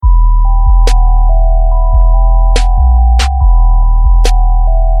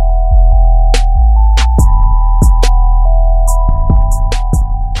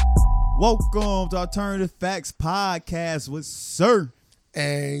Welcome to Alternative Facts Podcast with Sir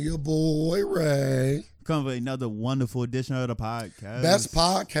and your boy Ray. Come with another wonderful edition of the podcast. Best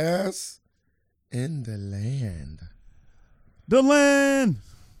podcast in the land. The land.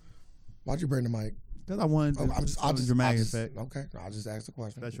 Why'd you bring the mic? Because I wanted to dramatic effect. Okay, I'll just ask the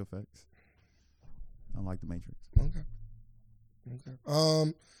question. Special effects. Unlike the Matrix. Okay.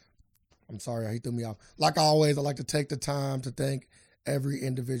 I'm sorry, he threw me off. Like always, I like to take the time to thank every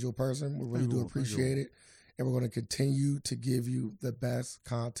individual person. We really do appreciate it. And we're going to continue to give you the best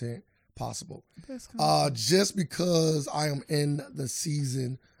content possible. Just because I am in the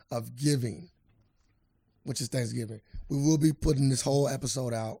season of giving, which is Thanksgiving, we will be putting this whole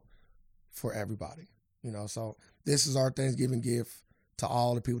episode out for everybody. You know, so this is our Thanksgiving gift to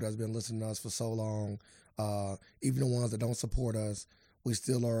all the people that's been listening to us for so long. Even the ones that don't support us, we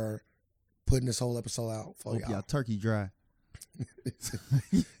still are putting this whole episode out for y'all. Y'all turkey dry.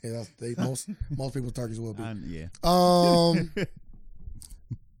 Yeah, most people's turkeys will be. Yeah.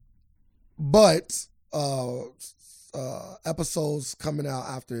 But episodes coming out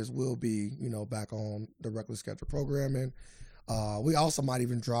after this will be, back on the regular schedule programming. We also might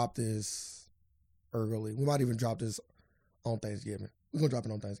even drop this early. We might even drop this on Thanksgiving. We're gonna drop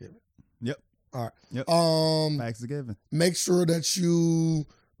it on Thanksgiving. Yep. All right. Yep. FactsGiving. Make sure that you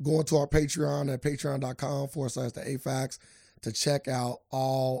go into our Patreon at patreon.com/the to check out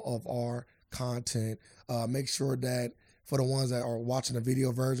all of our content. Make sure that for the ones that are watching the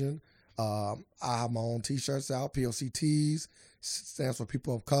video version, I have my own t-shirts out, POCTs, stands for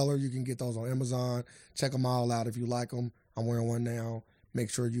People of Color. You can get those on Amazon. Check them all out if you like them. I'm wearing one now. Make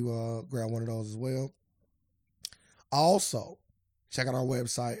sure you grab one of those as well. Also, check out our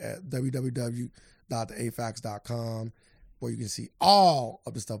website at www.theafacts.com where you can see all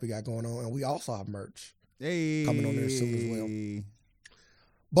of the stuff we got going on. And we also have merch coming on there soon as well.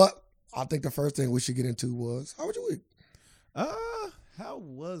 But I think the first thing we should get into was, how was your week? How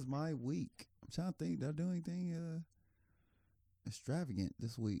was my week? I'm trying to think. Did I do anything extravagant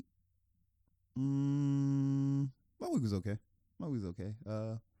this week? My week was okay.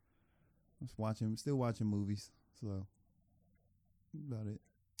 Still watching movies. So about it.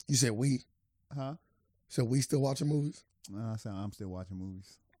 You said we? Huh? So we still watching movies? I'm still watching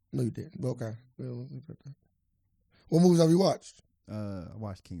movies. No, you didn't. Okay. What movies have you watched? I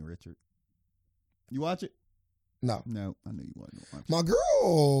watched King Richard. You watch it? No. No, I knew you wasn't watching. My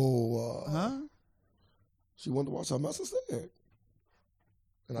girl. Huh? She wanted to watch something else instead.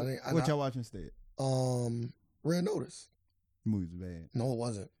 And I didn't. What y'all watching instead? Red Notice. The movie was bad. No, it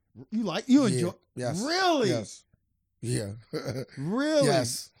wasn't. You enjoy? Yes. Really? Yes. Yeah. Really?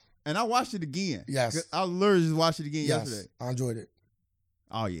 Yes. And I watched it again. Yes. I literally just watched it again yesterday. I enjoyed it.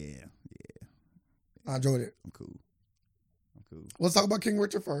 Oh yeah. I enjoyed it. I'm cool. Let's talk about King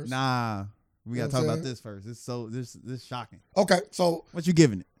Richard first. Nah, we gotta talk about this first. This is shocking. Okay, so what you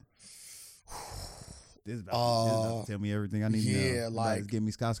giving it? This is about to tell me everything I need to know. Yeah, like give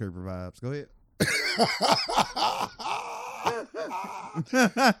me skyscraper vibes. Go ahead.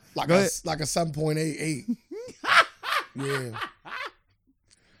 like a 7.88. Yeah.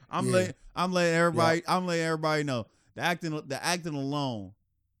 I'm letting everybody know the acting alone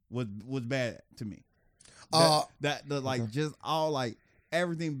was bad to me. Just all like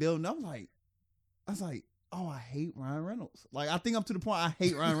everything building. I was like, oh, I hate Ryan Reynolds. Like I think I'm to the point I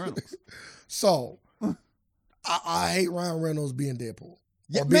hate Ryan Reynolds. So I hate Ryan Reynolds being Deadpool.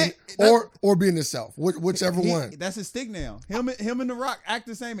 Yeah, or being himself, whichever one. That's his stick now. Him and The Rock act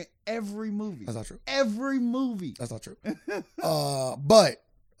the same in every movie. That's not true. Every movie. That's not true. But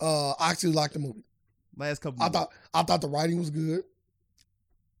I actually liked the movie. Last couple. I thought the writing was good.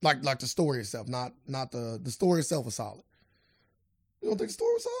 Like the story itself, not the story itself was solid. You don't think the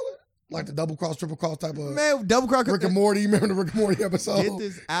story was solid? Like the double cross, triple cross type of double cross. Rick and Morty. Remember the Rick and Morty episode? Get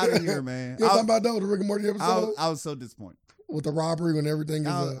this out of here, man. You know what I'm talking about though? The Rick and Morty episode. I was so disappointed. With the robbery and everything.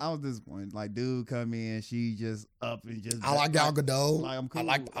 I was disappointed. Like, dude come in, she just up and just. I like Gal Gadot. Like, I'm cool.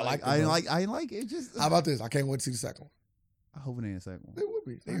 I didn't like it. Just. How about this? I can't wait to see the second one. I hope it ain't a second one. It will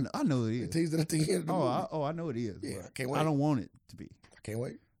be. I know it is. They teased it at the end of the movie. I know it is. Yeah, I can't wait. I don't want it to be. I can't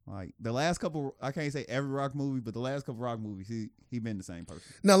wait. Like the last couple, I can't say every Rock movie, but the last couple Rock movies, he been the same person.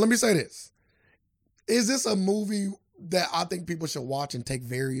 Now let me say this: is this a movie that I think people should watch and take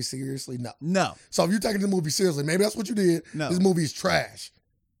very seriously? No. So if you're taking the movie seriously, maybe that's what you did. No. This movie is trash.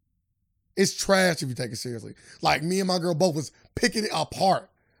 It's trash if you take it seriously. Like me and my girl both was picking it apart.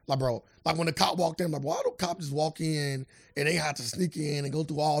 Like, bro, like when the cop walked in, I'm like, why don't cops just walk in and they have to sneak in and go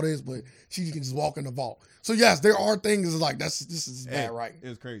through all this, but she can just walk in the vault. So yes, there are things like this is bad, right? It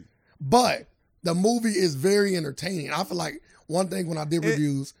was crazy. But the movie is very entertaining. I feel like one thing when I did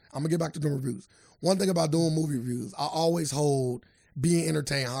reviews, I'm gonna get back to doing reviews. One thing about doing movie reviews, I always hold being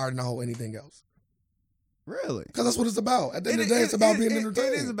entertained higher than I hold anything else. Really? Because that's what it's about. At the end of the day, it's about being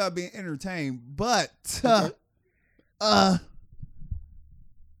entertained. It is about being entertained, but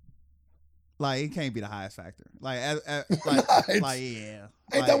like it can't be the highest factor. Like yeah.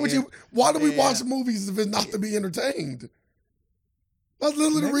 Ain't that what you? Why do we watch movies if it's not to be entertained? That's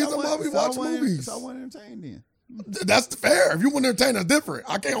literally the reason why we watch movies. So I wasn't entertained then. That's fair. If you want to entertain, that's different.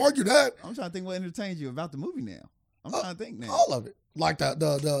 I can't argue that. I'm trying to think what entertains you about the movie now. I'm trying to think now. All of it, like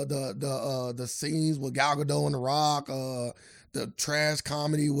the scenes with Gal Gadot and The Rock, the trash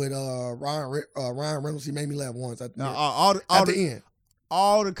comedy with Ryan Reynolds. He made me laugh once at the end.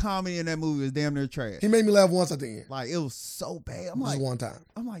 All the comedy in that movie was damn near trash. He made me laugh once at the end. Like it was so bad. I'm Just like one time.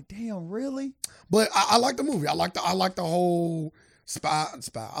 I'm like, damn, really? But I like the movie. I like the whole spy.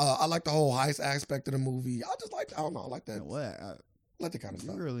 I like the whole heist aspect of the movie. I don't know. I like that. You know what? I like that kind of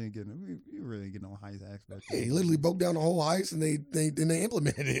stuff. You really ain't getting on heist aspect. Yeah, he literally broke down the whole heist and they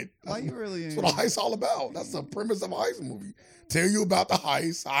implemented it. Like you really ain't. That's what a heist all about. That's the premise of a heist movie. Tell you about the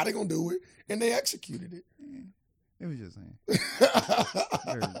heist, how they gonna do it, and they executed it. Yeah. It was just saying.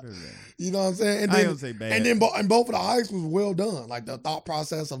 You know what I'm saying? And I then, don't say bad. And then both of the heists was well done. Like the thought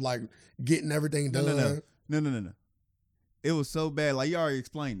process of like getting everything done. No. It was so bad. Like you already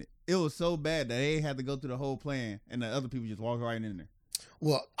explained it. It was so bad that they had to go through the whole plan, and the other people just walked right in there.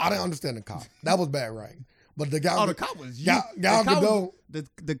 Well, I didn't understand the cop. That was bad, right? But the guy. The cop was Gal Gadot.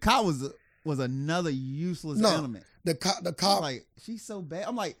 The cop was another useless element. The cop. Like she's so bad.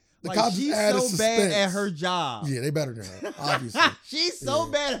 I'm like. She's so bad at her job. Yeah, they better than her, obviously. She's so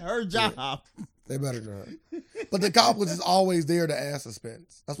bad at her job. Yeah, they better than her. But the cop was just always there to add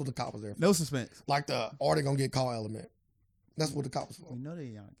suspense. That's what the cop was there for. No suspense. Like are they gonna get caught element. That's what the cop was for. We know they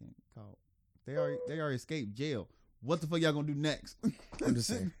y'all getting caught. They already escaped jail. What the fuck y'all gonna do next? I'm just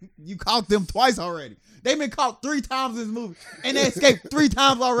saying. You caught them twice already. They've been caught 3 times in this movie, and they escaped 3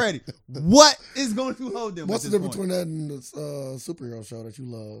 times already. What is going to hold them? What's the difference between that and the superhero show that you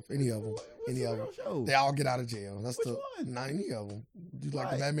love? Any of them? Any of them? Show? They all get out of jail. That's Which one? Not any of them. You like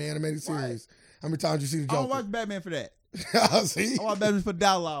the Batman animated series? How many times you see the Joker? I don't watch Batman for that. See? I watch Batman for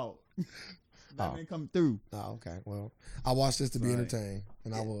dialogue. Batman coming through. Oh, okay. Well, I watched this to be entertained,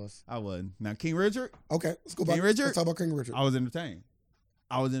 and I wasn't. Now, King Richard. Okay, let's go back. King Richard. Let's talk about King Richard. I was entertained.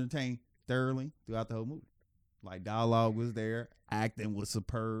 Thoroughly throughout the whole movie. Like dialogue was there, acting was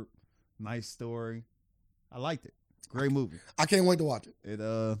superb, nice story. I liked it. Great movie. I can't wait to watch it.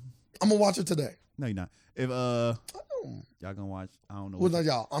 I'm gonna watch it today. No, you're not. If y'all gonna watch, I don't know. Well, not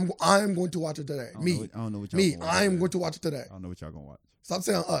y'all. I'm going to watch it today. I don't know what y'all. I am going to watch it today. I don't know what y'all gonna watch. Stop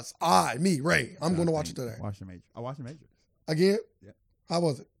saying us. Ray. I'm going to watch it today. Watch the Matrix. I watched the Matrix again. Yeah. How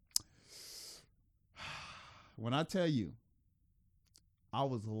was it? When I tell you, I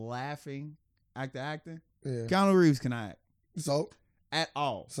was laughing acting. Yeah. Keanu Reeves can act. So at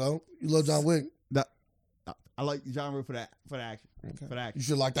all. So you love John Wick? I like John Wick for the action. Okay. For the action. You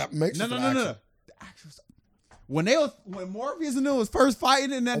should like that Matrix. No. The action. When Morpheus and them was first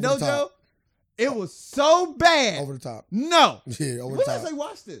fighting in that dojo, it was so bad. Over the top. No. Yeah, over the top. When did I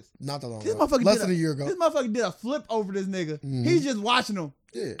watch this? Not that long ago. Less than a year ago. This motherfucker did a flip over this nigga. Mm-hmm. He's just watching him.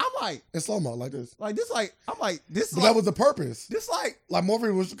 Yeah. I'm like. In slow-mo, like this. Like this, this. But that was the purpose. This like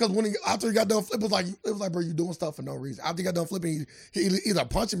Morpheus was, because after he got done flipping, it was like, bro, you doing stuff for no reason. After he got done flipping, he either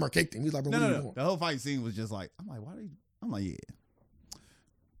punched him or kicked him. He's like, bro, what are you doing? The whole fight scene was just like, I'm like, why are you? I'm like,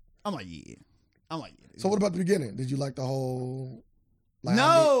 yeah. So what about the beginning? Did you like the whole? Like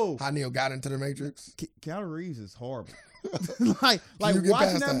no. How Neo got into the Matrix? Keanu Reeves is horrible. like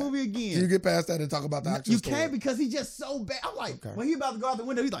watching that movie again. Can you get past that and talk about the actual story? You can't, because he's just so bad. I'm like, when he about to go out the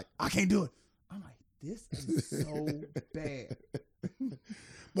window, he's like, I can't do it. I'm like, this is so bad.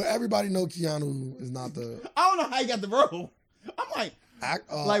 But everybody know Keanu is not the. I don't know how he got the role. I'm like,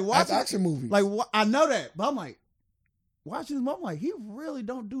 watching action movie. Like I know that, but I'm like, watching him. I'm like, he really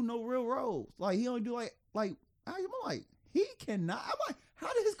don't do no real roles. Like he only do like I'm like, he cannot. I'm like,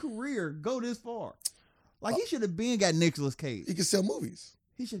 how did his career go this far? Like he should have got Nicolas Cage. He could sell movies.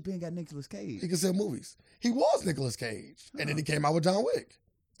 He should have got Nicolas Cage. He could sell movies. He was Nicolas Cage, and then he came out with John Wick,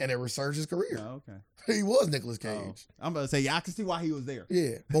 and it resurged his career. Oh, okay. He was Nicolas Cage. I'm about to say, I can see why he was there.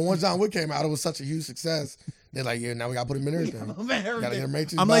 Yeah, but once John Wick came out, it was such a huge success. They're like, yeah, now we got to put him in everything. Gotta get a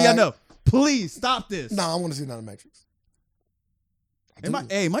Matrix. I'm letting y'all know. Please stop this. No, I want to see another Matrix. It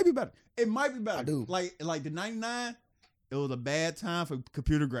might be better. It might be better. I do. Like the 99, it was a bad time for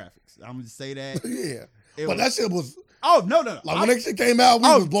computer graphics. I'm gonna just say that. Yeah. But that shit was. Oh, no. Like when that shit came out, we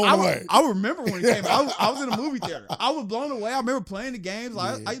was blown away. I remember when it came out. I was in a movie theater. I was blown away. I remember playing the games.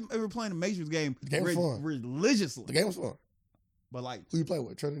 I remember playing the Matrix game. The game was fun. Religiously. The game was fun. But like, who you play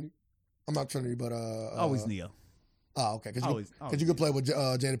with? Trinity? I'm not Trinity, but always Neo. Oh, okay. Because you Always could play with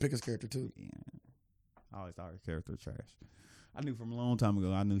Jada Pickett's character too. Yeah. I always thought her character was trash. I knew from a long time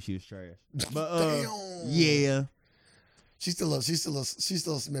ago. I knew she was trash. But Damn. yeah, She's still a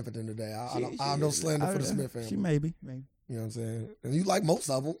Smith at the end of the day. I don't slander for the Smith family. She maybe. You know what I'm saying? And you like most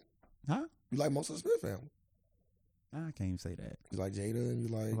of them. Huh? You like most of the Smith family. I can't even say that. You like Jada and you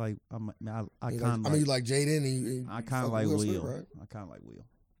like. I you like Jada and I kind of like Will. Smith, right? I kind of like Will.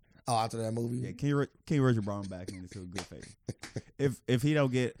 Oh, after that movie. Yeah, King Richard brought him back into a good favor. If he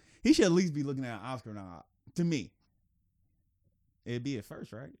don't get, he should at least be looking at an Oscar nod. To me, it'd be his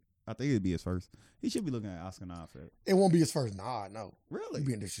first, right? I think it'd be his first. He should be looking at Oscar nod for it. It won't be his first nod, no. Really? You're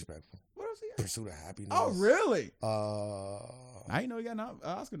being disrespectful. What else he got? Pursuit of Happiness. Oh, really? I didn't know he got an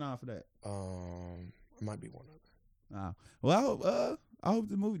Oscar nod for that. It might be one of them. Well, I hope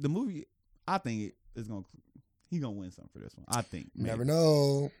the movie. I think he's gonna win something for this one. I think. Maybe. Never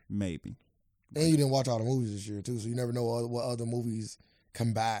know. Maybe. And you didn't watch all the movies this year too, so you never know what other movies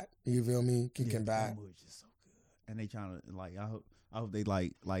combat. You feel me? Combat. That movie's just so good, and they trying to like. I hope they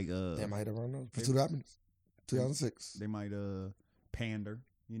like. They might have run up. Pursuit of Happiness, 2006. They might pander.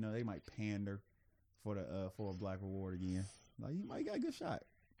 You know, they might pander for a black reward again. Like you might got a good shot.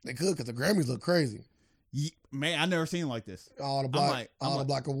 They could because the Grammys look crazy. Yeah, man, I never seen it like this. All the black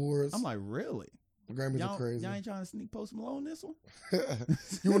awards. I'm like, really? The Grammys are crazy. Y'all ain't trying to sneak Post Malone this one?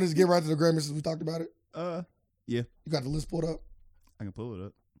 You want us to get right to the Grammys since we talked about it? Yeah. You got the list pulled up? I can pull it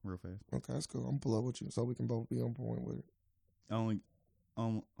up real fast. Okay, that's cool. I'm gonna pull up with you so we can both be on point with it. Only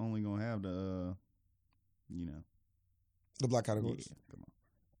gonna have the the black categories. Yeah, come on.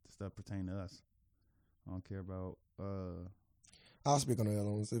 The stuff pertain to us. I don't care about I'll speak on the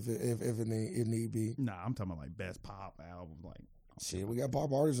other ones if it need be. Nah, I'm talking about like best pop album. Like shit, we got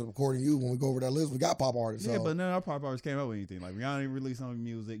pop artists according to you. When we go over that list, we got pop artists. Yeah, so. but none of our pop artists came out with anything. Like Rihanna ain't released no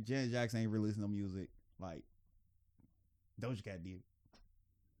music. Janet Jackson ain't releasing no music. Like Doja Cat did,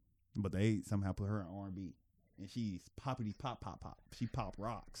 but they somehow put her in R&B, and she's poppity pop. She pop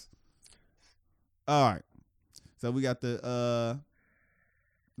rocks. All right, so we got the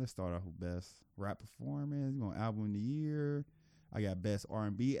let's start off with best rap performance. We want album of the year. I got best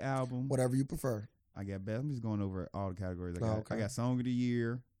R&B album. Whatever you prefer. I got best. I'm just going over all the categories. Okay. I got song of the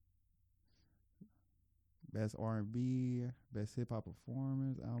year, best R&B, best hip hop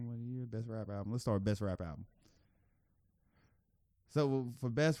performance, album of the year, best rap album. Let's start with best rap album. So for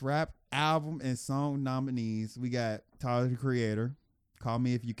best rap album and song nominees, we got Tyler the Creator, Call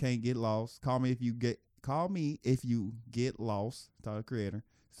Me If You Can't Get Lost, Call Me If You Get Lost, Tyler the Creator,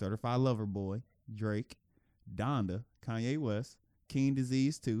 Certified Lover Boy, Drake, Donda, Kanye West, King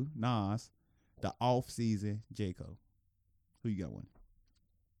Disease 2, Nas, The Off Season, J. Cole. Who you got one?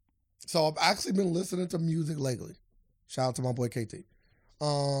 So I've actually been listening to music lately. Shout out to my boy KT.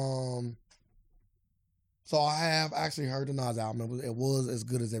 So I have actually heard the Nas album. It was as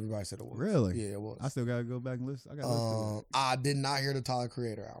good as everybody said it was. Really? Yeah, it was. I still gotta go back and listen. I gotta listen to it. I did not hear the Tyler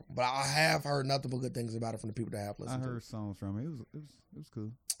Creator album, but I have heard nothing but good things about it from the people that have listened. I to heard songs from it. It was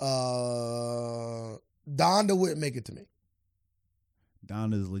cool. Donda wouldn't make it to me.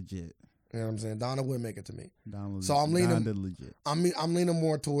 Donda's legit. You know what I'm saying? Donda wouldn't make it to me. So I'm leaning. Donda legit. I'm leaning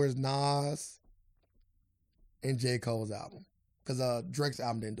more towards Nas and J. Cole's album because Drake's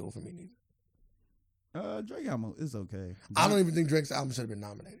album didn't do it for me neither. Drake album is okay. I don't even think Drake's album should have been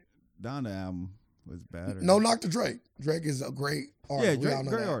nominated. Donda album was better. No knock to Drake. Drake is a great artist. Yeah, Drake,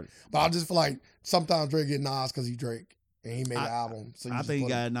 great artist. But I just feel like sometimes Drake get nods because he's Drake and he made an album. So I think he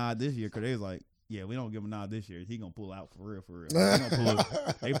got a nod this year because they was like, yeah, we don't give him a nod this year. He gonna pull out for real. He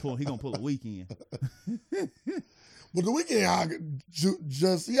gonna pull a weekend. But the weekend,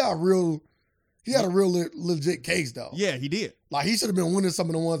 he had a real legit case though. Yeah, he did. Like he should have been winning some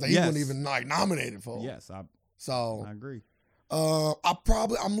of the ones that he wasn't even like nominated for. Yes, I agree.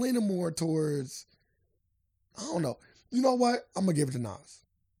 I'm leaning more towards, I don't know. You know what? I'm gonna give it to Nas.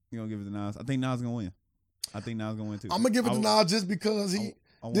 You gonna give it to Nas? I think Nas is gonna win. I think Nas is gonna win too. I'm gonna give it to Nas just because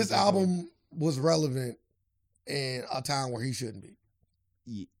this album was relevant in a time where he shouldn't be.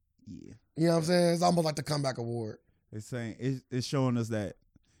 Yeah. You know what I'm saying? It's almost like the comeback award. It's saying it's showing us that.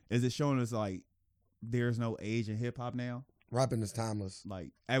 Is it showing us like there's no age in hip hop now? Rapping is timeless.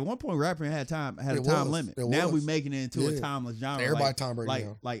 Like at one point, rapping had a time limit. Now we making it into a timeless genre. Everybody Tom Brady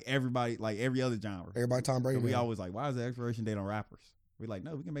now. Like everybody, like every other genre. Everybody Tom Brady. So we always like, why is the expiration date on rappers? We're like,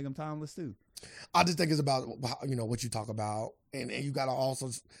 no, we can make them timeless too. I just think it's about what you talk about, and you got to also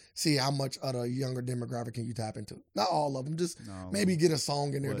see how much of the younger demographic can you tap into. Not all of them, just maybe get a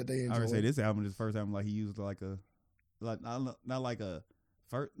song in there that they enjoy. I would say this album is the first album like he used not like a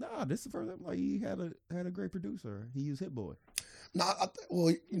first. Nah, this is the first album like he had a great producer. He used Hit Boy.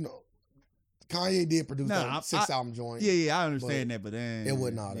 Well, Kanye did produce that 6-album joint. Yeah, I understand that, but then it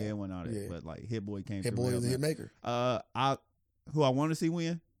wasn't all that. Yeah, it wasn't all that. Yeah. But like Hit Boy came. Hit Boy is a hit maker. Who I want to see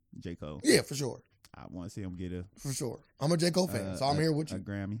win? J. Cole. Yeah, for sure. I want to see him get for sure. I'm a J. Cole fan, so I'm here with you. A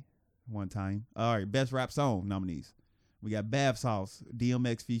Grammy, one time. All right, best rap song nominees. We got Bath's House,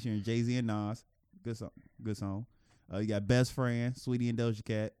 DMX featuring Jay-Z and Nas. Good song. You got Best Friend, Sweetie and Doja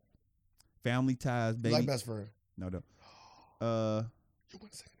Cat. Family Ties, Baby. You like Best Friend? No. You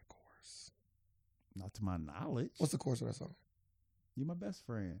wouldn't sing the chorus. Not to my knowledge. What's the chorus of that song? You my best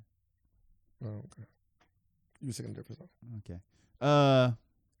friend. Oh, okay. You were singing a different song. Okay.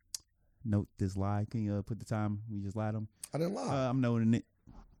 Note this lie. Can you put the time we just lied on? I didn't lie. I'm noting it.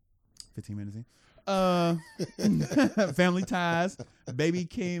 15 minutes in. Family Ties, Baby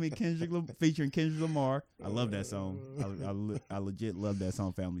Kim and featuring Kendrick Lamar. I love that song. I legit love that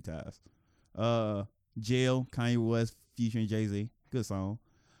song, Family Ties. Jail, Kanye West featuring Jay-Z. Good song.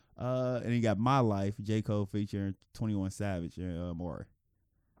 And you got My Life, J. Cole featuring 21 Savage and Maury.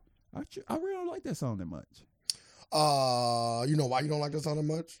 I really don't like that song that much. You know why you don't like that song that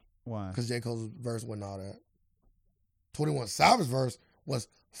much? Why? Because J. Cole's verse wasn't all that. 21 Savage verse was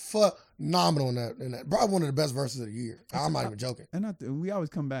phenomenal in that. Probably one of the best verses of the year. I'm not even joking. And we always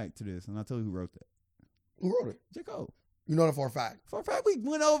come back to this, and I told you who wrote that. Who wrote it? J. Cole. You know that for a fact. For a fact, we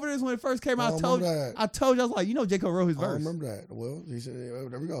went over this when it first came out. I told you, I was like, J. Cole wrote his verse. I remember that. Well, he said,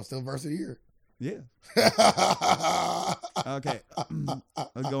 there we go. Still verse of the year. Yeah. Okay.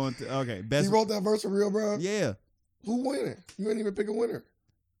 Let's go into, okay. Best. He wrote that verse for real, bro? Yeah. Who won it? You ain't even pick a winner.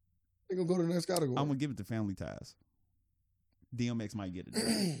 They gonna go to the next category. I'm gonna give it to Family Ties. DMX might get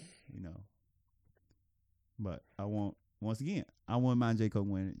it, But I want mine J. Cole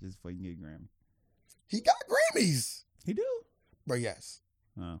win it just so he can get a Grammy. He got Grammys. He do? But yes.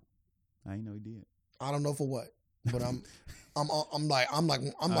 Oh, I didn't know he did. I don't know for what, but I'm like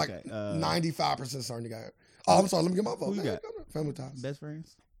 95% certain he got it. Oh, I'm sorry. Let me get my vote. Who you got? Family Ties. Best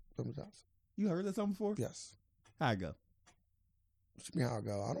Friends. Family Ties. You heard that song before? Yes. How it go? What you mean how it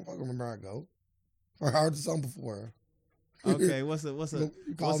go? I don't fucking remember how it go. I heard the song before. Okay, what's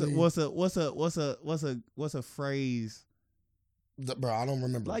a phrase? Bro, I don't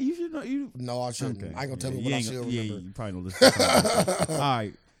remember. Like you should know. No, I shouldn't. Okay. I ain't gonna tell me what I should remember. Yeah, you probably don't listen. All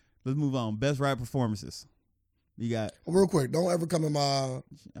right, let's move on. Best rap performances. You got real quick. Don't ever come in my.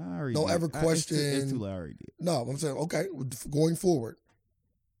 Don't ever question. It's too late. I already did. No, I'm saying okay. Going forward,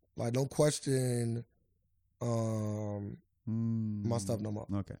 like don't question my stuff no more.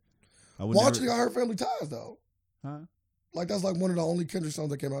 Okay. Watching, I heard Family Ties though. Huh? Like that's like one of the only Kendrick songs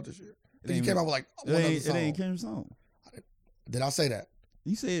that came out this year. He came out with like one other song. It ain't Kendrick's song. Did I say that?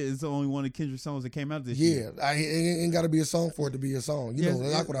 You said it's the only one of Kendrick's songs that came out this year. Yeah, it ain't got to be a song for it to be a song. You know,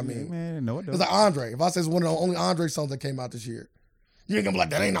 that's what I mean. Man, no, it doesn't. It's like Andre. If I say it's one of the only Andre songs that came out this year, you ain't gonna be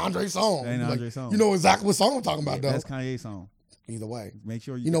like, that ain't Andre's song. That ain't Andre's song. You know exactly what song I'm talking about, though. That's Kanye's song. Either way, make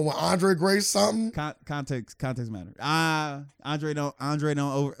sure you know when Andre graced something. Context matter. Andre don't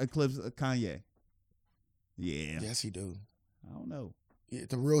over eclipse Kanye. Yeah. Yes, he do. I don't know. Yeah,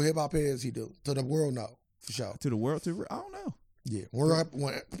 to real hip hop heads, he do. To the world, no, for sure. To the world, I don't know. Yeah, people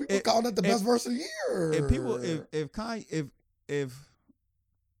calling that the best verse of the year. If people, if Kanye, if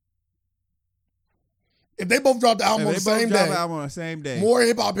they both drop the album on the same day, more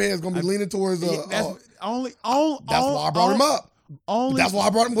hip hop heads gonna be leaning towards that's why I brought him up. That's why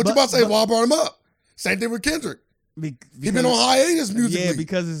I brought him. What you about to say? Why I brought him up? Same thing with Kendrick. He been on hiatus musically. Yeah,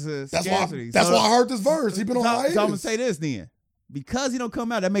 because it's a scarcity. That's why I heard this verse. He been on hiatus. So I'm gonna say this then. Because he don't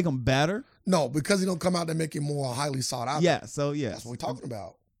come out, that make him better. No, because he don't come out, that make him more highly sought out. Yeah, so yeah, that's what we talking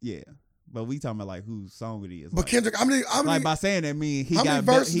about. Yeah, but we talking about like whose song it is. But like, Kendrick, I mean, like by saying that, I mean how many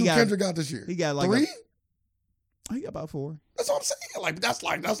verses Kendrick got this year? He got like 3. He got about 4. That's what I'm saying. That's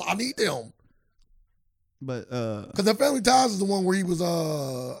I need them. But because the Family Ties is the one where he was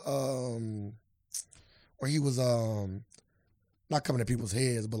not coming at people's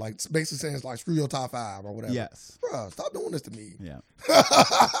heads, but like basically saying it's like screw your top 5 or whatever. Yes. Bruh, stop doing this to me. Yeah.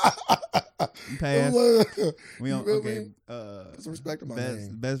 Pass. We don't, okay. Put some respect to my name.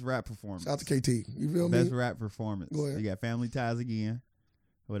 Best rap performance. Shout out to KT. You feel me? Best rap performance. Go ahead. You got Family Ties again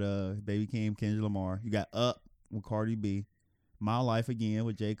with Baby Kim, Kendrick Lamar. You got Up with Cardi B. My Life again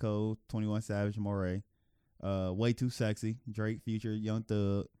with J. Cole, 21 Savage, Moray. Way Too Sexy, Drake, Future, Young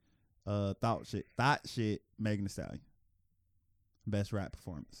Thug. Thought Shit, Megan Thee Stallion. Best rap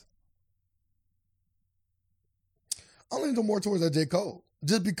performance. I lean more towards that J. Cole.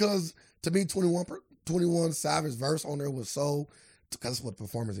 Just because, to me, 21 Savage verse on there was so, because that's what the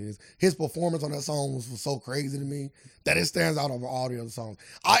performance is. His performance on that song was so crazy to me that it stands out over all the other songs.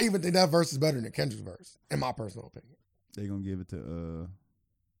 I even think that verse is better than Kendrick's verse, in my personal opinion. They gonna give it to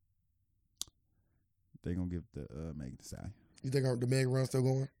Megan Thee Stallion. You think the Meg run still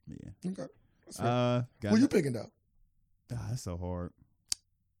going? Yeah. Okay. That's fair. Who you picking though? That's so hard.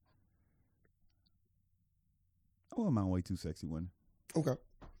 I wouldn't mind Way Too Sexy one. Okay. All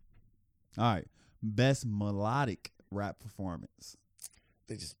right. Best melodic rap performance.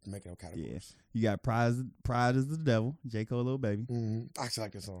 They just making up categories. Yeah. You got Pride is the Devil, J. Cole, Lil Baby. I actually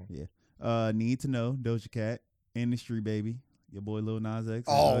like this song. Yeah. Need to Know, Doja Cat, Industry Baby, your boy Lil Nas X.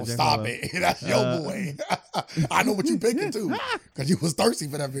 Oh, stop it. That's your boy. I know what you picking too. Because you was thirsty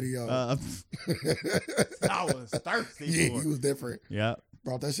for that video. I was thirsty yeah, for it. he was different. Yeah.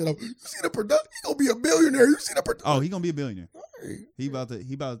 Brought that shit up. You see the production? He gonna be a billionaire. You see the production? Oh, he gonna be a billionaire. Right. He about to,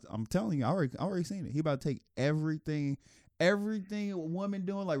 I'm telling you, I already seen it. He about to take everything a woman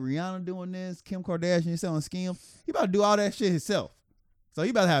doing, like Rihanna doing this, Kim Kardashian selling Skims. He about to do all that shit himself. So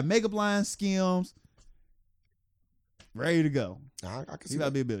he about to have makeup lines, Skims, ready to go. I can see He about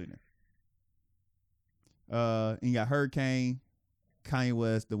to be a billionaire. And you got Hurricane, Kanye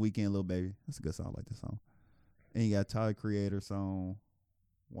West, The Weeknd, Lil Baby. That's a good song. I like this song. And you got Tyler Creator song,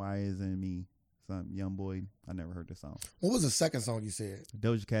 Why Isn't Me? Some young boy. I never heard this song. What was the second song you said?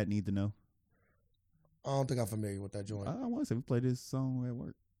 Doja Cat, Need to Know. I don't think I'm familiar with that joint. I want to say we played this song at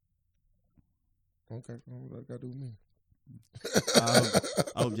work. Okay, what that got to do with me?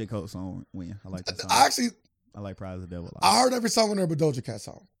 I hope J. Cole's song win. I like this song. I like Pride of the Devil. I heard every song on there but Doja Cat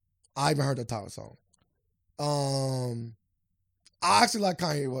song. I even heard the Tyler song. I actually like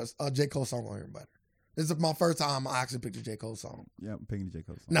Kanye West, J. Cole song on here better. This is my first time I actually picked a J. Cole song. Yeah, I'm picking the J.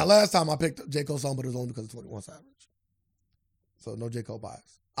 Cole song. Now, last time I picked a J. Cole song, but it was only because of 21 Savage. So no J. Cole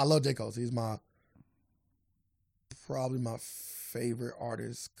bias. I love J. Cole. So he's probably my favorite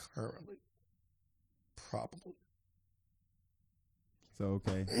artist currently. Probably. So,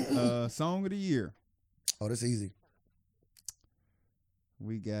 okay. Song of the year. Oh, that's easy.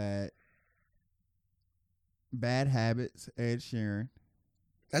 We got Bad Habits, Ed Sheeran.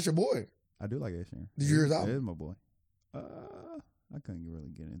 That's your boy. I do like Ed Sheeran. Did you hear his That album? is my boy. I couldn't really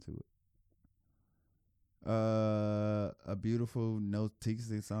get into it. A Beautiful, No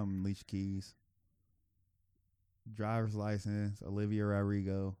Teaks, something, Alicia Keys. Driver's License, Olivia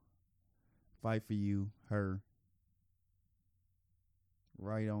Rodrigo. Fight for You, Her.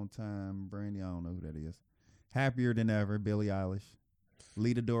 Right on Time, Brandy, I don't know who that is. Happier Than Ever, Billie Eilish.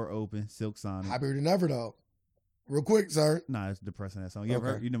 Leave the Door Open, Silk Sonic. Happier Than Ever, though. Real quick, sir. Nah, it's depressing, that song. You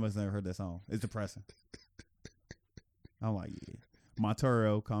must never heard that song. It's depressing. I'm like, yeah.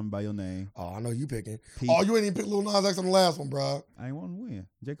 Montero, Call Me By Your Name. Oh, I know you picking. Peach. Oh, you ain't even pick Lil Nas X on the last one, bro. I ain't want to win.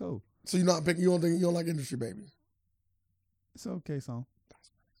 J. Cole. So you're not picking, you don't like Industry Baby? It's an okay song.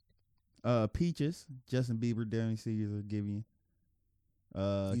 Peaches, Justin Bieber, Daniel Caesar, Giveon.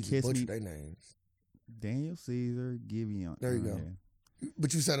 You Kiss Me. their names. Daniel Caesar, Giveon. There you go. Yeah.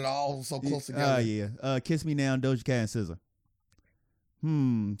 But you said it all so close together. Yeah. Kiss Me Now, Doja Cat and SZA.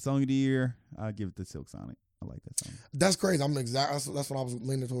 Song of the year. I'll give it to Silk Sonic. I like that song. That's crazy. That's what I was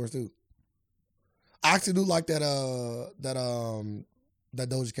leaning towards too. I actually do like that Doja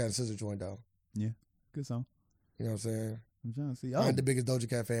Cat and SZA joint though. Yeah, good song. You know what I'm saying? I'm trying to see. I ain't the biggest Doja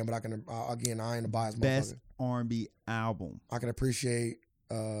Cat fan, but I can I ain't a biased best motherfucker. R&B album. I can appreciate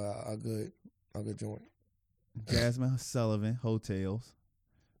a good joint. Jasmine Sullivan, Hotels.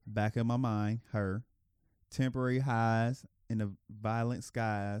 Back in My Mind, Her. Temporary Highs in the Violent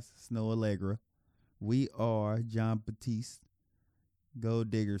Skies, Snow Allegra. We Are, John Batiste.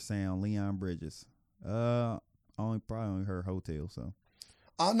 Gold Digger Sound, Leon Bridges. Probably only heard Hotel, so.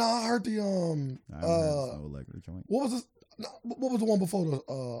 I heard the I haven't heard Snow Allegra joint. What was this? What was the one before the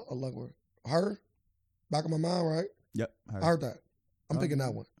Allegra? Her? Back in My Mind, right? Yep. I heard that. I'm picking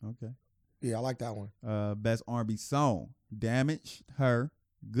that one. Okay. Yeah, I like that one. Best R&B song. Damage, Her.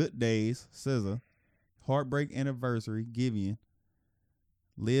 Good Days, SZA. Heartbreak Anniversary, Giveon.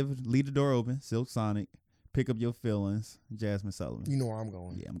 Leave the Door Open, Silk Sonic. Pick Up Your Feelings, Jasmine Sullivan. You know where I'm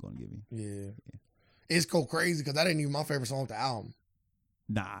going. Yeah, I'm going to Giveon. Yeah. It's go crazy because that ain't even my favorite song off the album.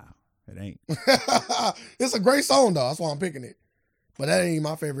 Nah, it ain't. It's a great song though. That's why I'm picking it. But that ain't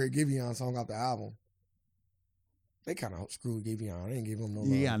my favorite Giveon song off the album. They kind of screwed Giveon. They didn't give him no love.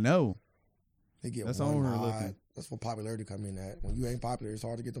 Yeah, I know. They get That's one all we're nod. looking. That's what popularity come in at. When you ain't popular, it's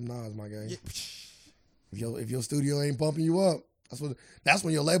hard to get them nods, my guy. Yeah. If your studio ain't bumping you up, that's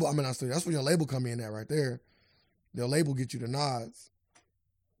when your label. I mean, not studio. That's when your label come in at right there. Your label get you the nods.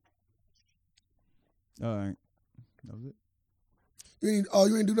 All right, that was it.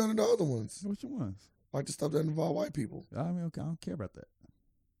 You ain't do none of the other ones. Which ones? Like the stuff that involve white people. I mean, okay, I don't care about that.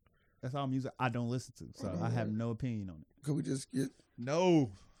 That's all music I don't listen to, so I have no opinion on it. Could we just get? No.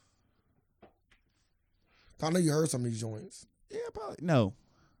 I know you heard some of these joints. Yeah, probably. No.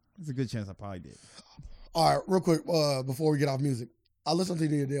 There's a good chance I probably did. All right, real quick, before we get off music, I listened to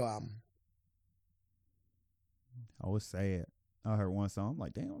the Adele album. I was sad. I heard one song. I'm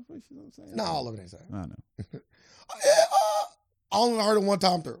like, damn, what she's saying? Not all of it ain't sad. I know. I only heard it one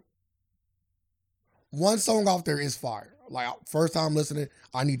time through. One song off there is fire. Like, first time listening,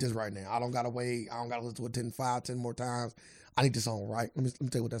 I need this right now. I don't got to wait. I don't got to listen to it 10 more times. I need this song right. Let me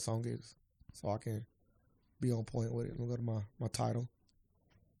tell you what that song is so I can be on point with it. Let me go to my title.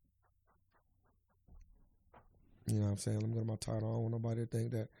 You know what I'm saying? Let me go to my title. I don't want nobody to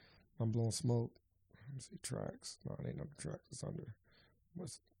think that I'm blowing smoke. Let me see tracks. No, it ain't no tracks. It's under.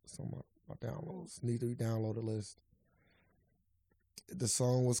 It's on my downloads. Need to be downloaded list. The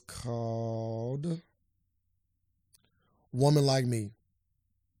song was called "Woman Like Me."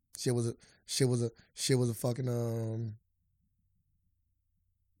 She was a fucking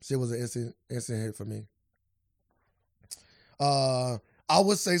She was an instant hit for me. I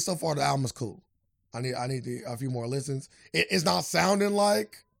would say so far the album is cool. I need a few more listens. It's not sounding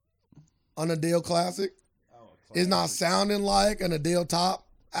like an Adele classic. It's not sounding like an Adele top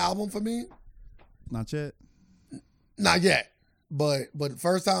album for me. Not yet. Not yet. But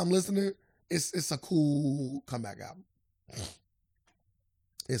first time listening, it's a cool comeback album.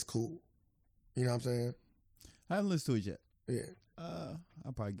 It's cool. You know what I'm saying? I haven't listened to it yet. Yeah.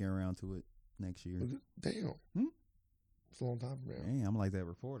 I'll probably get around to it next year. Damn. It's a long time from now. Damn, I'm like that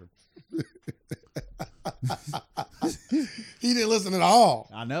reporter. He didn't listen at all.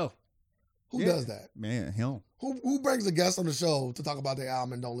 I know. Who does that? Man, him. Who brings a guest on the show to talk about their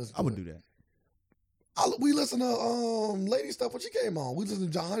album and don't listen to it? I would do that. We listened to Lady Stuff when she came on. We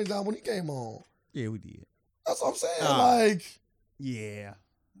listened to John Honey's album when he came on. Yeah, we did. That's what I'm saying. Yeah.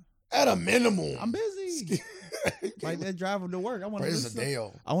 At a minimum. I'm busy. Like that driving to work. I want to listen.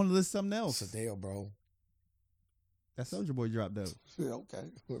 Adele. I want to listen to something else. It's Adele, bro. That Soulja Boy dropped though. Yeah, okay.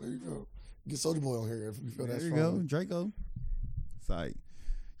 Well, there you go. Get Soulja Boy on here if you feel that strong. There you go, Draco. It's like,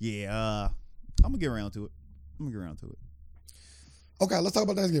 yeah, I'm gonna get around to it. Okay, let's talk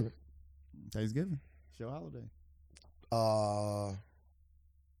about Thanksgiving. Show holiday.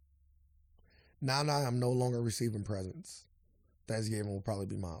 Now I'm no longer receiving presents. Thanksgiving will probably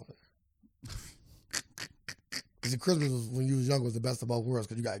be my holiday. Because Christmas was, when you was young, was the best of both worlds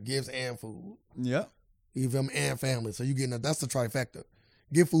because you got gifts and food. Yep. You feel me? And family. So you getting that's the trifecta.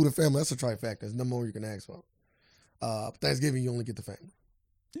 Give food and family, that's the trifecta. There's no more you can ask for. Thanksgiving, you only get the family.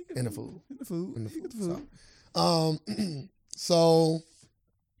 And the food. And the food. So,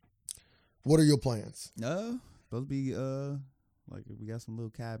 what are your plans? Supposed to be like we got some little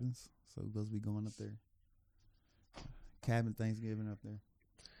cabins, so we're supposed to be going up there. Cabin Thanksgiving up there.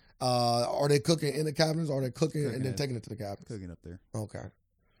 Are they cooking in the cabins, or are they cooking and then taking it to the cabins? Cooking up there. Okay.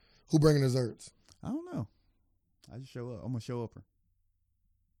 Who bringing desserts? I don't know. I just show up. I'm gonna show up her.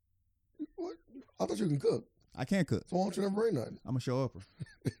 What? I thought you can cook. I can't cook. So why don't you never bring nothing? I'm gonna show up her.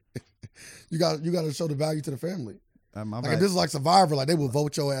 You got to show the value to the family. Like if this is like Survivor, like they would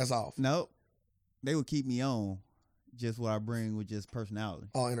vote your ass off. Nope. They would keep me on just what I bring with just personality.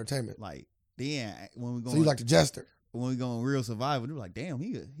 Oh, entertainment. Like then when we go. So you like the jester. When we go on Real Survivor, they're like, damn,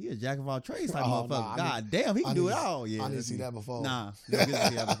 he a jack of all trades type motherfucker. Nah, God damn, he can do it all. Yeah, I need to see that before. Nah, you don't get to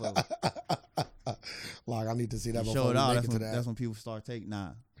see that before. Like I need to see that before. Show it all. That's That's when people start taking.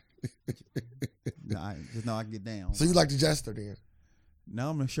 Nah, just know I can get down. So you like the jester then? No,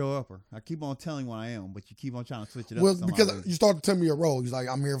 I'm gonna show up her. I keep on telling what I am, but you keep on trying to switch it up. Well, because you start to tell me your role. You're like,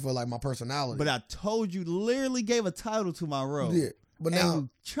 I'm here for like my personality. But I told you, literally gave a title to my role. You did. But now you're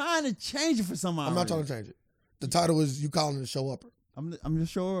trying to change it for somebody. I'm not trying to change it. The title is you calling it a show upper. I'm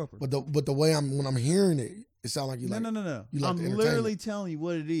just show upper. But the way when I'm hearing it, it sounds like you like no. You like I'm literally telling you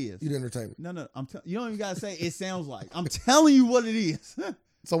what it is. You the entertainment. No. You don't even gotta say it sounds like. I'm telling you what it is.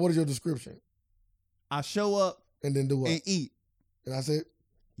 So what is your description? I show up and then do what? And eat. And that's it?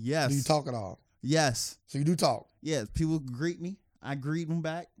 Yes. Do you talk at all? Yes. So you do talk? Yes. People greet me. I greet them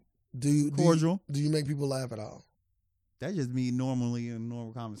back. Cordial. Do you make people laugh at all? That's just me normally in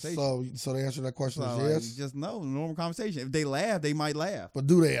normal conversation. So the answer to that question is yes? Just no, normal conversation. If they laugh, they might laugh. But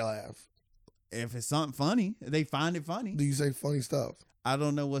do they laugh? If it's something funny, if they find it funny. Do you say funny stuff? I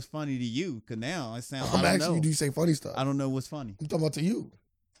don't know what's funny to you, because now it sounds I'm asking you, do you say funny stuff? I don't know what's funny. I'm talking about to you.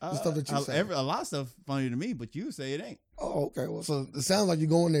 The stuff that you say. A lot of stuff funny to me, but you say it ain't. Oh, okay. Well, so it sounds like you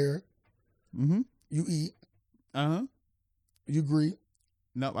go in there. Mm-hmm. You eat. Uh-huh. You greet.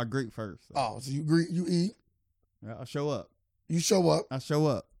 No, I greet first. So. Oh, so you greet, you eat. Yeah, I show up. You show up. I show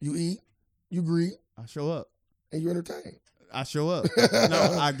up. You eat. You greet. I show up. And you entertain. I show up.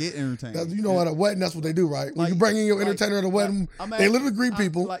 No, I get entertained. You know, at a wedding, that's what they do, right? When you bring in your entertainer at a wedding, they literally greet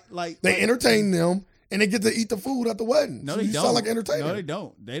people. They entertain them, And they get to eat the food at the wedding. No, so they you don't. sound like an entertainer. No, they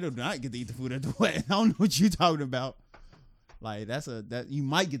don't. They do not get to eat the food at the wedding. I don't know what you talking about. Like that you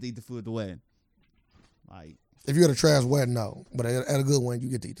might get to eat the food at the wedding. Like if you're at a trash wedding, no. But at a good one, you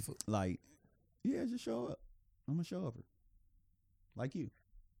get to eat the food. Like, yeah, just show up. I'm gonna show up. Like you.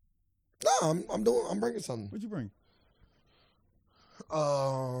 No, I'm bringing something. What you bring?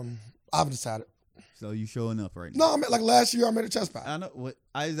 I've decided. So you showing up right now? No, like last year I made a chest pie. I know. What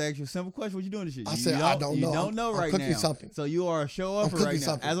I just asked you a simple question. What you doing this year? I said I don't know. You don't know right now. I'm cooking something. So you are a show upper right now.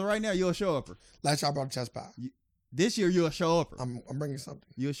 Something. As of right now, you're a show upper. Last year I brought a chest pie. This year you're a show upper. I'm bringing something.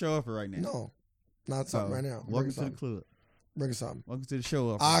 You're a show upper right now. No, not something right now. Welcome to the club. Bringing something. Welcome to the show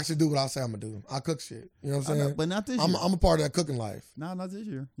upper. I actually do what I say I'm gonna do. I cook shit. You know what I'm saying? But not this year. I'm a part of that cooking life. No, not this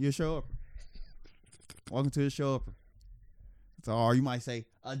year. You're a show upper. Welcome to the show upper. So, or you might say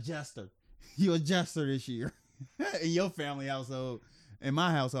adjuster. You adjuster this year. In your family household. In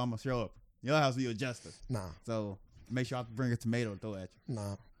my household, I'm a show upper. Your house, you adjuster. Nah. So make sure I bring a tomato to throw at you.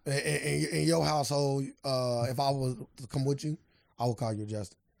 Nah. In your household, if I was to come with you, I would call you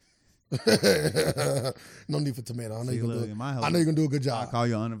adjuster. No need for tomato. I know you're gonna do a good job. I'll call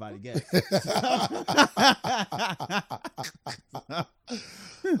you an uninvited guest.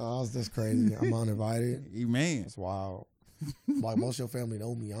 Oh, that's crazy. I'm uninvited. Man. That's wild. Like most of your family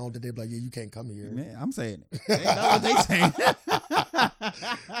know me. I don't think they be like, yeah, you can't come here. Man, I'm saying it. They know what they saying.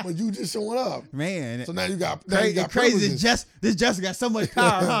 But you just showing up. Man. So now you got crazy. This Jester got so much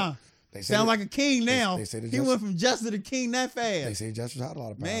power, huh? They sound like a king now. He went from Jester to king that fast. They say Jester's had a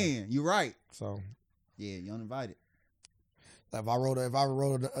lot of power. Man, you're right. So yeah, you're uninvited. If I wrote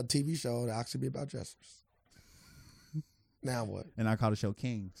a TV show, it'd actually be about Jesters. Now what? And I call the show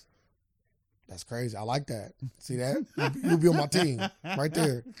Kings. That's crazy. I like that. See that? You'll be on my team right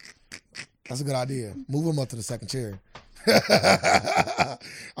there. That's a good idea. Move him up to the second chair. I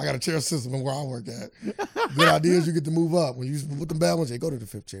got a chair system where I work at. Good ideas, you get to move up. When you put them bad ones, they go to the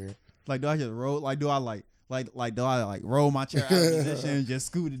fifth chair. Like, do I just roll? Like, do I do I roll my chair out of position and just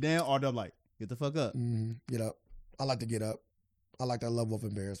scoot it down, or do I like get the fuck up? Get up. I like to get up. I like that level of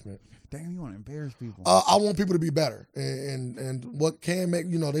embarrassment. Damn, you want to embarrass people? I want people to be better, and what can make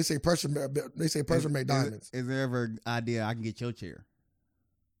they say pressure make diamonds. Is there ever an idea I can get your chair?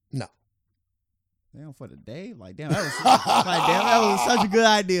 No. Damn, for the day? Like, damn, that was such a good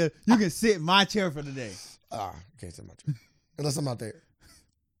idea. You can sit in my chair for the day. You can't sit in my chair unless I'm not there.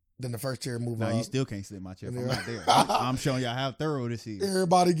 Then the first chair move up. No, you still can't sit in my chair if I'm not there. I'm showing y'all how thorough this is.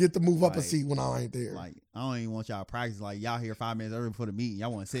 Everybody get to move up a seat when I ain't there. Like, I don't even want y'all to practice. Like, y'all here 5 minutes early before the meeting.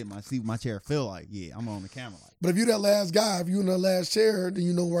 Y'all want to sit in my seat, my chair feel like, yeah, I'm on the camera. Like, but if you that last guy, if you in the last chair, then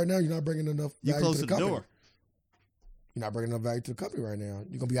you know right now you're not bringing enough value close to the company. door. You're not bringing enough value to the company right now.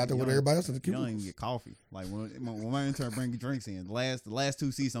 You're gonna be out there with everybody else in the cubicles. You don't even get coffee. Like when my intern bring drinks in, the last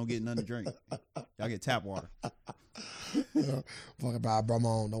 2 seats don't get nothing to drink. Y'all get tap water. Fucking I brought my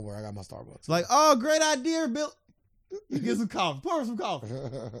own. Don't worry, I got my Starbucks. It's like, oh, great idea, Bill. You get some coffee. Pour some coffee.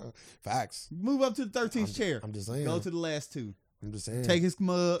 Facts. Move up to the 13th chair. I'm just saying. Go to the last 2. I'm just saying. Take his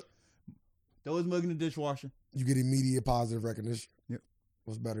mug. Throw his mug in the dishwasher. You get immediate positive recognition. Yep.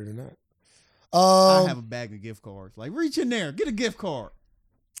 What's better than that? I have a bag of gift cards. Like, reach in there, get a gift card.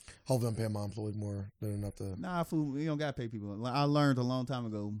 Hopefully, I'm paying my employees more than enough to. Nah, food. You don't gotta pay people. I learned a long time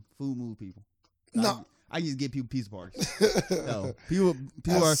ago. Food move people. No, I just get people pizza parties. So people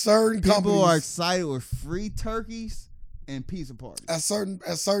are excited with free turkeys and pizza parties. At certain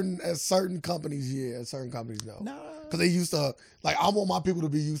companies, yeah. At certain companies, no. Nah. Because they used to I want my people to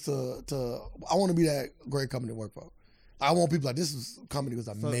be used to. I want to be that great company to work for. I want people like this company was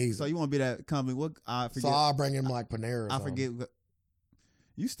amazing. So you want to be that company? What I forget. So I bring in like Panera. I forget.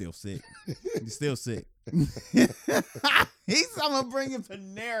 You still sick. You still sick. I'm gonna bring in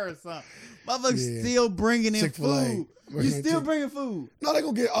Panera or something. Motherfuckers still bringing in food. You still bringing food. No, they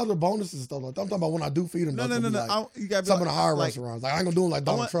gonna get other bonuses and stuff like that. I'm talking about when I do feed them. No. Like, you gotta be some of the higher restaurants. Like I ain't gonna do them like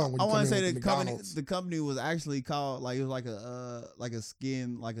Donald Trump. I want to say the company was actually called it was like a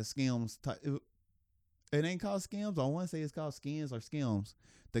Skims type. It ain't called Skims. I want to say it's called Skins or Skims.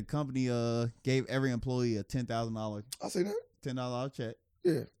 The company gave every employee a $10,000. I see that $10 check.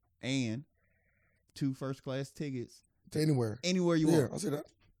 Yeah. And 2 first-class tickets to anywhere you want. Yeah, I see that.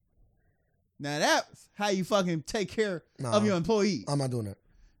 Now that's how you fucking take care of your employees. I'm not doing that.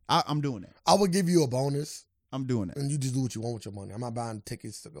 I'm doing that. I would give you a bonus. I'm doing that. And you just do what you want with your money. I'm not buying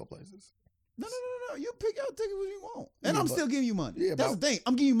tickets to go places. No. You pick out tickets what you want. And I'm still giving you money. Yeah, that's the thing.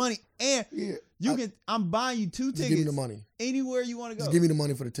 I'm giving you money and I'm buying you 2 tickets. Give me the money. Anywhere you want to go. Just give me the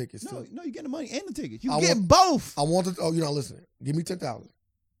money for the tickets. No, you're getting the money and the tickets. You get both. I want to. Oh, you're not listening. Give me $10,000.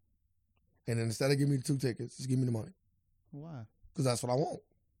 And then instead of giving me 2 tickets, just give me the money. Why? Because that's what I want.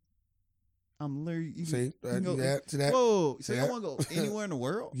 I'm literally. You See can go, that? See that? Whoa! See So you that? don't want to go anywhere in the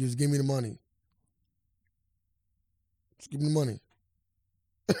world? You just give me the money. Just give me the money.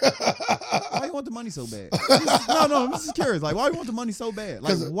 Why you want the money so bad? No, I'm just curious. Like, why you want the money so bad?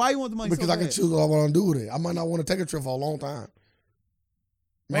 Like, why you want the money so bad? Because I can choose what I want to do with it. I might not want to take a trip for a long time.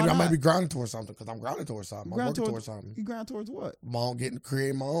 Maybe I might be grinding towards something because I'm grinding towards something. I'm working towards something. You grind towards what?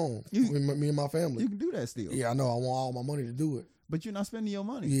 Creating my own. Me and my family. You can do that still. Yeah, I know. I want all my money to do it. But you're not spending your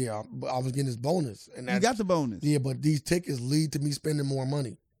money. Yeah, but I was getting this bonus. And you got the bonus. Yeah, but these tickets lead to me spending more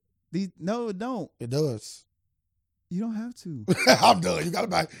money. No, it don't. It does. You don't have to. I'm done. You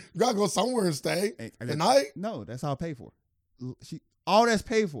gotta go somewhere and stay tonight. No, that's all paid for. All that's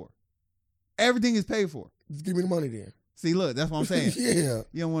paid for. Everything is paid for. Just give me the money then. See, look, that's what I'm saying. Yeah.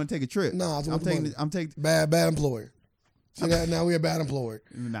 You don't want to take a trip. No, I'm taking. Bad employer. See that? Now we a bad employer.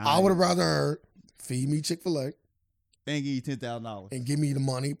 I would have rather heard feed me Chick-fil-A. And give you $10,000. And give me the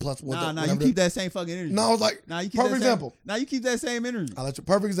money plus what? You keep that same fucking energy. No, I was like, perfect example. Now you keep that same energy. I'll let you.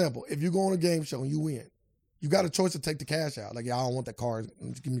 Perfect example. If you go on a game show and you win, you got a choice to take the cash out. Like, I don't want that card.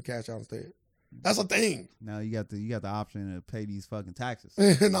 Just give me the cash out instead. That's a thing. Now you got the option to pay these fucking taxes. No,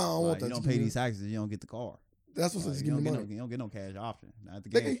 I don't want that. You don't pay these taxes, you don't get the car. That's what's just give me money. You don't get no cash option. Not at the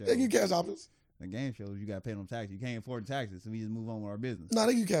game show. They give cash options. The game shows you got to pay them taxes. You can't afford the taxes, so we just move on with our business. No,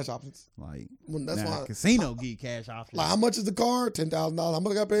 they give cash options. Like, that's why casino give cash options. Like, how much is the car? $10,000. How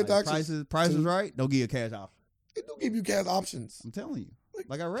much I got to pay taxes? Prices right. Don't give you a cash option. They do give you cash options. I'm telling you.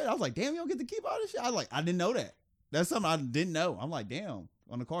 Like I read, I was like, damn, you don't get to keep all this shit. I didn't know that. That's something I didn't know. I'm like, damn,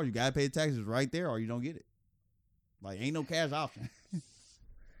 on the car you gotta pay the taxes right there, or you don't get it. Like, ain't no cash option.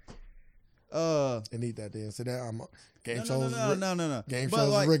 They need that then. So that game shows. No. Game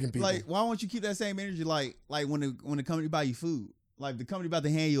shows is rigging people. Like, why won't you keep that same energy? Like when the company buy you food, like the company about to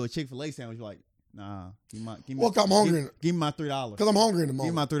hand you a Chick-fil-A sandwich, you're like, nah, give me. Well, I'm hungry. Give me my $3. Because I'm hungry in the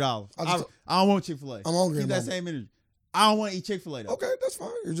moment. Give me my $3. I don't want Chick-fil-A. I'm hungry. Keep that same energy. I don't want to eat Chick-fil-A though. Okay, that's fine.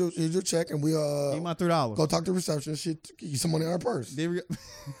 Here's your check, and we give me my $3. Go talk to the receptionist. Shit, give you some money in our purse. There we go.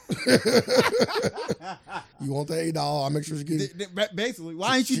 You want the $8? I'll make sure she gives you. Basically,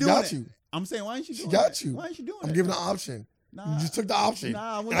 why ain't you doing it? You. I'm saying, why ain't you doing it? She got you. Why ain't you doing it? I'm giving the option. Nah, you just took the option.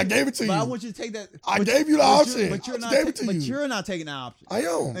 And I gave it to you. But I want you to take that. I gave you the option. But you're not. But you're not taking the option. I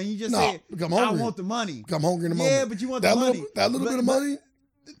am. And you just said, I want the money. I'm hungry in the moment. Yeah, but you want the money. That little bit of money.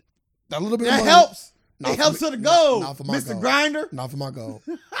 That little bit of money. That helps. It helps to the goal, Mr. Grinder. Not for my goal.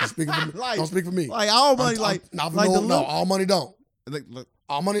 Don't speak for me. Don't speak for me. Like all money, all money don't. Look,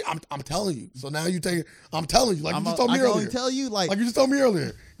 all money. I'm telling you. So now you take it. I'm telling you, like you just told me earlier. I can only tell you, like you just told me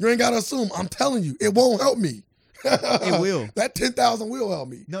earlier. You ain't gotta assume. I'm telling you, it won't help me. It will. That $10,000 will help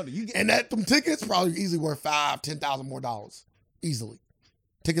me. No, you get, and them tickets probably easily worth $5,000-$10,000 more dollars. Easily,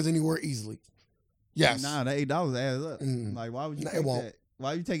 tickets anywhere easily. Yes. Nah, that $8 adds up. Like, why would you take that?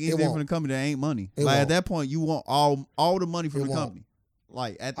 Why you take anything from the company that ain't money? At that point, you want all the money from the company.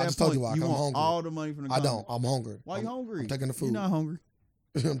 Like at that point, you want all the money from the company. I don't. I'm hungry. Why you hungry? I'm taking the food. You're not hungry.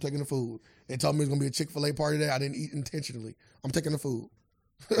 I'm taking the food. They told me it was gonna be a Chick-fil-A party today. I didn't eat intentionally. I'm taking the food.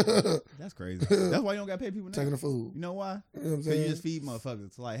 That's crazy. That's why you don't gotta pay people now. Taking the food. You know why? You know what I'm saying? You just feed motherfuckers.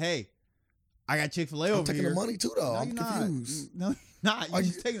 It's like, hey, I got Chick-fil-A over here. I'm taking the money too, though. I'm confused. No, nah, you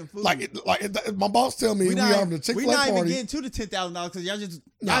just taking the food. My boss tell me we having a Chick-fil-A party. We're not even getting to the $10,000 because y'all just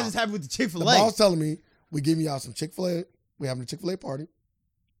happy with the Chick-fil-A. The boss telling me we giving y'all some Chick-fil-A. We having a Chick-fil-A party.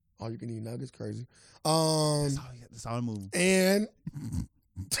 All you can eat nuggets, crazy. That's all I'm moving. And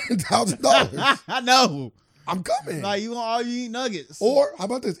 $10,000. I know. I'm coming. Like, you want all you eat nuggets. Or how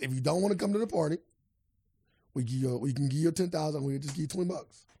about this? If you don't want to come to the party, we can give you $10,000. We just give you $20.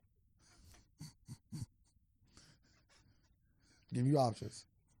 Give you options.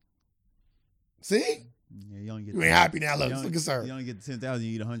 See? Yeah, you ain't happy now. Look at sir. You only get the $10,000.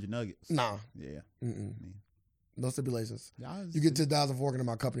 You eat 100 nuggets. Nah. Yeah. No stipulations. You get $10,000 for working in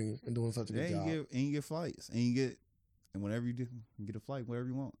my company and doing such a good job. And you get flights. And whenever you do, you get a flight wherever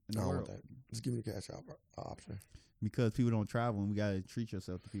you want in the world. Want that. Just give me the cash out option. Because people don't travel and we gotta treat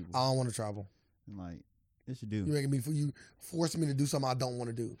yourself to people. I don't want to travel. And like, yes you do. You forcing me to do something I don't want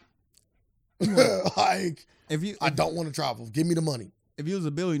to do. I don't want to travel. Give me the money. If you was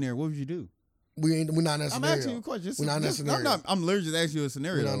a billionaire, what would you do? We're not in that scenario. I'm asking you a question. We're not in that scenario. I'm literally just asking you a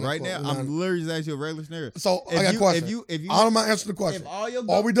scenario right now. I'm literally just asking you a regular scenario. So I got a question. I don't mind answering the question.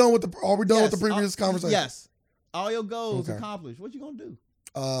 Are we done with the previous conversation? Yes. All your goals accomplished. What you gonna do?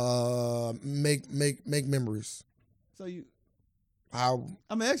 Make memories. So you.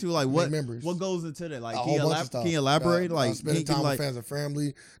 I'm actually like what goes into that? Like, can you elaborate? Like spending time with friends and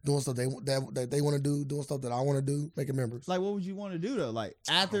family, doing stuff they want to do, doing stuff that I want to do, making memories. Like, what would you want to do though? Like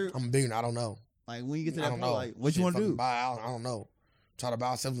after I'm being, I don't know. Like when you get to that point, like what you want to do? I don't know. Try to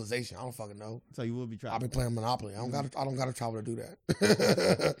buy civilization. I don't fucking know. So you will be traveling. I've been playing Monopoly. I don't got to travel to do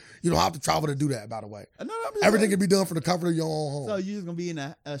that. You don't have to travel to do that, by the way. No, everything can be done from the comfort of your own home. So you just gonna be in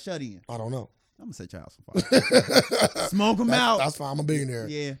a shut-in? I don't know. I'm gonna set your house on fire. Smoke them out. That's fine. I'm a billionaire.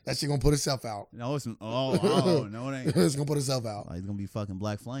 Yeah. That shit gonna put itself out. No, it's no, it ain't. It's gonna put itself out. Like, it's gonna be fucking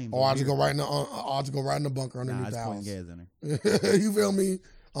black flames. Or I'll just go right in the bunker underneath the house. Gas in there. You feel me?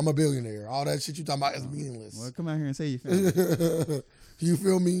 I'm a billionaire. All that shit you talking about is meaningless. Well, come out here and say you feel me. You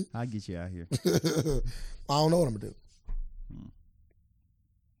feel me? I'll get you out here. I don't know what I'm gonna do.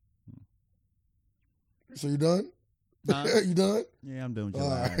 So you done? You done? Yeah, I'm done with your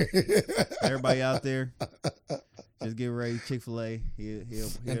life. Everybody out there, just get ready. Chick-fil-A, he'll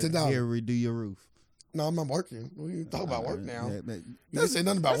redo your roof. No, I'm not working. We talk about work now. You didn't say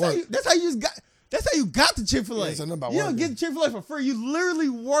nothing about work. That's how you got the Chick-fil-A. You don't get Chick-fil-A for free. You literally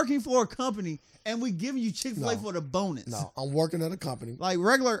working for a company, and we giving you Chick-fil-A for the bonus. No, I'm working at a company. Like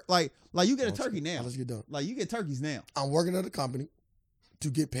regular, like you get a turkey now. Let's get done. Like you get turkeys now. I'm working at a company to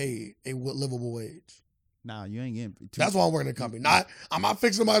get paid a livable wage. Nah, you ain't getting. That's why I'm working at a company. I'm not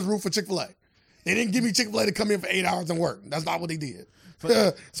fixing somebody's roof for Chick-fil-A. They didn't give me Chick-fil-A to come in for 8 hours and work. That's not what they did.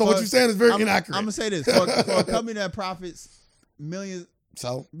 So what you're saying is very inaccurate. I'm gonna say this for a company that profits billions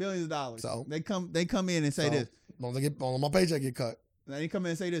of dollars. So they come in and say this. Don't my paycheck get cut. They come in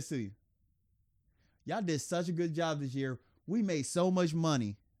and say this to you. Y'all did such a good job this year. We made so much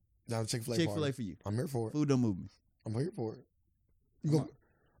money. Now Chick-fil-A for you. I'm here for it. Food don't move me. I'm here for it.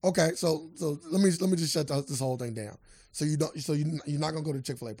 Okay, so let me just shut this whole thing down. So you're not gonna go to the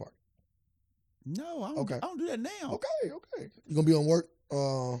Chick-fil-A party? No, I don't do that now. Okay. You gonna be on work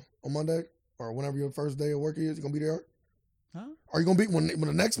on Monday or whenever your first day of work is? You gonna be there? Huh? Are you gonna be when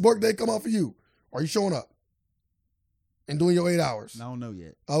the next work day come out for you? Are you showing up and doing your 8 hours? I don't know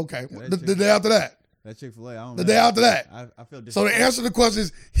yet. Okay, the day after that. That Chick-fil-A, I don't know. The day after that. I feel different. So the answer to the question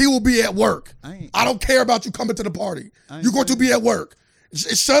is he will be at work. I don't care about you coming to the party. You're going to be at work.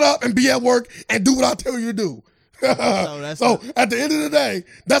 Shut up and be at work and do what I tell you to do. So at the end of the day,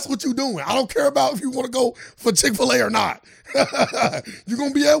 that's what you're doing. I don't care about if you want to go for Chick-fil-A or not. You're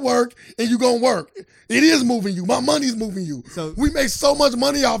going to be at work and you're going to work. It is moving you. My money's moving you. So we make so much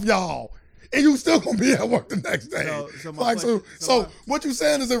money off y'all. And you still going to be at work the next day. So what you're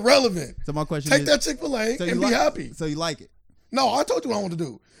saying is irrelevant. So my question Take that Chick-fil-A and be happy. So you like it? No, I told you what I want to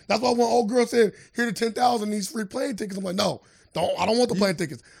do. That's why when old girl said, here the 10,000 these free plane tickets, I'm like, no. I don't want the plane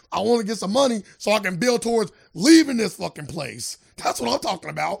tickets. I want to get some money so I can build towards leaving this fucking place. That's what I'm talking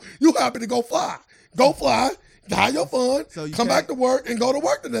about. You happy to go fly. Go fly, have your fun, come back to work, and go to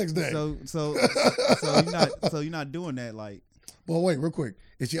work the next day. So you're not doing that, like. Well, wait, real quick.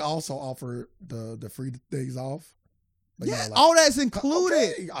 Is she also offer the free days off? Like, yeah, all that's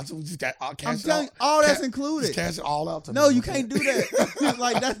included. Okay. I'm telling you, all that's included. Just cash it all out to me. No, you can't do that.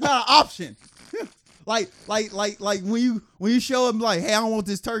 Like, that's not an option. Like when you show them like, hey, I don't want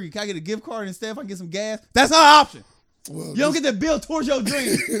this turkey. Can I get a gift card instead if I get some gas? That's not an option. Well, you don't get to build towards your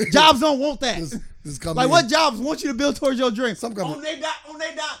dream. Jobs don't want that. What jobs want you to build towards your dream? On their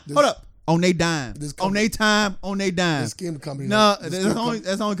dime. Hold up. On their dime. On their time. On their dime. This skim company. No, that's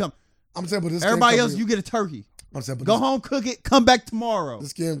only company. I'm saying, but this everybody else, you get a turkey. I'm saying, but go home, cook it, come back tomorrow.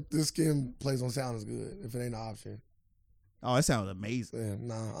 This skim plays on sound is good if it ain't an option. Oh, that sounds amazing. Yeah,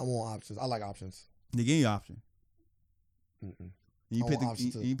 nah, I want options. I like options. They give you option. You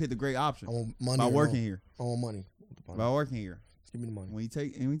pick the great option. I want money by working here. I want money. By working here. Just give me the money. When you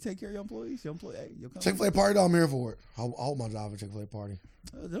take care of your employees, Chick-fil-A party, though, I'm here for it. I hope my job is a Chick-fil-A party.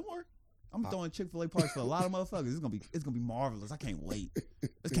 Don't worry. I'm throwing Chick-fil-A parties for a lot of motherfuckers. It's gonna be marvelous. I can't wait.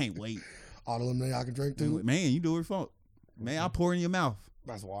 All the lemonade I can drink too. Man, you do it for man. I pour in your mouth.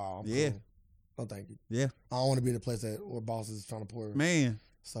 That's wild. Yeah. Cool. Oh, thank you. Yeah. I don't want to be the place where bosses is trying to pour. Man,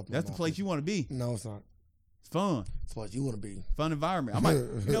 that's the place you want to be. No, it's not. It's fun. It's what you want to be. Fun environment. I'm like,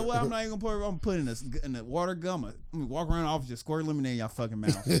 you know what? I'm not even gonna pour. I'm putting in the water gum. I'm gonna walk around the office just squirt lemonade in y'all fucking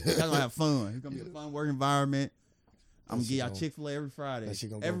mouth. Y'all gonna have fun. It's gonna be a fun work environment. I'm gonna get y'all Chick-fil-A every Friday.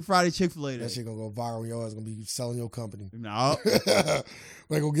 Every Friday Chick-fil-A. That shit gonna go viral. Your ass gonna be selling your company. No.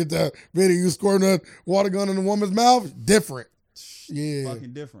 They gonna get that video you squirting that water gun in the woman's mouth. Different. Yeah.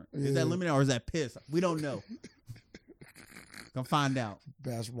 Fucking different. Yeah. Is that lemonade or is that piss? We don't know. Gonna find out.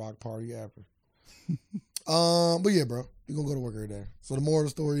 Best rock party ever. But yeah, bro. You're gonna go to work every day. So the moral of the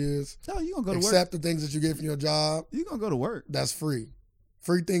story is you gonna go to work. Accept the things that you get from your job. You're gonna go to work. That's free.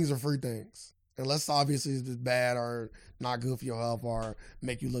 Free things are free things. Unless obviously it's bad or not good for your health or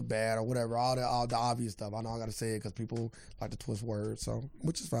make you look bad or whatever. All the obvious stuff. I know I got to say it because people like to twist words. So,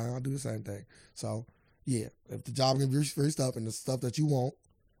 which is fine. I'll do the same thing. So, yeah. If the job can be free stuff and the stuff that you want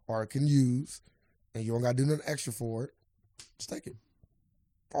or can use and you don't got to do nothing extra for it, just take it.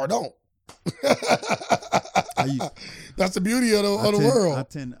 or don't. used- That's the beauty of the world. I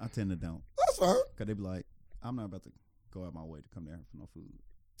tend to don't. That's fine. Cause they be like, I'm not about to go out my way to come there for no food.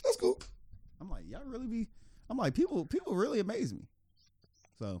 That's cool. I'm like, y'all really be. I'm like, people really amaze me.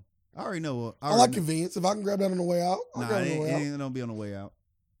 So I already know. I like convenience. If I can grab that on the way out, I'll grab it on the way out. It don't be on the way out.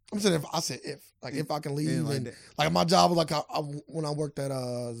 I'm saying if I can leave like and that. like my job was like when I worked at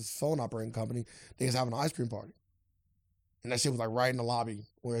this phone operating company, they was having an ice cream party, and that shit was like right in the lobby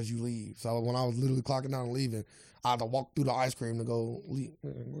whereas you leave. So when I was literally clocking out and leaving, I had to walk through the ice cream to go leave.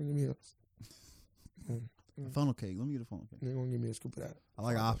 Give me a funnel cake. Let me get a funnel cake. They're gonna give me a scoop of that. I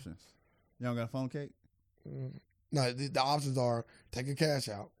like options. You don't got a funnel cake? No, the options are take a cash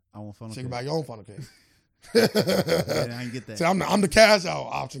out. I want funnel Think cake. about your own funnel cake. Yeah, I ain't get that. See, I'm the cash out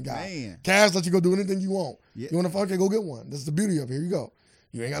option guy. Man. Cash let you go do anything you want. Yeah. You want a funnel cake, go get one. This is the beauty of it. Here you go.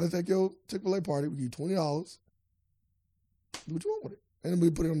 You ain't got to take your Chick-fil-A party. We give you $20. Do what you want with it. And then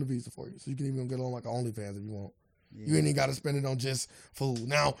we put it on the Visa for you. So you can even get on like OnlyFans if you want. Yeah. You ain't even got to spend it on just food.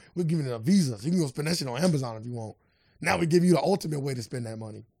 Now we're giving it a Visa. So you can go spend that shit on Amazon if you want. Now we give you the ultimate way to spend that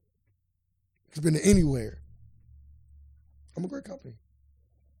money. You can spend it anywhere. I'm a great company.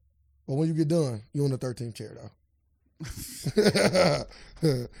 But when you get done, you're on the 13th chair though.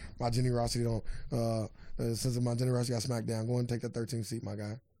 My generosity don't since my generosity got smacked down, go and take that 13th seat, my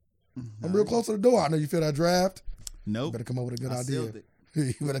guy. I'm real close to the door. I know you feel that draft. Nope. You better come up with a good I idea. sealed it.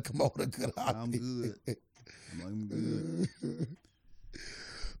 You better come up with a good idea. I'm good. I'm good.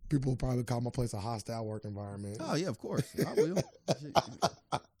 People will probably call my place a hostile work environment. Oh yeah, of course. I will.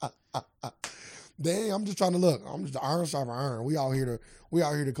 Dang, I'm just trying to look. I'm just iron sharper iron. We out here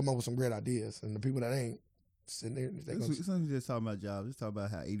to come up with some great ideas, and the people that ain't sitting there. It's not just talking about jobs. Let's talk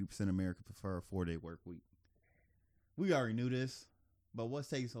about how 80% of America prefer a 4-day work week. We already knew this, but what's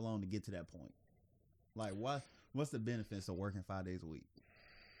taking so long to get to that point? Like, what's the benefits of working 5 days a week?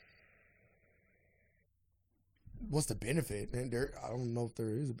 What's the benefit? Man, I don't know if there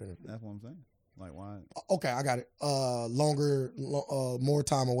is a benefit. That's what I'm saying. Like, why? Okay, I got it. More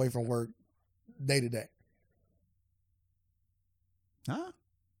time away from work, day to day. Huh?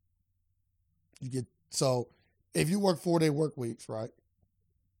 So if you work 4-day work weeks, right?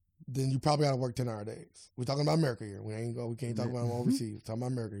 Then you probably got to work 10-hour days. We're talking about America here. We can't talk about overseas. We're talking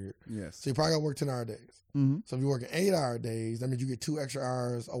about America here. Yes. So you probably got to work 10-hour days. Mm-hmm. So if you're working 8-hour days, that means you get 2 extra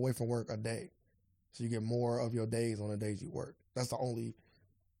hours away from work a day. So you get more of your days on the days you work. That's the only,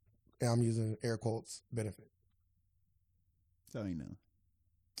 and I'm using air quotes, benefit. So you know.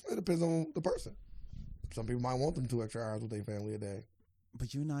 It depends on the person. Some people might want them 2 extra hours with their family a day.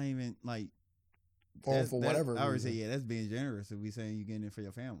 But you're not even like. Or for whatever I would reason. say, yeah, that's being generous if we saying you're getting it for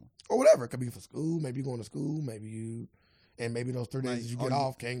your family. Or whatever. It could be for school. Maybe you're going to school. And maybe those 3 days Like, that you get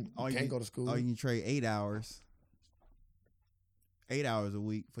off can't go to school. Or you can trade 8 hours. 8 hours a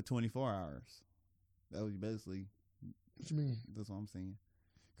week for 24 hours. That was basically. What you mean? That's what I'm saying.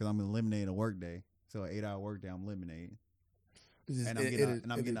 Because I'm eliminating a work day. So an 8-hour work day, I'm eliminating. And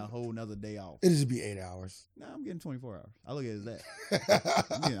I'm getting a whole nother day off. It'll just be 8 hours. No, I'm getting 24 hours. I look at it as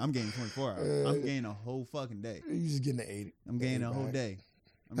that. I'm getting 24 hours. I'm getting a whole fucking day. You're just getting the 80. I'm getting a whole day.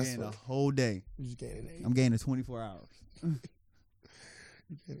 I'm That's getting a funny. whole day. You're just getting 80. I'm getting 24 hours. You're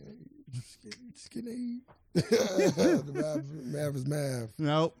just getting 80. The math is math.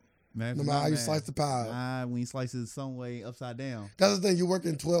 Nope. No matter how you slice the pie. When you slice it some way upside down. That's the thing. You're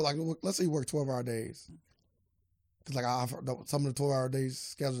working 12, like, let's say you work 12-hour days. Because, like, I've heard, some of the 12-hour days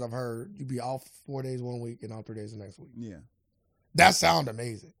schedules I've heard, you be off 4 days one week and off 3 days the next week. Yeah. That sound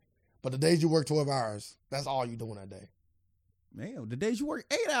amazing. But the days you work 12 hours, that's all you doing that day. Man, the days you work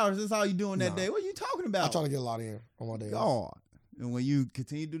 8 hours, that's all you doing that day. What are you talking about? I'm trying to get a lot in on my days. God. And when you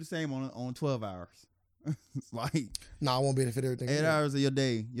continue to do the same on 12 hours, it's like I won't be able to fit everything 8 hours of your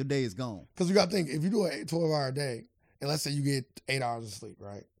day is gone. Because you got to think, if you do a 12-hour day, and let's say you get 8 hours of sleep,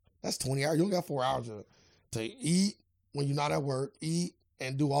 right? That's 20 hours. You only got 4 hours to eat when you're not at work, eat,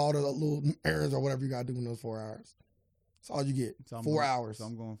 and do all the little errands or whatever you got to do in those 4 hours. That's all you get. So 4 hours. So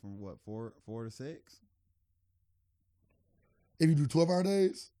I'm going from what, 4 to 6? If you do 12-hour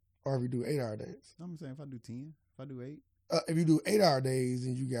days or if you do 8-hour days. I'm saying if I do 10, if I do 8. If you do 8-hour days,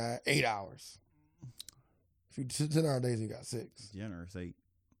 then you got 8 hours. If you do 10-hour days, you got 6. Generous 8.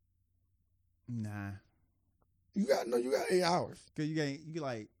 Nah. You got 8 hours. Cause you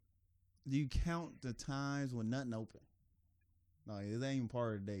like, do you count the times when nothing open? Like, it ain't even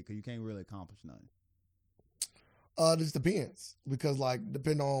part of the day because you can't really accomplish nothing. This depends because, like,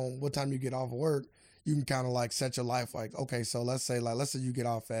 depending on what time you get off of work, you can kind of like set your life. Like, okay, so let's say you get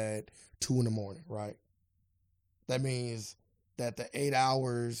off at 2 in the morning, right? That means that the 8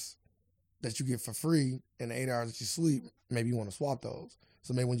 hours that you get for free and the 8 hours that you sleep, maybe you want to swap those.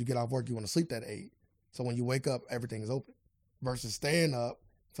 So maybe when you get off work, you want to sleep that 8. So when you wake up, everything is open. Versus staying up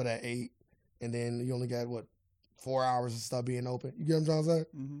for that 8, and then you only got 4 hours of stuff being open. You get what I'm trying to say?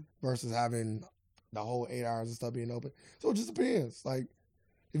 Mm-hmm. Versus having the whole 8 hours of stuff being open. So it just depends. Like,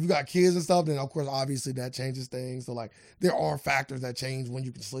 if you got kids and stuff, then of course, obviously that changes things. So like, there are factors that change when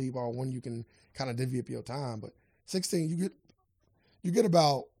you can sleep or when you can kind of divvy up your time. But 16, you get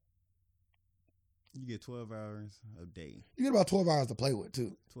about. You get 12 hours a day. You get about 12 hours to play with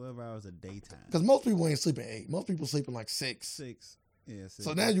too. 12 hours a daytime. Because most people ain't sleeping 8. Most people sleeping like 6. 6. Yeah, 6.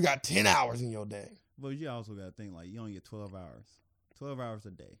 So now you got 10 hours in your day. But you also got to think like you only get 12 hours. 12 hours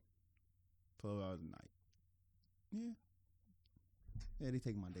a day. 12 hours a night. Yeah. Yeah, they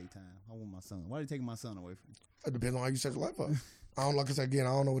take my daytime. I want my son. Why are they taking my son away from me? It depends on how you set your life up. Like I said again, I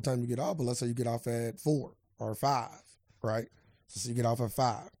don't know what time you get off, but let's say you get off at 4 or 5, right? So you get off at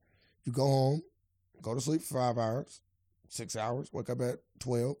 5. You go home, go to sleep for 5 hours, 6 hours, wake up at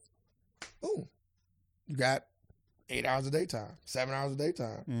 12. Boom. You got 8 hours of daytime, 7 hours of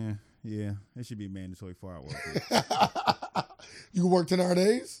daytime. Yeah. It should be mandatory 4-hour work week. You can work 10-hour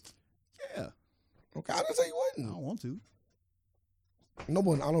days? Yeah. Okay, I didn't say you I wouldn't. don't want to. No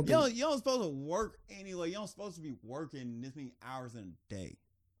one, I don't think. You don't supposed to work anyway. You don't supposed to be working this many hours in a day.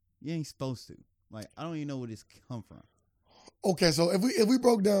 You ain't supposed to. Like, I don't even know where this come from. Okay, so if we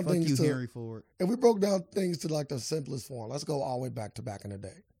broke down Fuck things you, to Henry Ford. if we broke down things to like the simplest form, let's go all the way back in the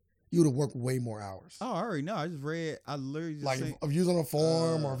day. You would have worked way more hours. Oh, I already know. I literally just Like saying, if you was on a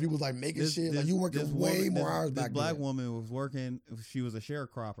farm or if you was like making shit, like you working way more hours back then. This black woman was working. She was a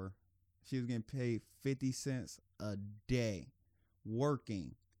sharecropper. She was getting paid 50 cents a day,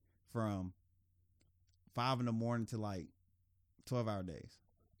 working from 5 in the morning to like 12-hour days.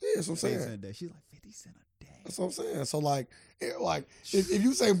 Yeah, that's what I'm saying. 50 cents a day. She's like 50 cents a day. That's what I'm saying. So like if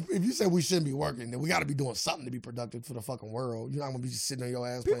you say we shouldn't be working, then we got to be doing something to be productive for the fucking world. You're not gonna be just sitting on your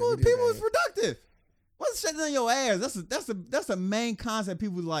ass. People is productive. What's sitting on your ass? That's the main concept.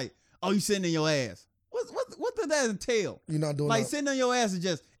 People like, oh, you sitting in your ass. What does that entail? You're not doing like sitting on your ass is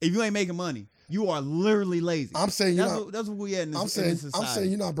just if you ain't making money, you are literally lazy. I'm saying that's what we at in this society. I'm saying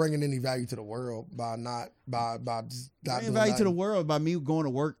you're not bringing any value to the world by just not bringing value to the world by me going to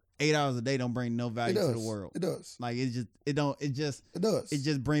work 8 hours a day don't bring no value to the world. It does. Like it does. It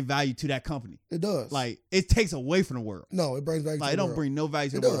just bring value to that company. It does. Like it takes away from the world. No, it brings value to the world. Like it don't bring no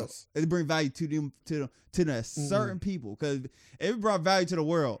value to the world. It bring value to them to the certain people. Because if it brought value to the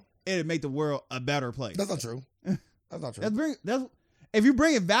world, it'd make the world a better place. That's not true. That's not true. If you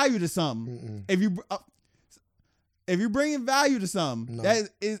bringing value to something, if you're bringing value to something, that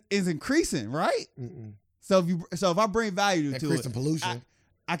is increasing, right? So if I bring value to it, increasing pollution.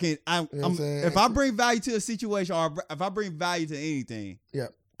 If I bring value to a situation or if I bring value to anything,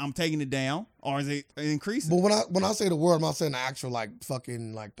 I'm taking it down or is it increasing? But when I say the world, I'm not saying the actual like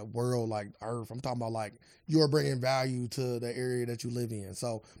fucking like the world like Earth. I'm talking about like you're bringing value to the area that you live in.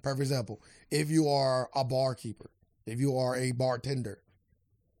 So, for example, if you are a barkeeper, if you are a bartender,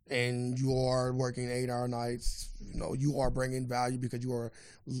 and you are working 8-hour nights, you are bringing value because you are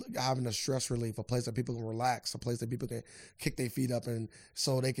having a stress relief, a place that people can relax, a place that people can kick their feet up and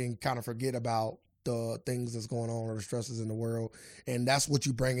so they can kind of forget about the things that's going on or the stresses in the world. And that's what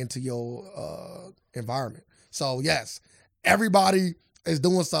you bring into your environment. So yes, everybody is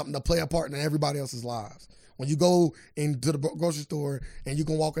doing something to play a part in everybody else's lives. When you go into the grocery store and you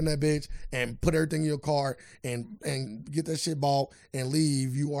can walk in that bitch and put everything in your cart and get that shit bought and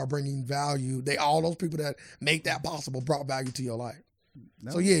leave, you are bringing value. All those people that make that possible brought value to your life.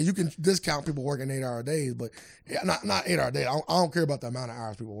 No. So yeah, you can discount people working 8-hour days, but not 8-hour days. I don't care about the amount of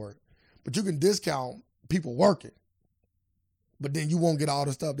hours people work, but you can discount people working. But then you won't get all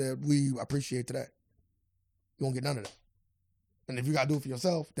the stuff that we appreciate today. You won't get none of that. And if you got to do it for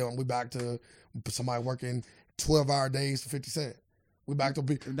yourself, then we back to somebody working 12-hour days for 50 cents. We back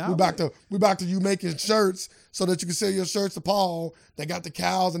to you making shirts so that you can sell your shirts to Paul that got the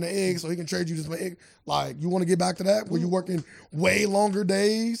cows and the eggs so he can trade you this egg. Like, you want to get back to that where you're working way longer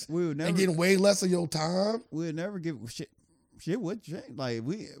days and getting way less of your time? We'll never give shit would change. Like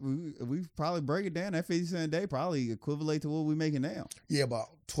we probably break it down. That 50 cents a day probably equivalent to what we making now. Yeah, about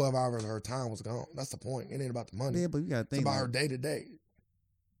 12 hours of her time was gone. That's the point. It ain't about the money. Yeah, but you gotta think it's about her day to day.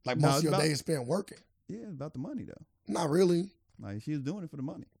 Like most of your day is spent working. Yeah, it's about the money though. Not really. Like she was doing it for the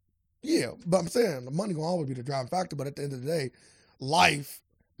money. Yeah, but I'm saying the money gonna always be the driving factor. But at the end of the day,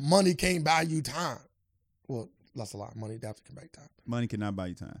 money can't buy you time. Well, that's a lot. Money definitely can buy you time. Money cannot buy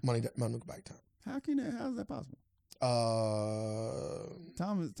you time. Money can buy you time. How is that possible?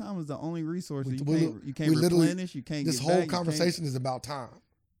 Time is the only resource you can't replenish. You can't. This whole conversation is about time.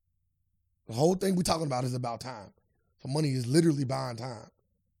 The whole thing we're talking about is about time. So money is literally buying time.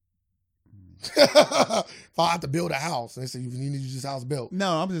 If I have to build a house, and they say you need this house built.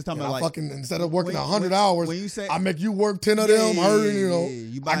 No, I'm just talking about like instead of working 100 hours, when you say, I make you work 10 of them.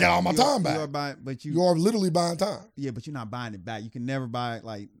 I get all my time back. You are literally buying time. Yeah, but you're not buying it back. You can never buy it.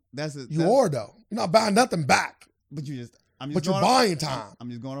 Like you are though. You're not buying nothing back. But you're buying time. I'm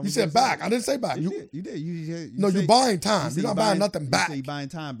just going over. You said back. I didn't say back. You did. You're buying time. You're not buying nothing back. You say you're buying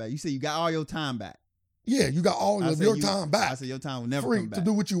time back. You say you got all your time back. Yeah, you got all of your time back. I said your time will never free come back. to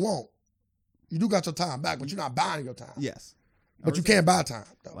do what you want. You do got your time back, but you're not buying your time. Yes, but you can't buy time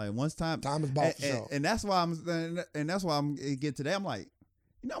though. Like once time is bought for sure. And that's why I'm get today. I'm like,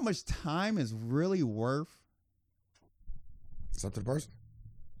 you know how much time is really worth? It's up to the person.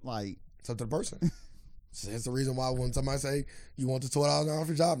 Like it's up to the person. It's the reason why when somebody say you want the $12 an hour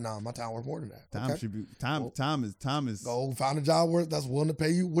for your job, my time worth more than that. Time should be time. Well, time is. Go find a job that's willing to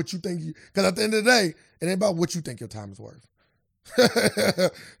pay you what you think you. Because at the end of the day, it ain't about what you think your time is worth.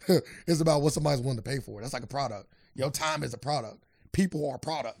 It's about what somebody's willing to pay for. That's like a product. Your time is a product. People are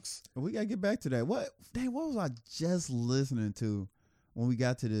products. We gotta get back to that. What was I just listening to when we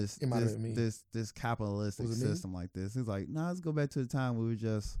got to this capitalistic system like this? It's like, let's go back to the time we were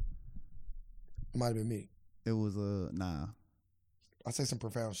just. It might have been me. It was nah. I say some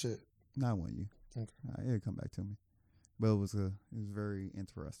profound shit. Nah, it wasn't you. Okay. It'll come back to me. But it was very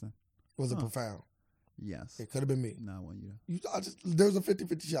interesting. Was it profound? Yes. It could have been me. Nah, it wasn't you. There's a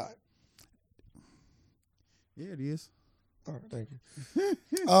 50-50 shot. Yeah, it is. All right, thank you.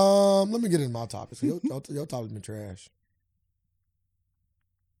 Let me get into my topics. Your topic's been trash.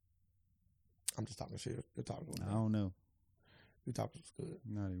 I'm just talking shit. Your topic was I don't know. Your topic was good.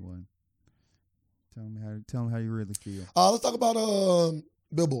 Not even. Tell me how you really feel. Let's talk about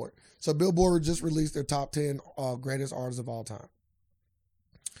Billboard. So Billboard just released their top 10 greatest artists of all time.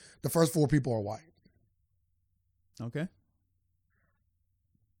 The first 4 people are white. Okay.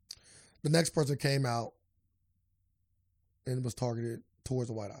 The next person came out and was targeted towards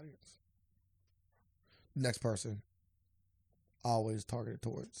the white audience. The next person always targeted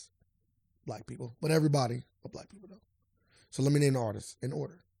towards black people, but everybody but black people though. So let me name the artists in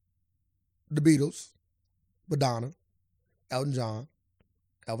order. The Beatles, Madonna, Elton John,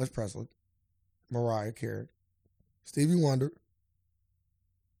 Elvis Presley, Mariah Carey, Stevie Wonder,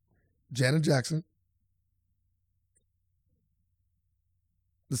 Janet Jackson.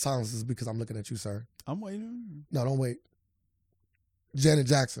 The silence is because I'm looking at you, sir. I'm waiting. No, don't wait. Janet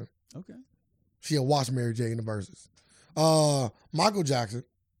Jackson. Okay. She'll watch Mary J in the verses. Michael Jackson,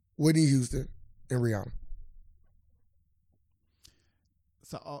 Whitney Houston, and Rihanna.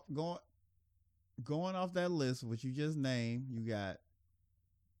 So going off that list, which you just named, you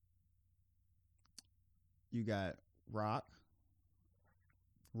got rock,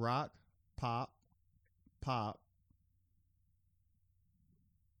 pop.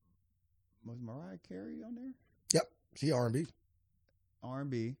 Was Mariah Carey on there? Yep, she R&B.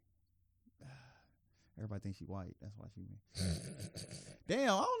 R&B. Everybody thinks she's white. That's why she.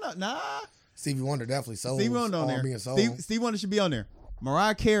 Damn, I don't know. Nah. Stevie Wonder definitely soul. Stevie Wonder on R&B there. and soul. Stevie Wonder should be on there.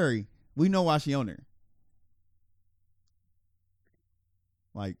 Mariah Carey, we know why she on there.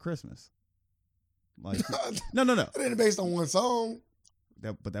 Like Christmas. Like no. It ain't based on one song.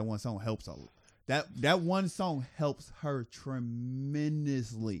 But that one song helps a lot. That one song helps her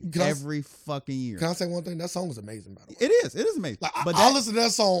tremendously every fucking year. Can I say one thing? That song is amazing, by the way. It is amazing. Like, I listen to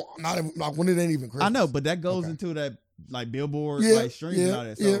that song not even, like when it ain't even Christmas. I know, but that goes into that like Billboard like streams and all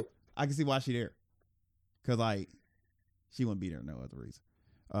that. So I can see why she there. Cause like she wouldn't be there no other reason.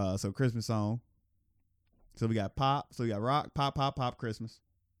 So Christmas song. So we got pop. So we got rock, pop, Christmas.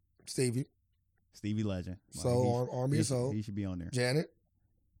 Stevie Legend. So R&B and soul. He should be on there. Janet.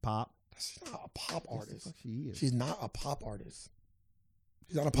 Pop. She's not a pop artist. She is. She's not a pop artist.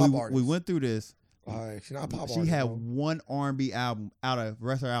 She's not a pop artist. We went through this. All right, she's not a pop artist. She had one R&B album out of the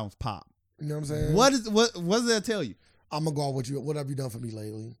rest of her albums pop. You know what I'm saying? What does that tell you? I'm gonna go out with you. What have you done for me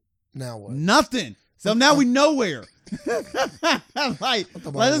lately? Now what? Nothing. So now we nowhere. Like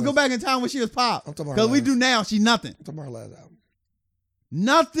let's go back in time when she was pop. Because we do now, she's nothing. I'm talking about her last album.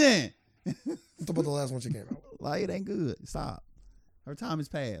 Nothing. I'm talking about the last one she came out with. Like it ain't good. Stop. Her time is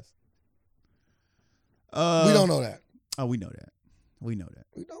past. We don't know that. Oh, we know that. We know that.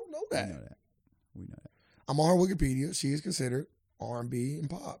 We don't know that. We know that. We know that. I'm on her Wikipedia. She is considered R&B and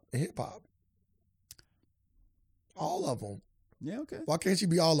pop and hip hop. All of them. Yeah, okay. Why can't she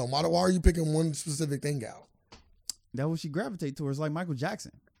be all of them? Why are you picking one specific thing out? That's what she gravitates towards, like Michael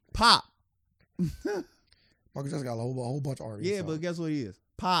Jackson. Pop. Michael Jackson got a whole bunch of R&B. Yeah, but guess what he is?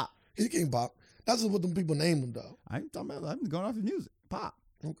 Pop. He king pop. That's just what them people name him though. I ain't talking about. I'm going off his music. Pop.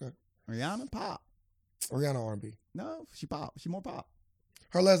 Okay. Rihanna, pop. Rihanna R&B. No, she pop. She more pop.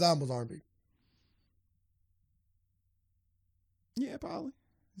 Her last album was R&B. Yeah, probably.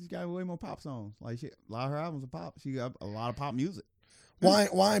 She got way more pop songs. Like a lot of her albums are pop. She got a lot of pop music. Why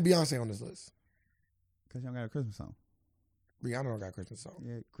ain't Beyonce on this list? Because she don't got a Christmas song. Rihanna don't got a Christmas song.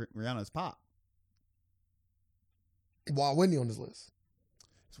 Yeah, Rihanna's pop. Why Whitney on this list?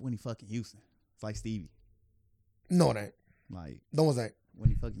 It's Whitney fucking Houston. It's like Stevie. No, it ain't. Like No one's ain't.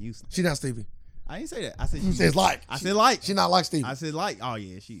 Whitney fucking Houston. She not Stevie. I didn't say that. I said You said like. I said like. She not like Stevie. I said like. Oh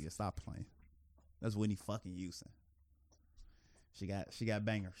yeah, she stop playing. That's Whitney fucking Houston. She got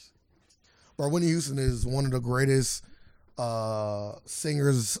bangers. Bro, Whitney Houston is one of the greatest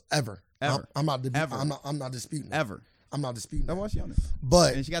singers ever. Ever. I'm not disputing that. Ever. I'm not disputing That's that. why she on this.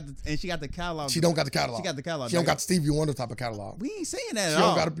 But And she got the catalog. she don't got the catalog. She got the catalog. She don't got the Stevie Wonder type of catalog. We ain't saying that She at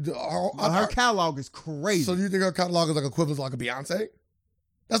all. don't got Her catalog is crazy. So you think her catalog is like equivalent to like a Beyonce?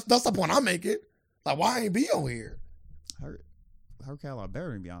 That's the point I'm making. Like, why ain't B on here? Her catalog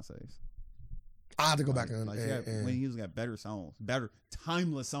better than Beyonce's. I have to go back and Whitney Houston got better songs, better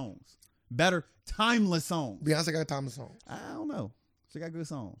timeless songs, better timeless songs. Beyonce got timeless songs. I don't know. She got good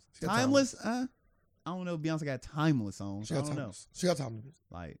songs. She got Timeless? I don't know if Beyonce got timeless songs. She got timeless. She got timeless.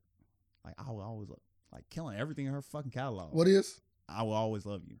 Like I will always like killing everything in her fucking catalog. What is? I will always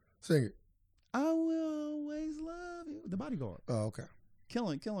love you. Sing it. I will always love you. The Bodyguard. Oh, okay.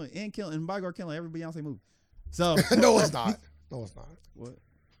 Killing, and Bodyguard killing every Beyonce movie. So No, it's not. No, it's not.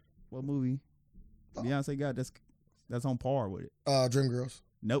 What movie Beyonce got that's on par with it? Dreamgirls.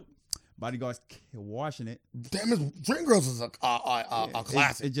 Nope. Bodyguard's washing it. Damn it, Dreamgirls is a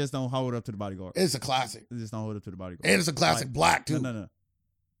classic. It just don't hold up to the Bodyguard. It's a classic. It just don't hold up to the Bodyguard. And it's a classic black too. No. The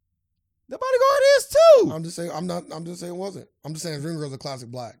Bodyguard is too. I'm just saying. I'm just saying it wasn't. I'm just saying Dreamgirls is a classic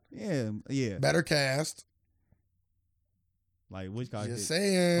black. Yeah. Better cast. Like which guy? Just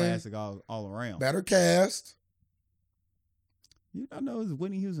saying. Classic all around. Better cast. You don't know it's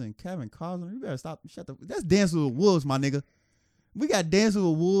Whitney Houston and Kevin Costner. You better stop. Shut the. That's Dancing with Wolves, my nigga. We got Dancing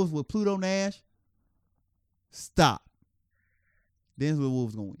with Wolves with Pluto Nash. Stop. Dancing with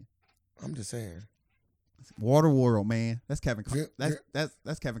Wolves gonna win. I'm just saying. Waterworld, man. That's Kevin.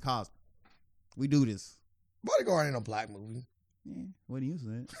 That's Kevin Costner. We do this. Bodyguard ain't no black movie. Yeah, Whitney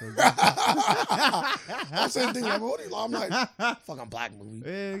Houston. I said things like, I'm like, fucking black movie.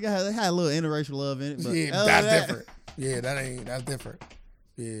 Yeah, they had a little interracial love in it. But yeah, that's different. Yeah, that's different.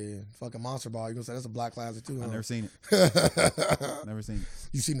 Yeah, fucking Monster Ball. You gonna say that's a black classic too? Huh? I've never seen it. Never seen it.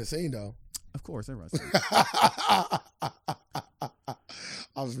 You seen the scene though? Of course, everybody's seen it.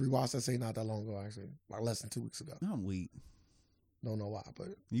 I was rewatched that scene not that long ago, actually, like less than 2 weeks ago. I'm weak. Don't know why, but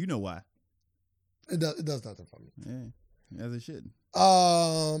You know why? it does nothing for me. Yeah, as it should.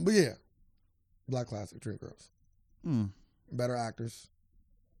 But yeah, black classic, Dreamgirls. Better actors,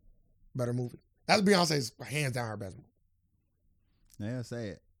 better movie. That's Beyonce's hands down her best movie. Yeah, say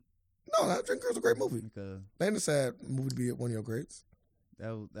it. No, that Dreamgirls is a great movie. Because They ain't a sad movie to be one of your greats.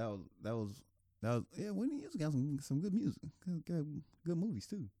 that was yeah. Whitney Houston got some good music, good movies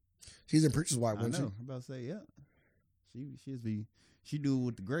too. She's in Preacher's Wife, I wasn't know. I'm about to say yeah. She do it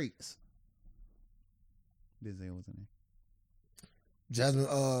with the greats. Didn't say what's her name. Jasmine,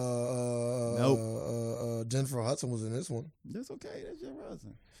 Nope. Jennifer Hudson was in this one. That's okay. That's Jennifer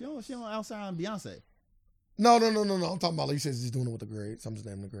Hudson. She don't outside on Beyonce. No. I'm talking about like you said, she's doing it with the greats. I'm just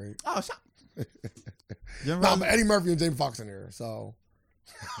naming the great. Oh, shut. No, but Eddie Murphy and Jamie Foxx in there, so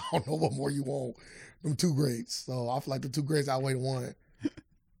I don't know what more you want. Them two greats. So I feel like the two greats outweigh the one,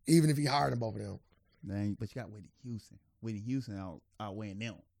 even if he hired them both of them. Dang, but you got Whitney Houston. Whitney Houston outweighing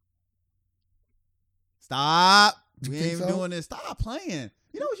them. Stop. You We think ain't even so? doing this. Stop playing.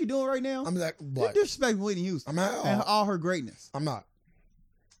 You know what you're doing right now? I'm like, You're what? disrespecting Whitney Houston and all her greatness. I'm not.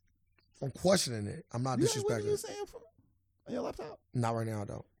 I'm questioning it. I'm not You got Whitney disrespecting it. Houston on your laptop? Not right now,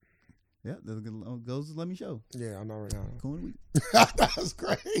 though. Yeah, that goes to Let Me Show. Yeah, I'm not right now. Cool in the week. That's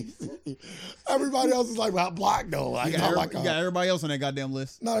crazy. Everybody else is like, well, black though. Like, You got everybody else on that goddamn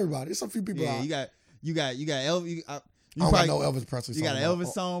list. not everybody. It's a few people. Yeah, out. you got Elvis. I don't got no Elvis Presley You song. got an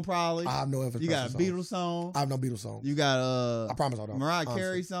Elvis song probably. I have no Elvis Presley You got a song. Beatles song. I have no Beatles song. You got I promise I don't. Mariah honestly.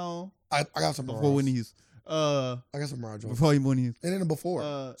 Carey song. I got some Before Mariah. Whitney Houston. I got some Mariah Jones. Before Whitney Houston. And then before.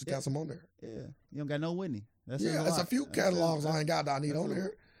 Just yeah. got some on there. Yeah, you don't got no Whitney. That's Yeah, it's a few catalogs I ain't got that I need on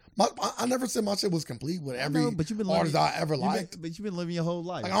there. I never said my shit was complete with every but you've been artist I ever liked. But you've been living your whole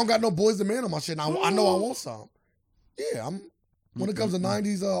life. Like I don't got no Boys to Men on my shit. And I know I want some. Yeah, when it comes to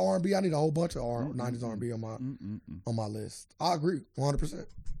 90s R&B, I need a whole bunch of 90s R&B on my list. I agree, 100%.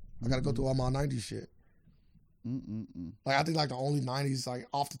 I got to go through all my 90s shit. Like I think like the only 90s, like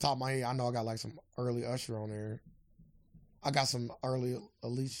off the top of my head, I know I got like some early Usher on there. I got some early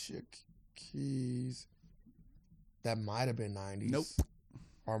Alicia Keys. That might have been 90s. Nope.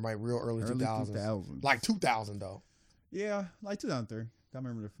 Or my real early 2000s. 2000s. Like 2000 though. Yeah, like 2003. I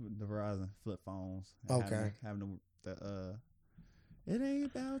remember the Verizon flip phones. Okay. Having the it ain't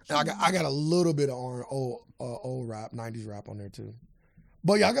about And you. I got a little bit of old rap, 90s rap on there too.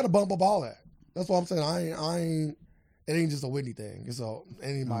 But yeah, I got to bump up all that. That's what I'm saying. I ain't. It ain't just a Whitney thing. It's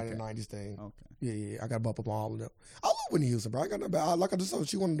anybody in the 90s thing. Okay. Yeah. I got to bump up all of them. I love Whitney Houston, bro. I got no bad. Like I just said,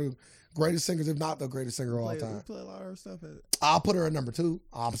 she one of the greatest singers, if not the greatest singer of all time. We play a lot of her stuff. I'll put her at number 2.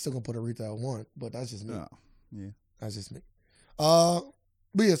 I'm still gonna put her Rita at 1, but that's just me. Oh, yeah. That's just me. But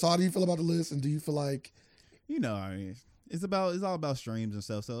yeah. So how do you feel about the list? And do you feel like I mean, it's all about streams and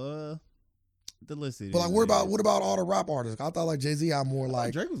stuff. So the list is. But like, what about all the rap artists? I thought like Jay-Z had more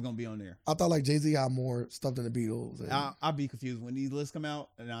like Drake was gonna be on there. I thought like Jay-Z had more stuff than the Beatles. And I'll be confused when these lists come out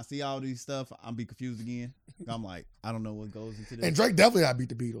and I see all these stuff. I'll be confused again. I'm like, I don't know what goes into this. and Drake definitely had beat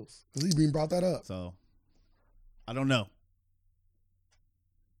the Beatles because he's been brought that up. So I don't know.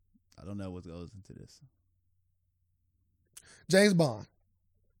 I don't know what goes into this. James Bond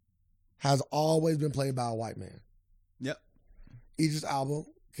has always been played by a white man. Yep. Idris Elba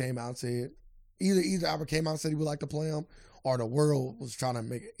came out and said either Elba came out and said he would like to play him, or the world was trying to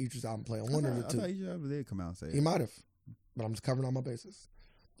make Idris Elba play him. One of the two. I thought Idris Elba did come out and say it. He might have, but I'm just covering all my bases.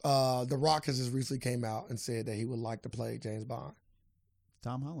 The Rock has just recently came out and said that he would like to play James Bond.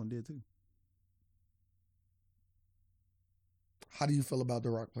 Tom Holland did too. How do you feel about The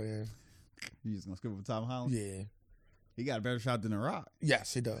Rock playing? You just gonna skip over Tom Holland? Yeah. He got a better shot than The Rock.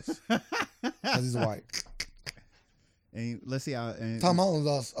 Yes, he does. Because he's white. And let's see how. And, Tom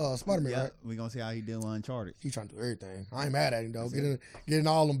Holland's Spider-Man, yeah, right? we're gonna see how he did on Uncharted. He's trying to do everything. I ain't mad at him though. Getting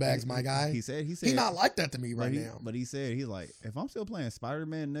all them bags, my guy. He said He's not like that to me right now. But he said he's like, if I'm still playing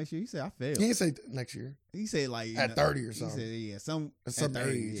Spider-Man next year, he said I failed. He didn't say next year. He said like At 30 or something. He said At some 30,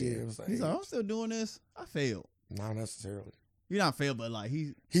 age, yeah. It was like He's like, age. I'm still doing this. I failed. Not necessarily. You're not failed, but like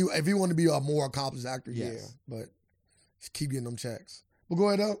he If he wanted to be a more accomplished actor, Yes. yeah. But just keep getting them checks. But go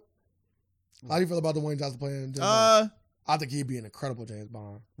ahead though. How do you feel about Dwayne Johnson playing James Bond? I think he'd be an incredible James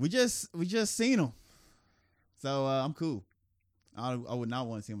Bond. we just seen him, so I'm cool. I would not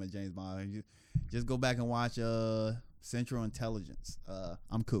want to see him as James Bond. Just go back and watch Central Intelligence.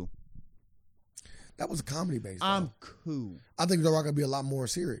 I'm cool. That was a comedy based. I'm cool. I think The Rock could be a lot more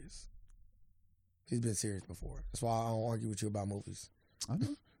serious. He's been serious before. That's why I don't argue with you about movies. I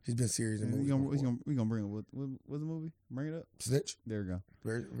know. He's been serious in movies. We gonna bring it. What's the movie? Bring it up. Snitch. There we go.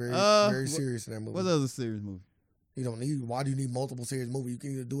 Very, very serious in that movie. What's the other serious movie? You don't need. Why do you need multiple serious movies? You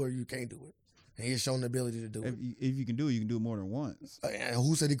can either do it or you can't do it. And he's shown the ability to do it. If you can do it, you can do it more than once. And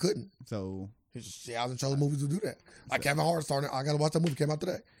who said he couldn't? So He hasn't chosen movies to do that. Like Kevin Hart started. I gotta watch that movie. Came out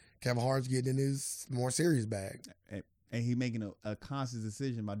today. Kevin Hart's getting in his more serious bag. and he making a conscious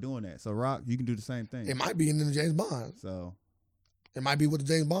decision by doing that. So Rock, you can do the same thing. It might be in the James Bond. So It might be with the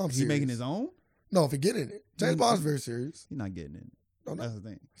James Bond. is he making his own? No, if he get in it, James Bond's very serious. He's not getting in. No. That's the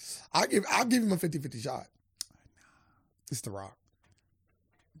thing. I'll give him a 50-50 shot. It's The Rock.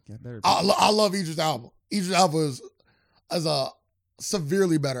 Better. I love Idris Elba. Idris Elba is a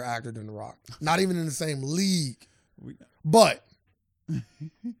severely better actor than The Rock. Not even in the same league. But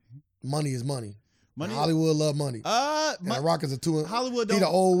money is money. Money. Hollywood love money. And The Rock is a Hollywood he don't. the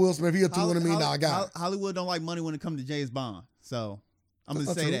old Will Smith. He a $200 million guy. Hollywood don't like money when it comes to James Bond. So I'm That's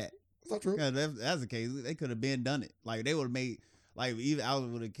gonna say not true. that. That's not true. If that's the case, they could have been done it. Like they would have made. Like even I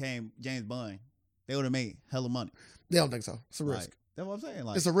would have came James Bond. They would have made hella money. They don't think so. It's a risk. Like, that's what I'm saying.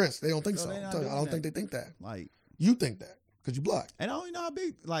 Like It's a risk. They don't think So so. they not I'm telling you, I doing don't think that. they think that. like You think that because you black. and I don't even know how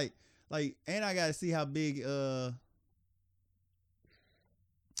big. Like and I gotta see how big.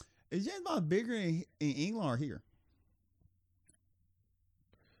 Is James Bond bigger in England or here?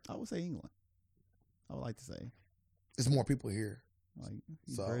 I would say England. I would like to say. There's more people here. Like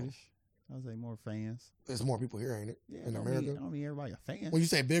he's So- British. I would say more fans. There's more people here, ain't it? Yeah, In I America. don't mean everybody a fan. When you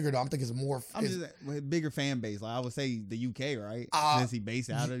say bigger, though, I'm thinking it's more. I'm just with bigger fan base. Like I would say the UK, right? Uh, Since he based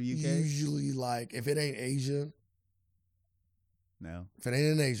out of the UK. Usually, like if it ain't Asia, No, if it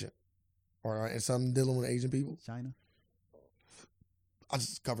ain't in Asia, or it's something dealing with Asian people, China. I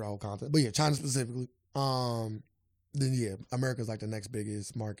just cover the whole content. But yeah, China specifically. Then yeah, America's like the next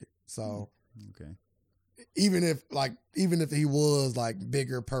biggest market. So Okay. even if he was like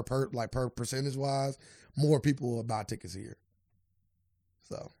bigger per percentage wise, more people will buy tickets here.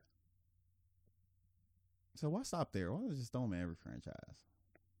 So why stop there? Why not just throw him in every franchise?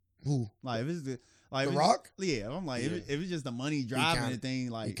 who? Like if it's the The Rock? Yeah, I'm like Yeah. if it's just the money driving the thing,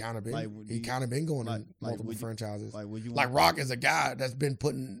 like He kind of been. like, He kind of been going like- in like, multiple would you- franchises. like would you Like want, Rock is a guy that's been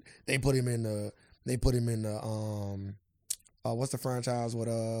putting. They put him in the. What's the franchise with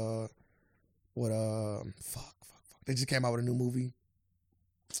What fuck. They just came out with a new movie.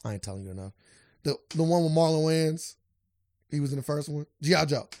 I ain't telling you enough. The one with Marlon Wayans, he was in the first one. G.I.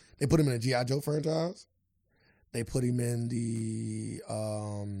 Joe. They put him in the G.I. Joe franchise. They put him in the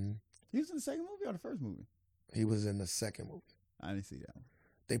He was in the second movie or the first movie? He was in the second movie. I didn't see that one.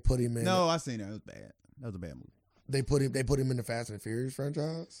 They put him in. No, I seen that. It was bad. That was a bad movie. They put him in the Fast and the Furious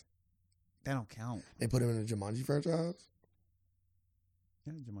franchise. That don't count. They put him in the Jumanji franchise.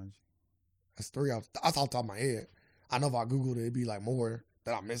 Yeah, Jumanji. That's 3 out. That's off the top of my head. I know if I Googled it, it'd be like more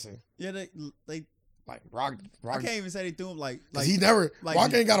that I'm missing. Yeah, they Like Rock. I can't even say they threw him like he never. like,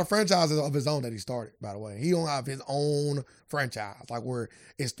 Rock ain't got a franchise of his own that he started. By the way, he don't have his own franchise. Like where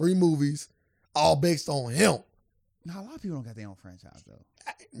it's 3 movies, all based on him. No, a lot of people don't got their own franchise though.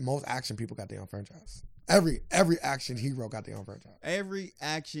 Most action people got their own franchise. Every action hero got their own franchise. Every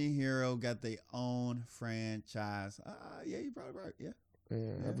action hero got their own franchise. Yeah, you're probably right. Yeah,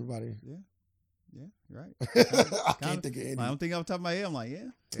 Everybody. Yeah, you're right. I can't think of any. I don't think off the top of my head. I'm like, yeah.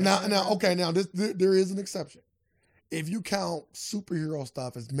 Now, there is an exception. If you count superhero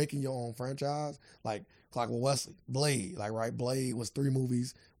stuff as making your own franchise, like with Wesley, Blade, Blade was 3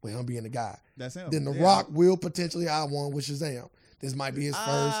 movies with him being the guy. That's him. Then The Rock will potentially have one with Shazam. This might be his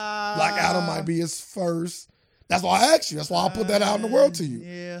first. Black Adam might be his first. That's why I asked you. That's why I put that out in the world to you.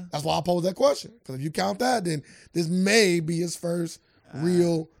 Yeah. That's why I posed that question. Because if you count that, then this may be his first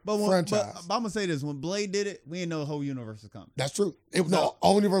real franchise. But I'm going to say this. When Blade did it, we didn't know the whole universe was coming. That's true. The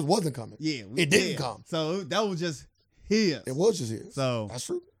whole universe wasn't coming. Yeah. It didn't come. So that was just his. It was just his. So that's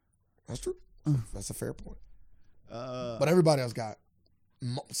true. That's a fair point. But But everybody else got,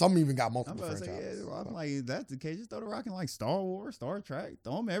 some even got multiple I'm franchises. I'm like, if that's the case, just throw The Rock in like Star Wars, Star Trek.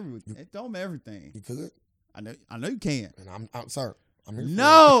 Throw him everything. Throw him everything. You could. I know you can. And I'm sorry. I'm here for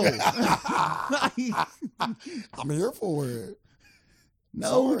No. it. I'm here for it.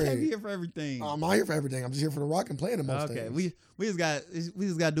 No, we Sorry. can't be here for everything. I'm not here for everything. I'm just here for The Rock and playing the most things. We just got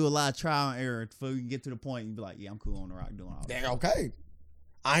to do a lot of trial and error before we can get to the point and be like, yeah, I'm cool on The Rock doing all that. Dang, okay.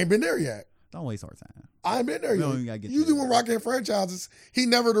 I ain't been there yet. Don't waste our time. I ain't been there We don't even yet. gotta get Usually there. when Rock in franchises, he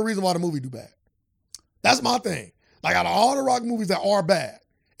never the reason why the movie do bad. That's my thing. Like out of all the Rock movies that are bad,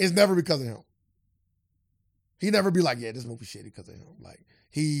 it's never because of him. He never be like, yeah, this movie shitty because of him. Like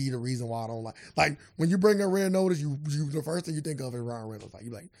he the reason why I don't like when you bring a Red Notice, you the first thing you think of is Ryan Reynolds. Like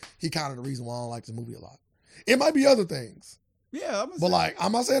you like he kind of the reason why I don't like this movie a lot. It might be other things. Yeah,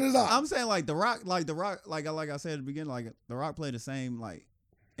 I'm not saying it's not. I'm saying like The Rock, like I said at the beginning, like The Rock played the same like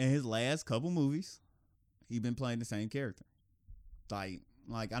in his last couple movies. He been playing the same character. Like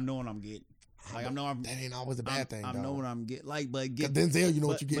I know what I'm getting. Like I know I'm. That ain't always a bad thing. I know what I'm getting. Like, but get Denzel, you know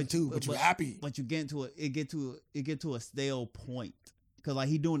what you getting too, but you happy. But you get into it get to a stale point because like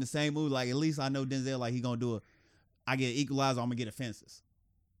he doing the same movie. Like at least I know Denzel. Like he gonna do it. I get Equalizer. I'm gonna get Offenses.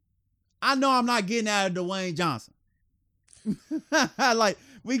 I know I'm not getting out of Dwayne Johnson. Like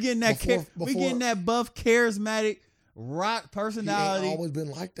we getting that. We getting that buff, charismatic Rock personality. He ain't always been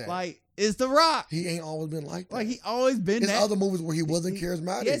like that. Like it's The Rock. He ain't always been like that. Like he always been There's that. other movies where he wasn't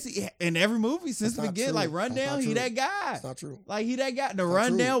charismatic. Yes, in every movie since the That's not beginning. true. Like Rundown, he that guy. That's not true. Like he that guy. The Not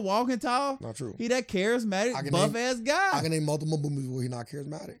Rundown, true. Walking Tall. Not true. He that charismatic, buff ass guy. I can name multiple movies where he's not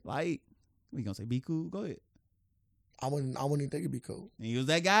charismatic. Like we gonna say be cool. Go ahead. I wouldn't even think it'd be cool. And he was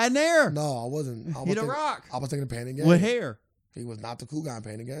that guy in there. No, I wasn't. He The Rock. I was thinking of Pain and Gain. With hair. He was not the cool guy in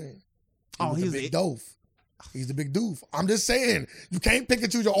Pain and Gain. He was the big doof. He's the big doof. I'm just saying, you can't pick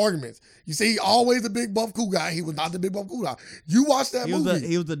and choose your arguments. You say he always the big buff cool guy. He was not the big buff cool guy. You watch that movie.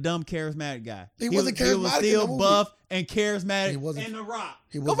 He was a dumb charismatic guy. He wasn't charismatic. He was still buff and charismatic. He wasn't in The Rock.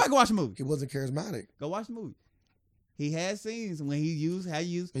 Go back and watch the movie. He wasn't charismatic. Go watch the movie. He had scenes when he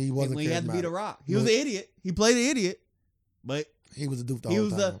wasn't when he had to be The Rock. He was an idiot. He played an idiot, but he was a doof the whole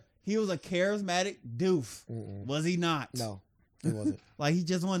time. He was a charismatic doof. Was he not? No, he wasn't. Like he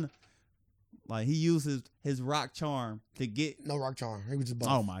just wanted. Like he used his rock charm to get no rock charm. He was just buff.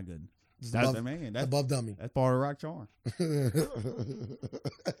 Oh my goodness, that's the man. That's buff dummy. That's part of rock charm.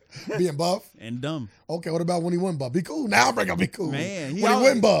 Being buff and dumb. Okay, what about when he wasn't buff? Be cool. Now I bring up be cool. Man, he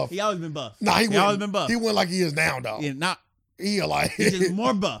wasn't buff. He always been buff. Nah, he always been buff. He went like he is now, dog. Yeah, not. He's just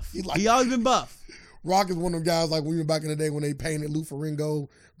more buff. He always been buff. Rock is one of them guys like when you were back in the day when they painted Lou Ferrigno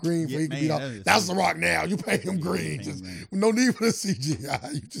green for he could beat off. That's The Rock now. You paint him green. Just no need for the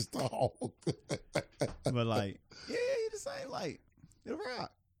CGI. You just thought. But like, yeah, he the same. Like The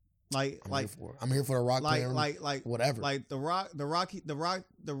Rock. I'm here for The Rock. Like whatever. Like The Rock.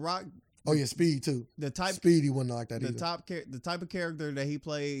 Oh yeah, Speed too. Speed, he wasn't like that either. The type of character that he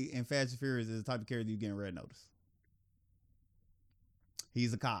played in Fast and Furious is the type of character you get in Red Notice.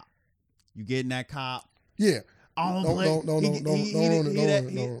 He's a cop. You getting that cop? Yeah, No,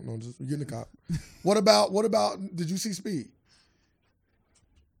 just get in the cop. What about, did you see Speed?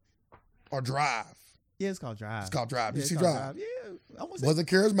 Or Drive? Yeah, it's called Drive. It's called Drive. Yeah, Did you see Drive? Yeah. Wasn't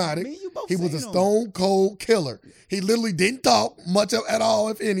charismatic. Me and you both He was a seen him. stone cold killer. He literally didn't talk much at all,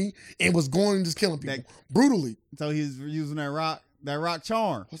 if any, and was going and just killing people brutally. So he's using that rock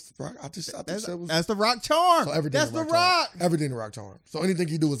charm. What's the rock? I said it was. That's the rock charm. So everything that's the the rock. rock. Charm. Everything the rock charm. So anything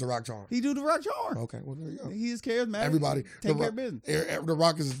he do is the rock charm. He do the rock charm. Okay, well there you go. He is charismatic. Everybody take care of business. The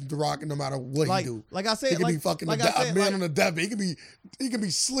rock is the rock, no matter what he do. Like I said, he can be fucking a man on a deathbed. He can be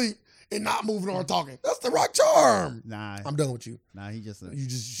asleep and not moving or talking. That's the rock charm. Nah, I'm done with you. Nah, he just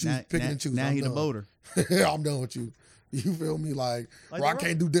picking and choosing. Now he the boater. I'm done with you. You feel me? Like Rock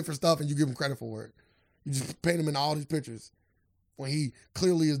can't do different stuff and you give him credit for it. You just paint him in all these pictures when he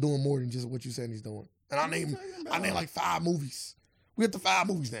clearly is doing more than just what you said he's doing. And I named like 5 movies. We at the 5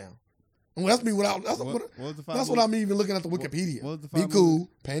 movies now. And that's me without. That's what I'm even looking at the Wikipedia. Be Cool, movies?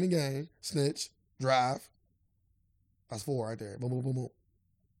 Pain and Gain, Snitch, Drive. That's 4 right there. Boom, boom, boom, boom.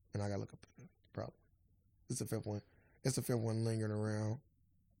 And I gotta look up the 5th, probably. It's the 5th one. It's the 5th one lingering around.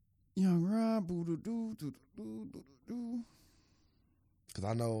 Young Rob, do. Because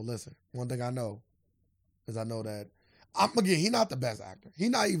I know, listen, one thing I know is I know that he's not the best actor. He's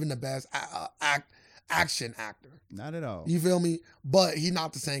not even the best action actor. Not at all. You feel me? But he's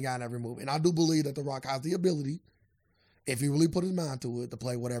not the same guy in every movie. And I do believe that The Rock has the ability, if he really put his mind to it, to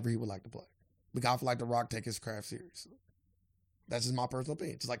play whatever he would like to play. Because I feel like The Rock take his craft seriously. That's just my personal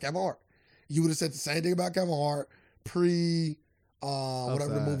opinion. Just like Kevin Hart. You would have said the same thing about Kevin Hart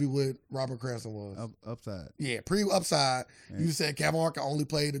whatever the movie with Robert Cranston was. Upside. Yeah, Upside. Yeah. You said Kevin Hart can only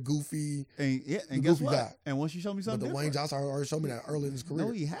play the goofy. And guess goofy what? guy. And once you show me something, but Dwayne Johnson already showed me that early in his career.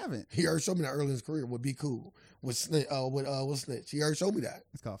 No, he haven't. He already showed me that early in his career with Be Cool, with Snitch. He already showed me that.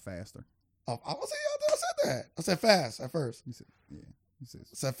 It's called Faster. I said that. I said Fast at first. You said, yeah. I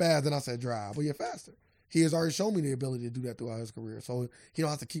said Fast, then I said Drive. But yeah, Faster. He has already shown me the ability to do that throughout his career, so he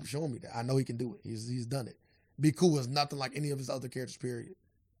don't have to keep showing me that. I know he can do it. He's done it. Be Cool is nothing like any of his other characters, period.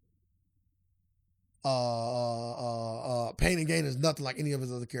 Pain and Gain is nothing like any of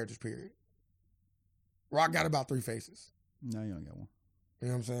his other characters, period. Rock got about 3 faces. No, you don't got one. You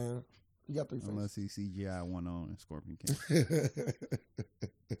know what I'm saying? You got 3 faces. Unless he CGI one on in Scorpion King.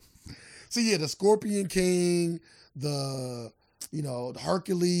 So yeah, the Scorpion King, the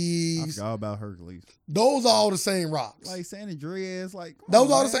Hercules. I forgot about Hercules. Those are all the same rocks. Like San Andreas, like those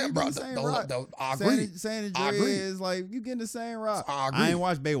all the same, bro. I agree. San Andreas, like you getting the same rock. I agree. I ain't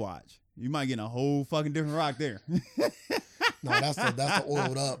watched Baywatch. You might get a whole fucking different rock there. No, that's the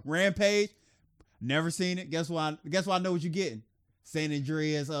oiled up. Rampage, never seen it. Guess what? I know what you're getting. San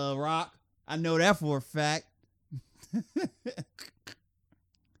Andreas rock. I know that for a fact.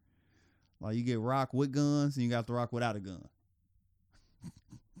 Like you get rock with guns, and you got the rock without a gun.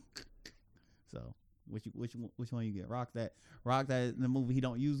 So which one you get? Rock that in the movie he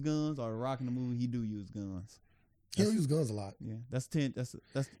don't use guns, or Rock in the movie he do use guns? He don't use guns a lot. Yeah, that's 10. That's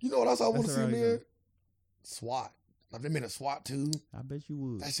you know what else I want to see, man? SWAT. Like they made a SWAT 2. I bet you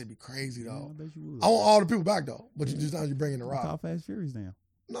would. That should be crazy though. Yeah, I bet you would. I want all the people back though, but you just now you're bringing the Rock. Call Fast Furious now.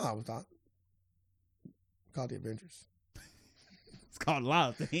 No, it's not. Called the Avengers. It's called a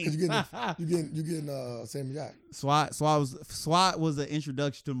lot of things. You getting Samuel Jack. SWAT was an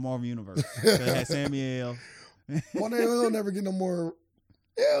introduction to the Marvel Universe. It had Samuel. Well, they'll never get no more.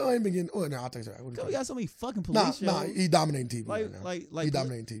 Yeah, I ain't been getting. Oh, no, I'll take that. Cause we got so many fucking police shows. Nah, he dominating TV right now. Like he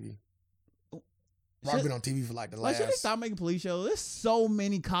dominating TV. Rock been on TV for like the last. Should they stop making police shows? There's so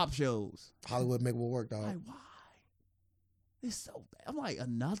many cop shows. Hollywood make what work, dog. Like why? It's so bad. I'm like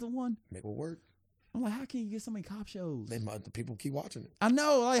another one. Make what work. I'm like, how can you get so many cop shows? The people keep watching it. I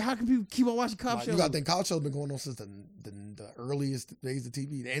know. Like, how can people keep on watching cop shows? You got to think cop shows been going on since the earliest days of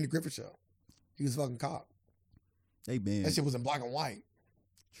TV. The Andy Griffith Show. He was a fucking cop. They been. That shit was in black and white.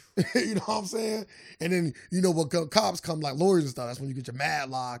 You know what I'm saying? And then what cops come like lawyers and stuff. That's when you get your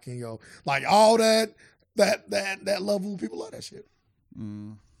Madlock and like all that level. People love that shit.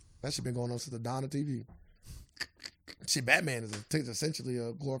 That shit been going on since the dawn of TV. Shit, Batman is essentially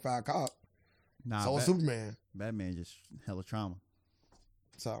a glorified cop. Nah, so is Superman. Batman just hella trauma.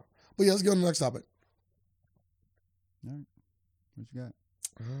 So, but yeah, let's go to the next topic. All right, what you got?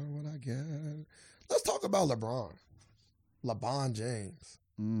 What I got? Let's talk about LeBron James.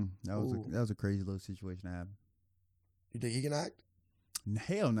 That was a crazy little situation to happen. You think he can act?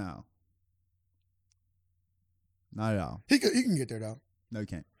 Hell no. Not at all. He can get there though. No, he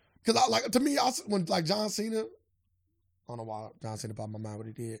can't. Because to me, when like John Cena, I don't know why John Cena popped in my mind what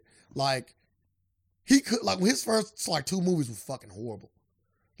he did. Like he could his first 2 movies was fucking horrible.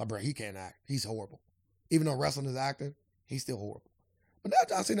 Like bro, he can't act. He's horrible. Even though wrestling is acting, he's still horrible. But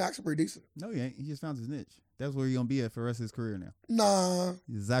now John Cena actually pretty decent. No, he ain't. He just found his niche. That's where he's gonna be at for the rest of his career now. Nah.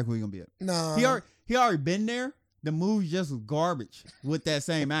 Exactly where he's gonna be at. Nah. He already been there. The movie just was garbage with that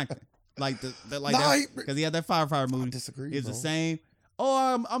same actor. Like because he had that firefighter movie. I disagree. It's the same.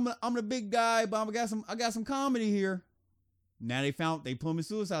 Oh, I'm the big guy, but I got some comedy here. Now they put him in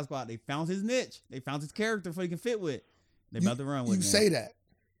Suicide Squad. They found his niche. They found his character for he can fit with. They about to run with it. You say that.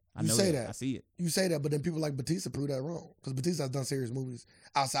 I know that. I see it. You say that, but then people like Batista prove that wrong. Because Batista has done serious movies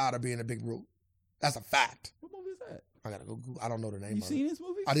outside of being a big role. That's a fact. What movie is that? I gotta go Google. I don't know the name. You seen his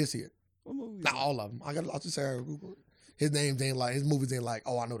movies? I did see it. What movie? Not all of them. I'll just say I gotta Google it. His names ain't like his movies ain't like.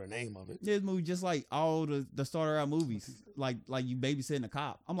 Oh, I know the name of it. Yeah, his movie just like all the starter out movies, like you babysitting a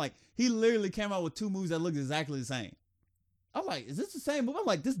cop. I'm like, he literally came out with 2 movies that look exactly the same. I'm like, is this the same movie? I'm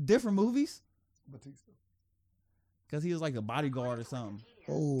like, this different movies. Batista. Because he was like a bodyguard or something.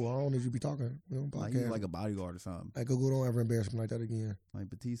 Oh, I don't need you to be talking. Like he was like a bodyguard or something. Hey, Google, don't ever embarrass me like that again. Like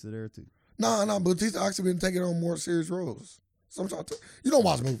Batista there too. No, Batista actually been taking on more serious roles. So I'm trying to, you don't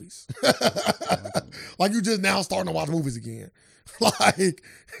watch movies. Like you just now starting to watch movies again. Like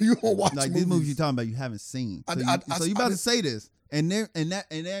you don't watch like movies. These movies you're talking about you haven't seen. So you about to say this and they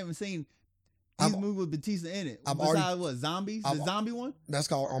haven't seen these movies with Batista in it. Besides what, Zombies? The zombie one? That's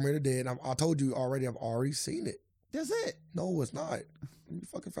called Army of the Dead. I told you already, I've already seen it. That's it. No, it's not. Let me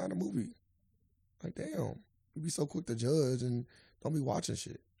fucking find a movie. Like, damn. You be so quick to judge and don't be watching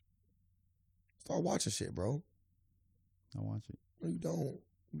shit. Start watching shit, bro. I watch it. No, you don't.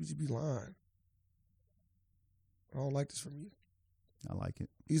 You just be lying. I don't like this from you. I like it.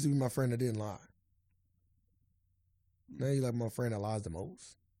 You used to be my friend that didn't lie. Now you like my friend that lies the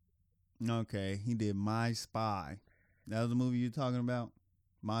most. Okay, he did My Spy. That was the movie you're talking about?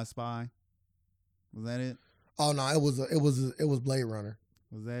 My Spy? Was that it? Oh no, it was Blade Runner.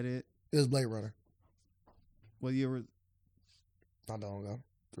 Was that it? It was Blade Runner. What year was? Not that long ago.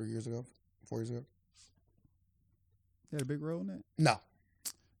 3 years ago. 4 years ago. You had a big role in that? No.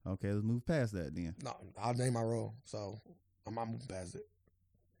 Okay, let's move past that then. No, I'll name my role, so I'm not moving past it.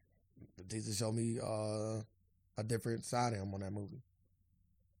 Batista showed me a different side of him on that movie.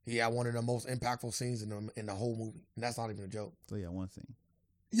 He had one of the most impactful scenes in the whole movie, and that's not even a joke. So yeah, one scene.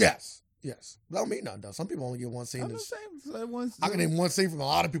 Yes. That don't mean nothing though. Some people only get one scene. I'm just saying, I can name one scene from a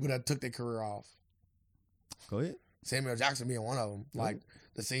lot of people that took their career off. Go ahead. Samuel Jackson being one of them. Like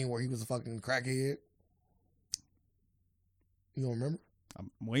the scene where he was a fucking crackhead. You don't remember? I'm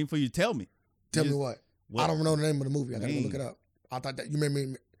waiting for you to tell me. Tell me what? I don't know the name of the movie. I gotta go look it up. I thought that you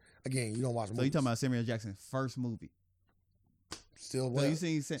remember. Again, you don't watch movies. So you talking about Samuel Jackson's first movie? Still what? So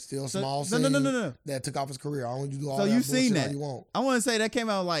you seen? Still small scene. No. That took off his career. I want you to do all so that. So you seen that? You won't. I want to say that came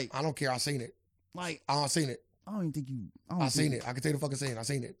out like. I don't care. I seen it. Like I seen it. I don't even think you. I seen it. I can tell you the fucking scene. I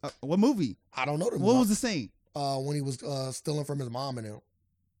seen it. What movie? I don't know the movie. What was the scene? When he was stealing from his mom and him.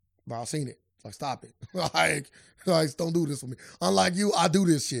 But I seen it. Like stop it. like don't do this for me. Unlike you, I do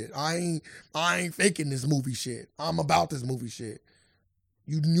this shit. I ain't faking this movie shit. I'm about this movie shit.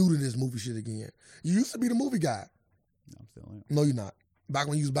 You new to this movie shit again. You used to be the movie guy. No, I'm still in. No, you're not. Back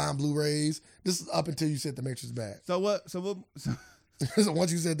when you was buying Blu-rays. This is up until you said the Matrix is bad. So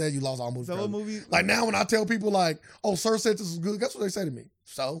once you said that, you lost all movies. So what movie? Like now when I tell people like, oh, Sir said this was good, guess what they say to me?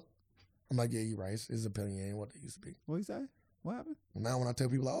 So? I'm like, yeah, you're right. His opinion ain't what it used to be. What you say? What happened? Now when I tell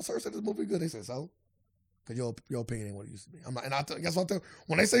people like, oh, Sir said this movie good, they say so. Because your opinion ain't what it used to be. I'm like, and guess what I tell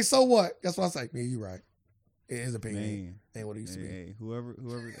when they say so what? Guess what I say? Yeah, you're right. His opinion ain't what it used to be. Hey, whoever.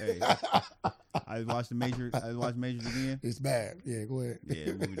 Hey, I watched the Matrix. Again. It's bad. Yeah, go ahead.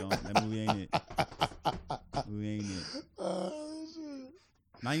 Yeah, that movie ain't it. Movie ain't it. Oh shit.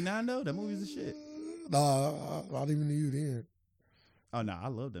 99 though. That movie's the shit. No, not even to you then. Oh no, I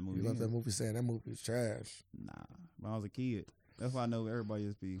love that movie. You love that movie saying that movie is trash. Nah, when I was a kid. That's why I know everybody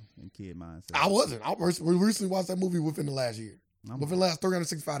just be in kid mindset. I wasn't. We recently watched that movie within the last year. Within the last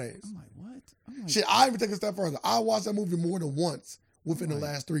 365 days. I'm like, what? Shit, I even take a step further. I watched that movie more than once within the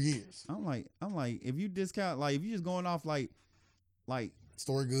last 3 years. I'm like, if you discount, like, if you just going off like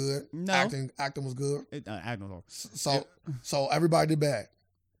story good, no, acting was good. Acting was awful. So everybody did bad.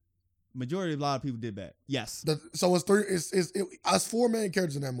 Majority of a lot of people did bad. Yes. So it's three. It's 4 main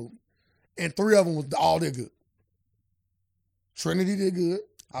characters in that movie, and 3 of them was all did good. Trinity did good.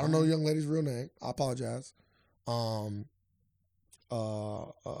 I don't know the young lady's real name. I apologize.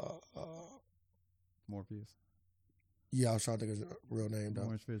 Morpheus. Yeah, I was trying to think of his real name though.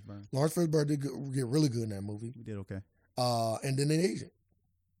 Lawrence Fishburne. Lawrence Fishburne did get really good in that movie. We did okay. And then an agent.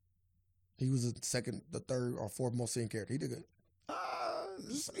 He was the third or fourth most seen character. He did good.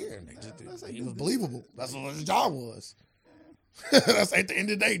 He was believable. That's what his job was. That's at the end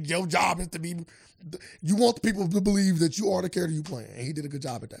of the day, your job is to be. You want the people to believe that you are the character you playing, and he did a good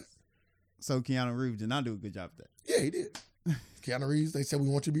job at that. So Keanu Reeves did not do a good job at that. Yeah, he did. Keanu Reeves, they said we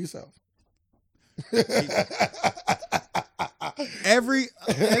want you to be yourself. As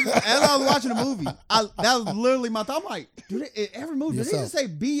I was watching the movie, that was literally my thought. I'm like, every movie, do they just say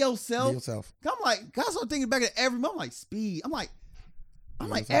be yourself? Be yourself. I'm like, I started thinking back at every movie. I'm like, Speed. I'm like,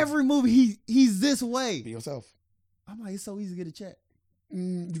 every movie he's this way. Be yourself. I'm like, it's so easy to get a check.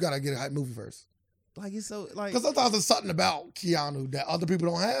 You gotta get a hype movie first. Like it's so like because sometimes there's something about Keanu that other people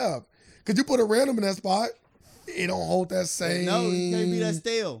don't have. Because you put a random in that spot, it don't hold that same. No, it can't be that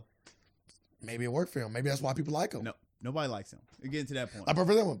stale. Maybe it worked for him. Maybe that's why people like him. No, nobody likes him. We're getting to that point. I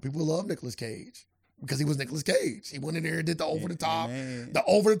prefer that one. People love Nicolas Cage because he was Nicolas Cage. He went in there and did the over the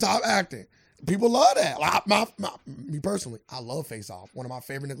top acting. People love that. Like me personally, I love Face Off, one of my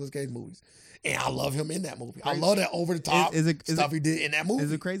favorite Nicolas Cage movies, and I love him in that movie. Crazy. I love that over the top stuff he did in that movie.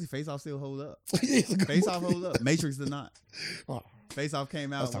 Is it crazy? Face Off still holds up. Face Off holds up. Matrix did not. Oh. Face Off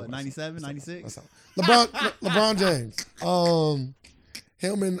came out what, 97, 96? LeBron James.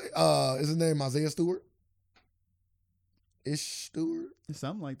 Him and is his name Isaiah Stewart? Stewart?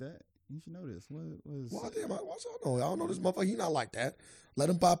 Something like that. You should know this. What was? Well, damn, I don't know this motherfucker. He not like that. Let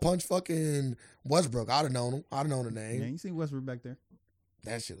him punch fucking Westbrook. I'd have known him. I'd have known the name. Yeah, you see Westbrook back there.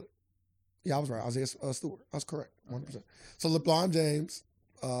 That shit. Yeah, I was right. Isaiah Stewart. I was correct. 100%. So LeBron James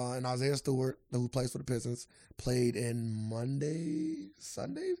and Isaiah Stewart, who plays for the Pistons, played in Monday's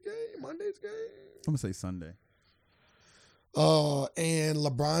game. I'm gonna say Sunday. And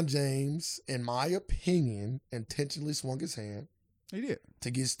LeBron James, in my opinion, intentionally swung his hand. He did.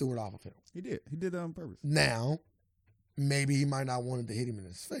 To get Stewart off of him. He did. He did that on purpose. Now, maybe he might not wanted to hit him in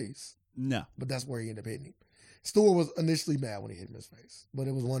his face. No. But that's where he ended up hitting him. Stewart was initially mad when he hit him in his face. But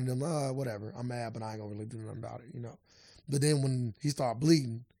it was one of them, whatever. I'm mad, but I ain't gonna really do nothing about it, you know. But then when he started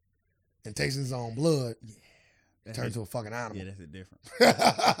bleeding and tasting his own blood, he turned into a fucking animal. Yeah, that's it different.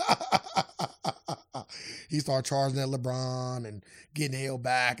 He started charging at LeBron and getting held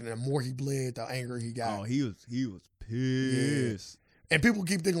back, and the more he bled, the angrier he got. Oh, he was pissed. Yeah. And people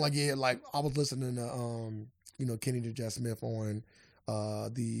keep thinking like, yeah, like I was listening to Kenny the Jet Smith on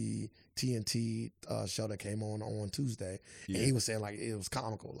the TNT show that came on Tuesday, and he was saying like it was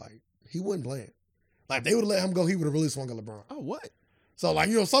comical, like he wasn't playing. Like if they would have let him go, he would have really swung at LeBron. Oh, what? So like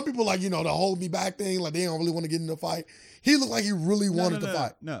some people like the hold me back thing, like they don't really want to get in the fight. He looked like he really wanted to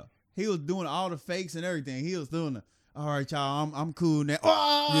fight. No. He was doing all the fakes and everything. He was doing all right, y'all, I'm cool now.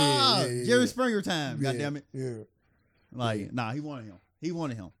 Oh, yeah. Jerry Springer time, goddammit. Yeah. Nah, he wanted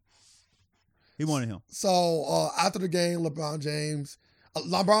him. So after the game, LeBron James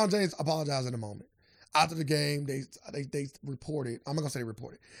apologized in a moment. After the game, they reported. I'm not gonna say they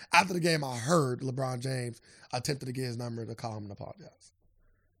reported. After the game, I heard LeBron James attempted to get his number to call him and apologize.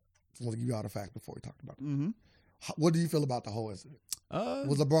 I want to give you all the facts before we talked about it. Mm-hmm. What do you feel about the whole incident?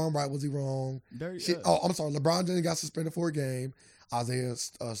 Was LeBron right? Was he wrong? I'm sorry. LeBron James got suspended for a game. Isaiah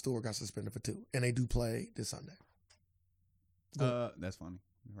Stewart got suspended for 2, and they do play this Sunday. That's funny.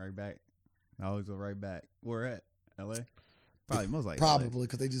 Right back. I always go right back. Where at? LA? Probably most likely. Probably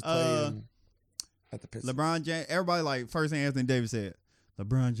because they just played at the Pistons. LeBron James. Everybody first thing Anthony Davis said.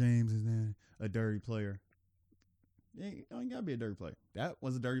 LeBron James is not a dirty player. You ain't gotta be a dirty player. That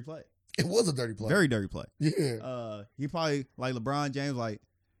was a dirty play. It was a dirty play. Very dirty play. Yeah. He probably like LeBron James, like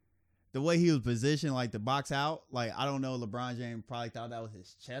the way he was positioned, like the box out. Like I don't know, LeBron James probably thought that was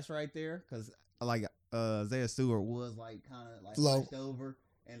his chest right there, because like Isaiah Stewart was like kind of like low over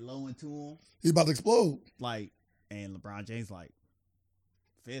and low into him. He about to explode. Like, and LeBron James like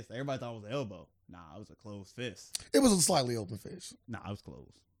fist. Everybody thought it was an elbow. Nah, it was a closed fist. It was a slightly open fist. Nah, it was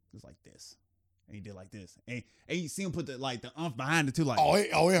closed. It was like this. And he did like this, and you see him put the umph behind it too, like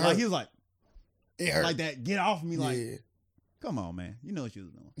it hurt. Like he was like, it hurt. Like that. Get off me, like, come on, man, you know what you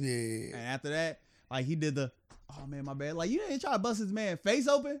was doing. Yeah. And after that, like he did the, oh man, my bad. Like you didn't try to bust his man face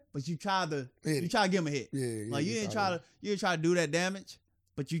open, but you tried to give him a hit. Yeah. Like you didn't try to do that damage,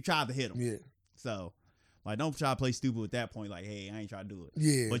 but you tried to hit him. Yeah. So, like, don't try to play stupid at that point. Like, hey, I ain't trying to do it.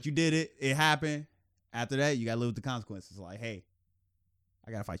 Yeah. But you did it. It happened. After that, you gotta live with the consequences. Like, hey,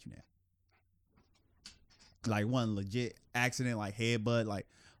 I gotta fight you now. Like one legit accident, like headbutt, like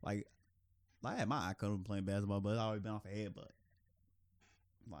I had my eye cut when playing basketball, but it's always been off a headbutt.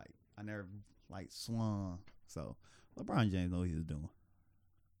 Like I never swung. So LeBron James knows what he was doing,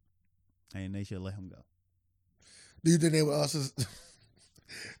 and they should let him go. Do you think they would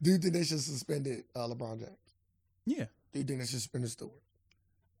Do you think they should suspend LeBron James? Yeah. Do you think they should suspend Stewart?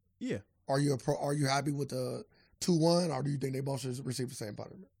 Yeah. Are you happy with the 2-1, or do you think they both should receive the same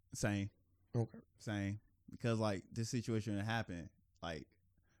punishment? Same. Okay. Same. because like this situation that happened, like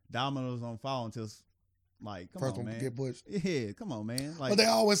dominoes don't fall until like come First on, one man. get pushed. Yeah, come on, man. Like But they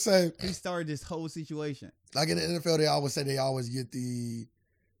always say he started this whole situation. like in the NFL, they always say they always get the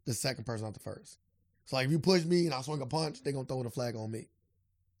second person out the first. So like if you push me and I swing a punch, they gonna throw the flag on me.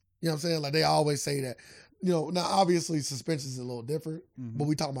 You know what I'm saying? Like they always say that. You know, now obviously suspension is a little different, but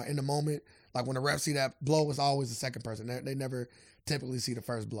we talking about in the moment. Like when the refs see that blow, it's always the second person. They never typically see the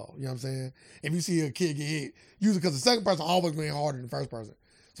first blow. You know what I'm saying? If you see a kid get hit, usually because the second person always been harder than the first person.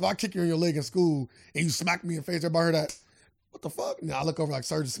 So if I kick you in your leg in school and you smack me in the face, everybody heard that. What the fuck? And I look over like,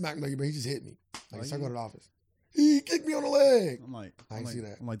 sir just smacked me, but he just hit me. Like, sir, go to the office. He kicked me on the leg. I'm like, I ain't see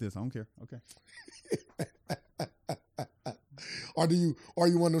that. I'm like this. I don't care. Okay. Or you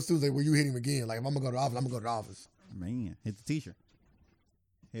one of those students where you hit him again? Like if I'm gonna go to the office, I'm gonna go to the office. Man, hit the teacher.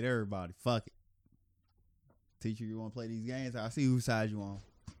 Hit everybody. Fuck it. Teacher, you want to play these games? I see whose side you on.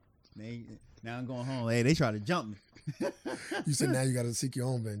 Now I'm going home. Hey, they try to jump me. You said now you got to seek your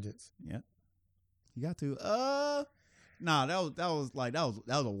own vengeance. Yeah, you got to. Nah, that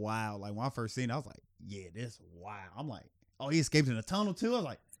was a wild. Like when I first seen it, I was like, yeah, this is wild. I'm like, oh, he escaped in a tunnel too. I was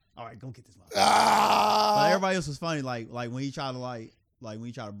like, all right, go get this motherfucker. But everybody else was funny. Like when he tried to when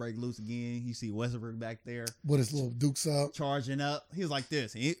he tried to break loose again, you see Westbrook back there with his little dukes up, charging up. He was like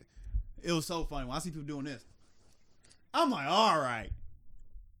this. It was so funny when I see people doing this. I'm like, all right,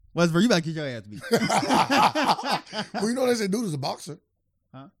 Westbrook, you better get your ass beat. Well, you know they say dude is a boxer.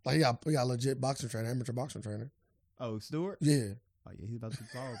 Huh? Like he got a legit boxing trainer, amateur boxing trainer. Oh, Stewart? Yeah. Oh yeah, he's about to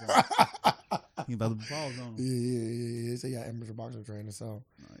put paws on him. He's about to put paws on him. Yeah. They say he got amateur boxing trainer, so.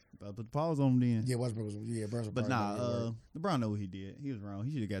 Right, about to put the paws on him then. Yeah, Westbrook was, Westbrook. But nah, LeBron know what he did. He was wrong.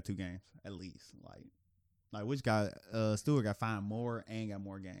 He should have got 2 games at least. Like which guy? Stewart got fined more and got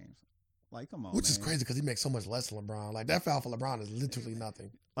more games. Like, come on, which man. is crazy because he makes so much less than LeBron. Like that foul for LeBron is literally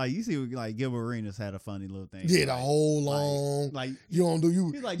nothing. Like you see, like Gilbert Arenas had a funny little thing. Yeah, the whole long. Like you don't do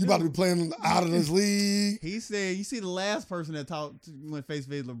you. Like, you about to be playing out of this league. He said, you see the last person that went face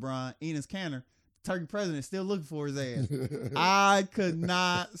to face with LeBron, Enes Kanter, Turkey president, still looking for his ass. I could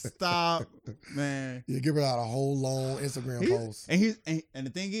not stop, man. Yeah, Gilbert out a whole long Instagram post. And the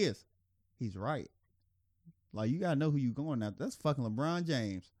thing is, he's right. Like you gotta know who you going after. That's fucking LeBron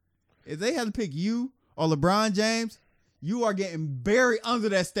James. If they had to pick you or LeBron James, you are getting buried under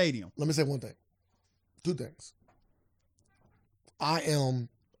that stadium. Let me say one thing. 2 things. I am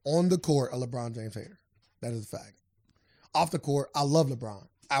on the court a LeBron James hater. That is a fact. Off the court, I love LeBron.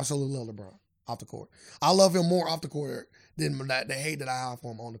 Absolutely love LeBron. Off the court. I love him more off the court than the hate that I have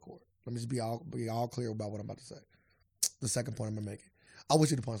for him on the court. Let me just be all clear about what I'm about to say. The second point I'm going to make. I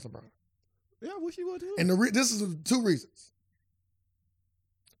wish you'd have punched LeBron. Yeah, I wish you would too. And this is 2 reasons.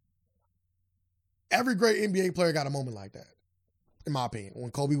 Every great NBA player got a moment like that, in my opinion.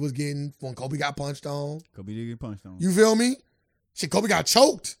 When Kobe got punched on. Kobe did get punched on. You feel me? Shit, Kobe got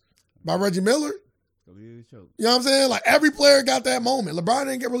choked by Reggie Miller. Kobe did get choked. You know what I'm saying? Like every player got that moment. LeBron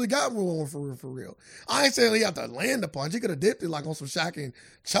didn't really got one for real. I ain't saying he had to land the punch. He could have dipped it like on some Shaq and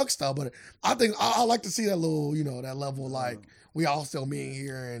Chuck stuff, but I think I like to see that little, that level like we all still mean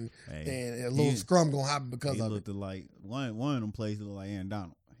here and a little scrum gonna happen because he of looked it. Like one of them plays looked like Aaron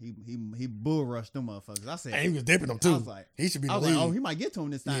Donald. He bull rushed them motherfuckers. I said, and he was dipping them too. I was like, he should be in the league. Like, oh, he might get to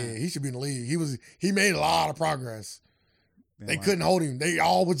him this time. Yeah, he should be in the league. He made a lot of progress. They couldn't hold him. They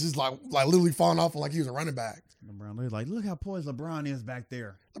all was just like literally falling off like he was a running back. LeBron, they was like, look how poised LeBron is back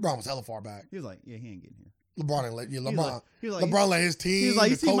there. LeBron was hella far back. He was like, yeah, he ain't getting here. LeBron didn't let LeBron. Like, LeBron let his team. He was like,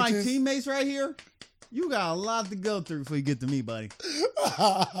 you see coaches. my teammates right here? You got a lot to go through before you get to me, buddy.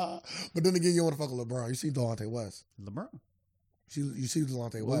 But then again, you want to fuck with LeBron. You see Delonte West. LeBron. You see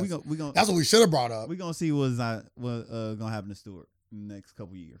Delonte West. We gonna, that's what we should have brought up. We're going to see what's gonna happen to Stewart in the next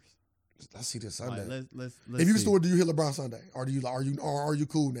couple years. Let's see this Sunday. Right, let's if you see. Stewart, do you hit LeBron Sunday? Or are you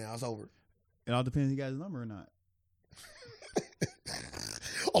cool now? It's over. It all depends if he got his number or not.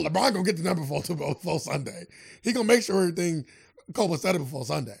 Oh, LeBron gonna get the number before Sunday. He gonna make sure everything copacetic before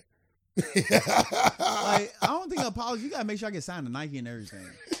Sunday. Like, I don't think an apology. You gotta make sure I get signed to Nike and everything.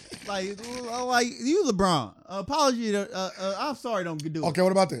 Like you, LeBron. Apology. I'm sorry. Don't do it. Okay,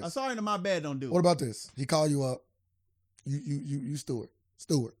 what about this? I'm sorry. To my bad. Don't do it. What about this? He called you up. You Stewart.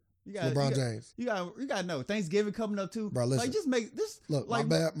 LeBron James. You gotta know. Thanksgiving coming up too. Bro, listen. Like, just make this. Look, like,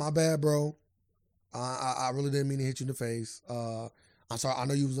 my bad, bro. I really didn't mean to hit you in the face. I'm sorry. I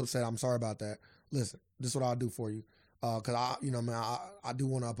know you was upset. I'm sorry about that. Listen, this is what I'll do for you. Cause I do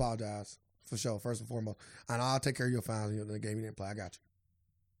want to apologize for sure, first and foremost. And I'll take care of your fines in the game you didn't play. I got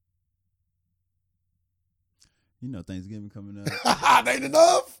you. You know Thanksgiving coming up. That ain't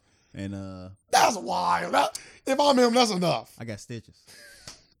enough. And that's wild. If I'm him, that's enough. I got stitches.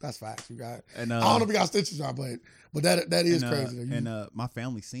 That's facts. You got. And I don't know if you got stitches on, but that is crazy. My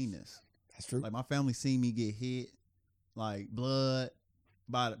family seen this. That's true. Like my family seen me get hit, like blood,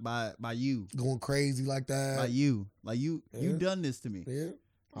 by you going crazy like that. By you, like you done this to me. Yeah.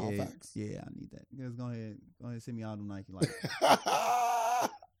 All facts. Yeah, I need that. Just go ahead, send me all them Nike. Like,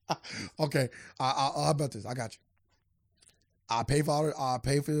 okay, how about this? I got you. I pay for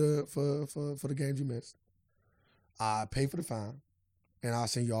the games you missed. I pay for the fine, and I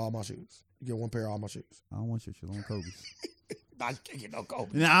send you all my shoes. You get one pair of all my shoes. I don't want your shoes. I want Kobe's. I can't get no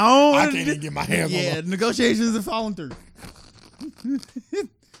Kobe's. No, I can't even get my hands on them. Yeah, negotiations are falling through.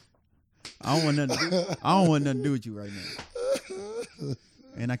 I don't want nothing to do with you right now.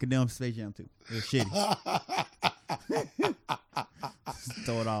 And I condemn Space Jam too. It's shitty.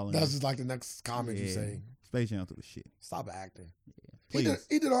 Throw it all in. That's just like the next comment you say. Space Jam 2 was shit. Stop acting. Yeah,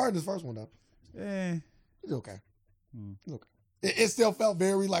 he did all right in his first one though. Yeah. It's okay. It's okay. It still felt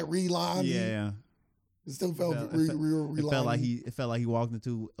very like relined. Yeah. It still felt real. It felt like he walked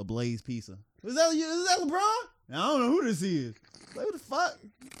into a Blaze Pizza. Is that LeBron? I don't know who this is. Like, what the fuck?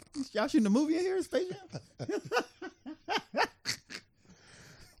 Y'all shooting a movie in here, Space Jam?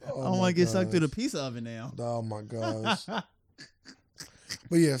 I don't want to get sucked through the pizza oven now. Oh my gosh.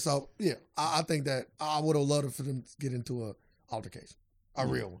 But yeah, I think that I would have loved for them to get into a altercation, a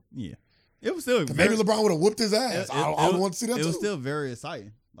real one. Yeah, it was still maybe LeBron would have whooped his ass. I would want to see that. It was still very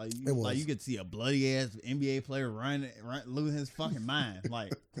exciting. Like you could see a bloody ass NBA player run losing his fucking mind.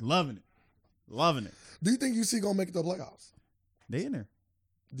 Like loving it. Do you think UC gonna make it to the playoffs? They in there.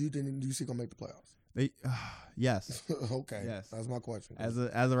 Do you think UC gonna make the playoffs? They yes. Okay. Yes. That's my question. As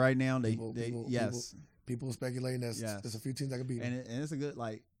of right now, they yes. People are speculating there's a few teams that can beat them. And it's a good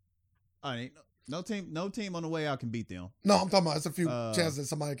no team on the way out can beat them. No, I'm talking about it's a few chances that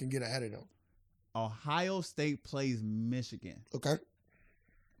somebody can get ahead of them. Ohio State plays Michigan. Okay.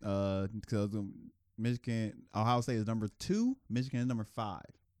 Because Ohio State is number 2, Michigan is number 5.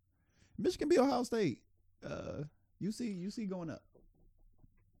 Michigan beat Ohio State. UC going up.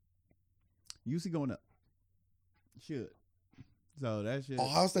 UC going up. Should. So that should.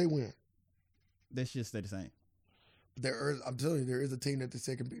 Ohio State win. That should stay the same. I'm telling you, there is a team that they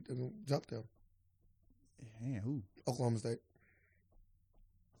say can beat them, jump them. Yeah, who? Oklahoma State.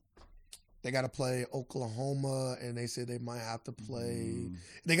 They got to play Oklahoma, and they said they might have to play.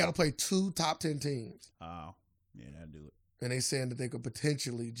 They got to play 2 top 10 teams. Oh, yeah, that'll do it. And they saying that they could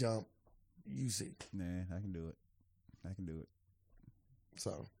potentially jump UC. Nah, I can do it.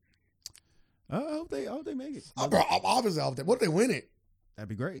 So, I hope they make it. Obviously, I hope they. What if they win it? That'd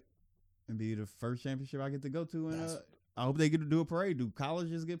be great. It'd be the first championship I get to go to, and I hope they get to do a parade. Do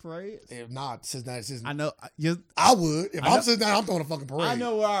colleges get parades? If not, I know. I would. If I'm sitting down, I'm throwing a fucking parade. I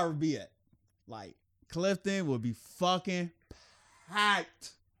know where I would be at. Like Clifton would be fucking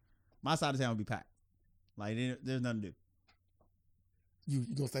packed. My side of town would be packed. Like there's nothing to do. You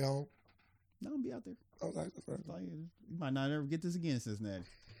gonna stay home? No, I'm gonna be out there. Okay, that's right. Like, you might not ever get this again in Cincinnati.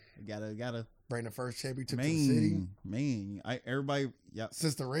 Gotta bring the first championship to the city. Man, everybody. Yeah.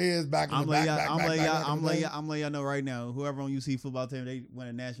 Since the Reds back in I'm the back. I'm letting y'all know right now. Whoever on UC football team, they win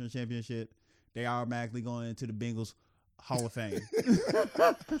a national championship, they automatically going into the Bengals Hall of Fame.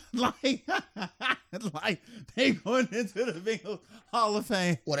 like they going into the Bengals Hall of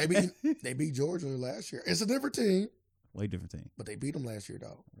Fame. Well, they beat Georgia last year. It's a different team. Way different team. But they beat them last year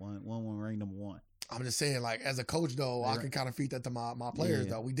though. One ranked number 1. I'm just saying, like, as a coach though, I can kind of feed that to my players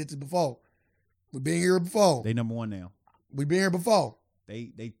though. We did this before. We've been here before. They number 1 now. We've been here before.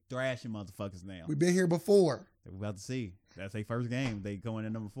 They thrashing motherfuckers now. We've been here before. We're about to see. That's their first game. They going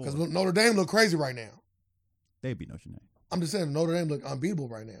in number 4. Because Notre Dame look crazy right now. They beat Notre Dame. I'm just saying Notre Dame look unbeatable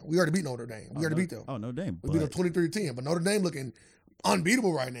right now. We already beat Notre Dame. We already beat them. Oh, Notre Dame. We beat them 23-10. But Notre Dame looking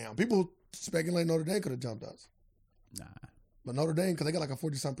unbeatable right now. People speculate Notre Dame could have jumped us. Nah. But Notre Dame, because they got like a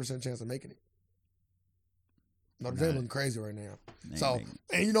 40-some% chance of making it. Notre Dame looking crazy right now. So,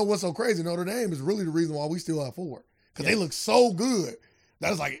 and you know what's so crazy? Notre Dame is really the reason why we still have 4. Because they look so good.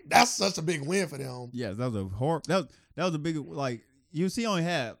 That's such a big win for them. Yeah, that was that was a big, like, UC only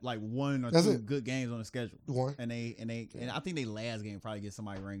had like 1 or 2 good games on the schedule. One. And I think they last game probably get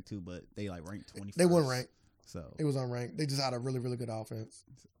somebody ranked too, but they like ranked 21st. They weren't ranked. So it was unranked. They just had a really, really good offense.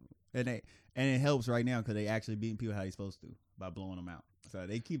 And it helps right now because they actually beating people how they supposed to by blowing them out. So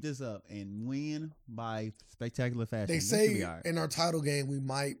they keep this up and win by spectacular fashion. They say in our title game we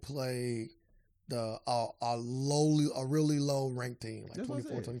might play a really low ranked team, like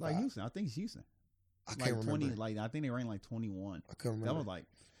 24, 25. Like Houston. I think it's Houston. I can't remember. 20, I think they ranked like 21. I couldn't remember. That was like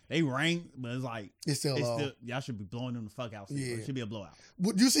they ranked, but it's like it's still low. Y'all should be blowing them the fuck out. Yeah. It should be a blowout.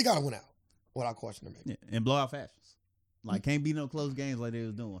 UC got to win out without question to me. Yeah, and blowout fashions. Like, can't be no close games like they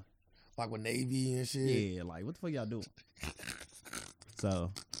was doing. Like with Navy and shit. Yeah, like, what the fuck y'all doing?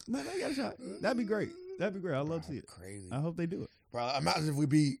 So, no, they got a shot. That'd be great. That'd be great. I'd love to see it. Crazy. I hope they do it. Bro, imagine if we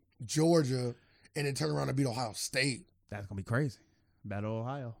beat Georgia and then turn around and beat Ohio State. That's going to be crazy. Battle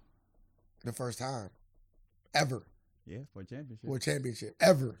Ohio. The first time. Ever. Yeah, for a championship. For a championship.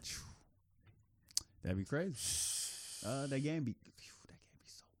 Ever. That'd be crazy. That game be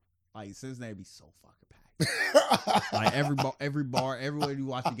so, like, Cincinnati be so fucking packed. Like, every bar, everywhere you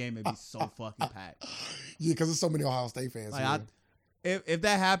watch the game, it'd be so fucking packed. Yeah, because there's so many Ohio State fans. Like, if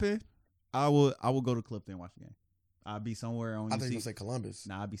that happened, I will go to Clifton and watch the game. I'd be somewhere on UC. I think you'll say Columbus.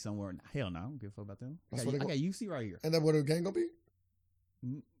 Nah, I'd be somewhere. Hell no, I don't give a fuck about them. I That's got UC right here. And that what the game gonna be?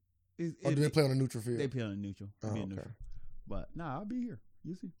 Or do they play on a neutral field? They play on a neutral. Oh, okay. Neutral. But nah, I'll be here.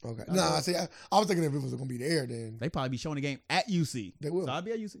 UC. Okay. Nah, see, I was thinking if it was gonna be there, then they probably be showing the game at UC. They will. So I'll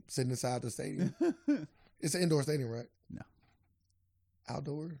be at UC. Sitting inside the stadium. It's an indoor stadium, right? No.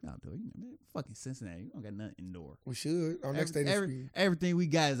 Outdoor? Outdoor. You know, man, fucking Cincinnati. We don't got nothing indoor. We should. Our next stadium. Everything we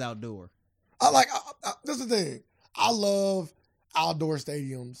got is outdoor. That's the thing. I love outdoor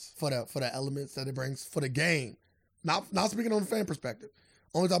stadiums for the elements that it brings for the game. Not speaking on the fan perspective.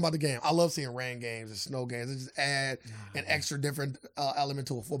 Only talking about the game. I love seeing rain games and snow games. It just add an extra different element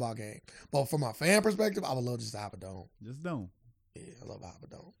to a football game. But from my fan perspective, I would love just to have a dome. Just dome. Yeah, I love to have a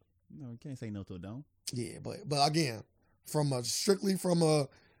dome. No, you can't say no to a dome. Yeah, but again, strictly from a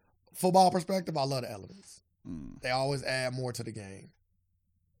football perspective, I love the elements. They always add more to the game.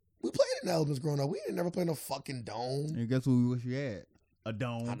 We played in the elements growing up. We didn't never play no fucking dome. And guess what we wish we had? A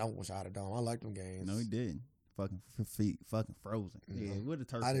dome. I don't wish I had a dome. I like them games. No, he didn't. Fucking feet, fucking frozen. Yeah, with the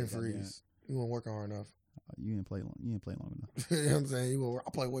turf. I didn't freeze. You weren't working hard enough. You didn't play long. You didn't play long enough. You know what I'm saying? I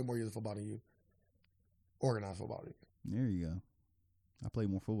played way more years of football than you. Organized football than you. There you go. I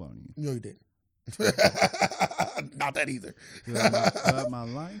played more football than you. No, you didn't. Not that either. Throughout my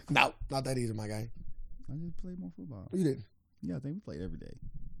life? No, not that either, my guy. I just played more football. You didn't. Yeah, I think we played every day.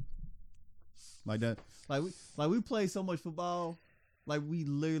 Like that. Like we played so much football. Like we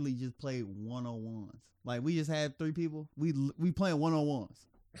literally just played 1-on-1s. Like we just had 3 people. We playing 1-on-1s.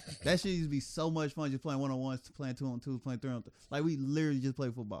 That shit used to be so much fun just playing 1-on-1s, playing 2-on-2s, playing 3-on-3. Like we literally just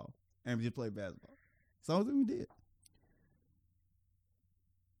played football and we just played basketball. So that's what we did.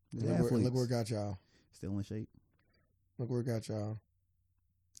 Look where it got y'all. Still in shape. Look where it got y'all.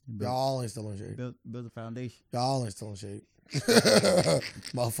 Y'all ain't still in shape. Build a foundation. Y'all ain't still in shape.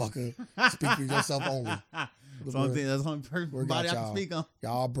 Motherfucker. Speak for yourself only. That's the only person body I can speak on.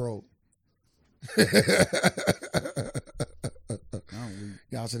 Y'all broke.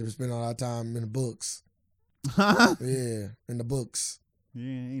 Y'all should have spent all that time in the books. Yeah, in the books. Yeah,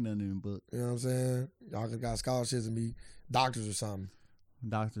 ain't nothing in the book. You know what I'm saying? Y'all got scholarships and be doctors or something.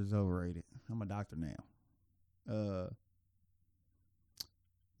 Doctor's overrated. I'm a doctor now.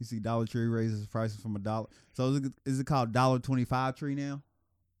 You see Dollar Tree raises prices from $1. So is it called $1.25 tree now?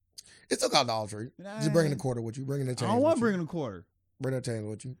 It's still called Dollar Tree. Just bringing the quarter with you. Bringing the change. I don't want to bring a quarter. Bring that change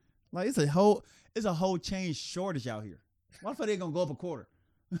with you. Like it's a whole change shortage out here. Why the fuck they gonna go up a quarter?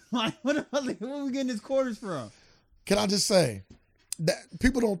 Like where are we getting these quarters from? Can I just say that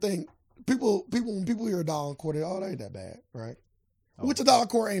people don't think when people hear $1.25, oh, that ain't that bad, right? Oh. Which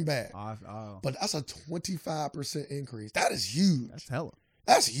 $1.25 ain't bad. But that's a 25% increase. That is huge. That's hella.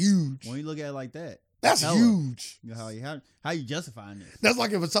 That's huge. When you look at it like that. That's huge. How you justifying this? That's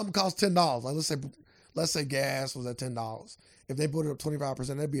like if something costs $10. Like let's say gas was at $10. If they put it up 25%,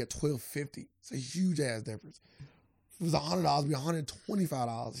 that'd be at $12.50. It's a huge ass difference. If it was $100, it'd be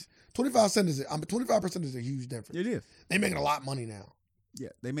 $125. 25% is a huge difference. It is. They making a lot of money now. Yeah,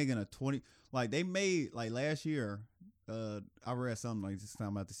 they making a 20. Like they made last year. I read something like this time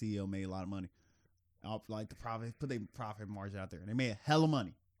about the CEO made a lot of money. Like the profit, put their profit margin out there. They made a hell of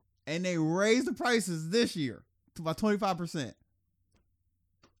money. And they raised the prices this year to about 25%.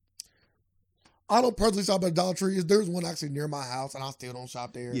 I don't personally shop at Dollar Tree. There's one actually near my house, and I still don't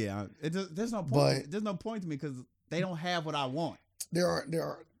shop there. Yeah, there's no point. There's no point to me because they don't have what I want. There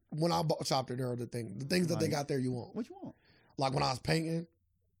are. When I shop there are the things that they got there you want. What you want? Like when I was painting,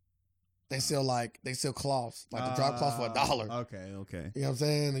 they sell cloths, like the drop cloths for $1. Okay. You know what I'm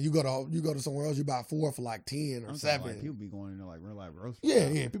saying? And you go to somewhere else, you buy 4 for like 10 or 7. Like people be going in there like real life grocery.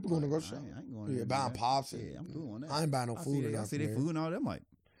 Yeah. People going to grocery shop. I ain't going. Yeah, buying pops. Yeah, I'm cool on that. I ain't buying no food. I see their food and all that. I'm like,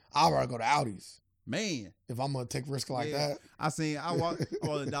 I'd rather go to Aldi's. Man, if I'm gonna take risk like that, I walked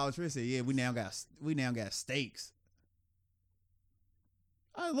the Dollar Tree and said, "Yeah, we now got steaks."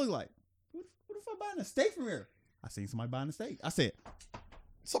 I look like, who the fuck buying a steak from here? I seen somebody buying a steak. I said,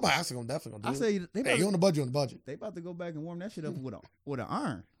 somebody else definitely gonna do it. I say, hey, you on the budget? They about to go back and warm that shit up with an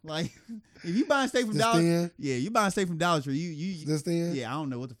iron. Like, if you buying steak from This Dollar, thin? yeah, you buying steak from Dollar Tree, you This thin? yeah, I don't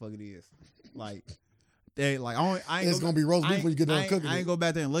know what the fuck it is. Like, they like I ain't It's gonna be roast beef when you get done cooking I it. ain't go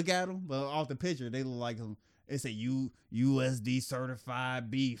back there and look at them, but off the picture they look like it's a USD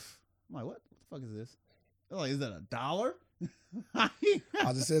certified beef. I'm like, what the fuck is this? They're like, is that $1? I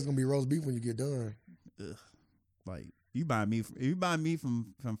just said it's gonna be roast beef when you get done. Ugh. Like, you buy meat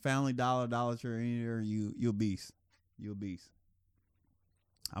from Family Dollar, Dollar Tree, anywhere, you a beast. You a beast.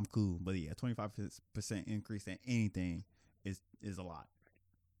 I'm cool, but yeah, 25% increase in anything is a lot.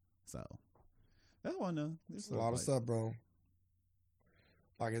 So that's one though. It's a lot of stuff, bro.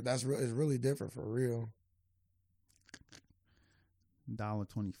 Like it's really different for real.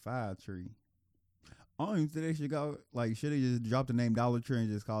 $1.25 tree. I don't even think they should go. Like, should they just drop the name Dollar Tree and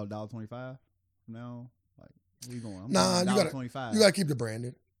just call it $1.25? No, like, where you going? Nah, you gotta $1.25. You gotta keep the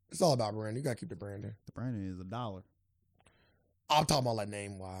branding. It's all about branding. You gotta keep the branding. The branding is $1. I'm talking about like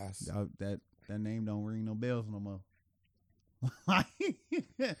name wise. That name don't ring no bells no more.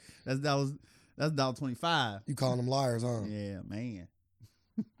 That's $1.25. You calling them liars, huh? Yeah, man.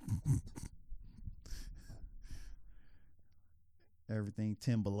 Everything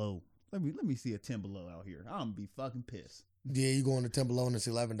 10 below. Let me see a 10 below out here. I'm gonna be fucking pissed. Yeah, you going to 10 below and it's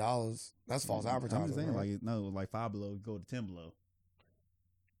 $11. That's false advertising. I'm just saying, right? like 5 below, go to 10 below.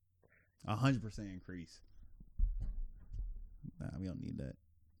 100% increase. Nah, we don't need that.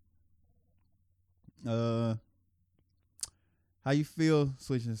 How you feel?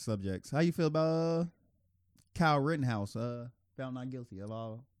 Switching subjects. How you feel about Kyle Rittenhouse? Found not guilty of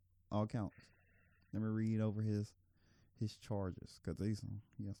all counts. Let me read over his charges, because he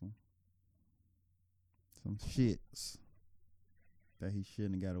got some shits that he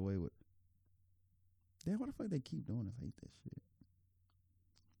shouldn't have got away with. Damn, what the fuck they keep doing this? I hate that shit.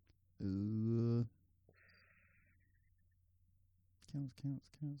 Counts.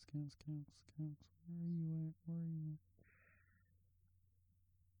 Where are you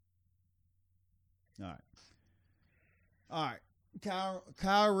at? All right.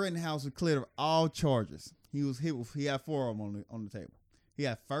 Kyle Rittenhouse was cleared of all charges. He had 4 of them on the table. He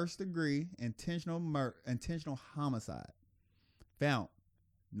had first degree intentional homicide. Found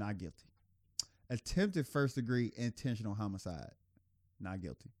not guilty. Attempted first degree intentional homicide. Not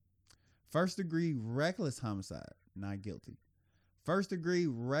guilty. First degree reckless homicide. Not guilty. First degree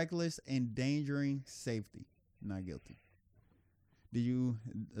reckless endangering safety. Not guilty.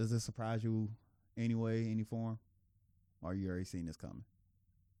 Does this surprise you anyway, any form? Or you already seen this coming?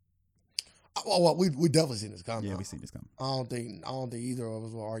 Well, we definitely seen this coming. Yeah, we seen this coming. I don't think either of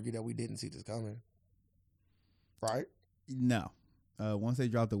us will argue that we didn't see this coming. Right? No. Once they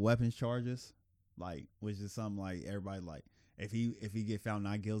dropped the weapons charges, like, which is something like everybody like, if he get found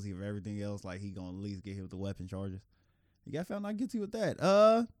not guilty of everything else, like, he gonna at least get hit with the weapon charges. He got found not guilty with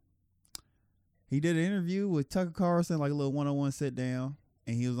that. He did an interview with Tucker Carlson, like a little 1-on-1 sit down,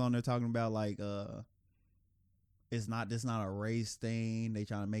 and he was on there talking about like this not a race thing they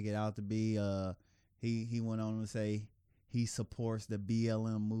trying to make it out to be. He went on to say he supports the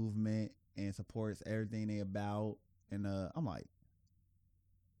BLM movement and supports everything they about. And I'm like,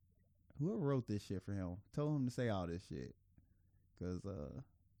 whoever wrote this shit for him told him to say all this shit, because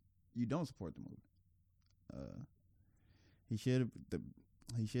you don't support the movement. He should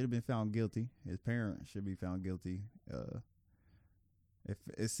have been found guilty. His parents should be found guilty. If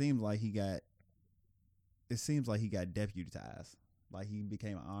it seems like he got deputized, like he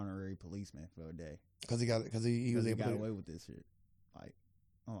became an honorary policeman for a day because he was able to get away with this shit. Like,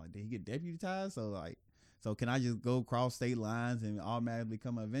 I'm like, did he get deputized? So can I just go across state lines and automatically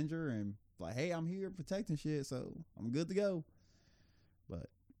become an Avenger and like, hey, I'm here protecting shit, so I'm good to go? But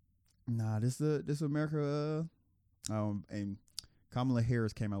nah, this is America. And Kamala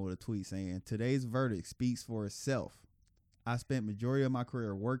Harris came out with a tweet saying, "Today's verdict speaks for itself. I spent majority of my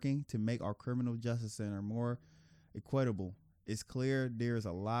career working to make our criminal justice center more equitable. It's clear there's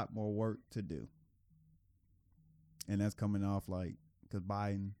a lot more work to do." And that's coming off like, because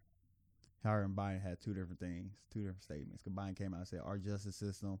Harris and Biden had two different statements. Because Biden came out and said, our justice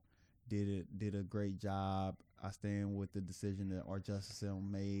system did a great job. I stand with the decision that our justice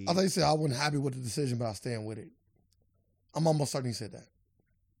system made. I thought he said I wasn't happy with the decision, but I stand with it. I'm almost certain he said that.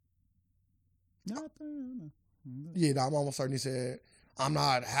 No. Yeah, I'm almost certain he said I'm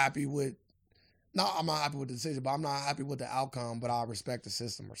not happy with the decision, but I'm not happy with the outcome, but I respect the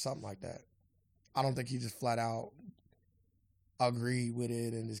system or something like that. I don't think he just flat out agreed with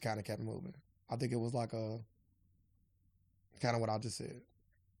it and just kind of kept moving. I think it was like a kind of what I just said.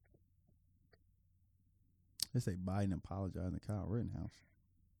 They say Biden apologizing to Kyle Rittenhouse.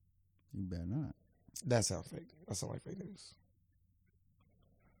 You better not. That sounds fake. That sounds like fake news.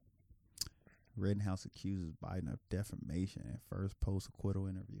 Rittenhouse accuses Biden of defamation in first post-acquittal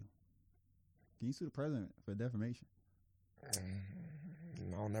interview. Can you sue the president for defamation?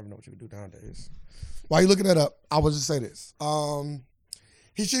 I don't never know what you can do nowadays. While you looking that up, I will just say this.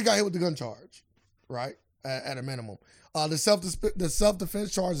 He should have got hit with the gun charge, right? At a minimum. The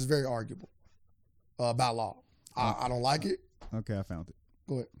self-defense charge is very arguable by law. I don't like it. Okay, I found it.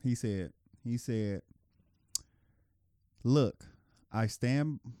 Go ahead. He said, look, I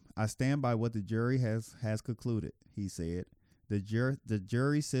stand by what the jury has concluded. He said, the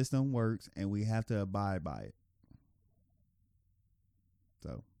jury system works and we have to abide by it.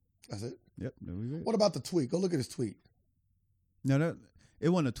 So that's it. Yep. That was it. What about the tweet? Go look at his tweet. No, it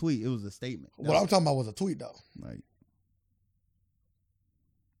wasn't a tweet. It was a statement. What I'm talking about was a tweet, though. Like,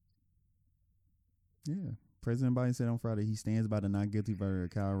 yeah. President Biden said on Friday he stands by the not guilty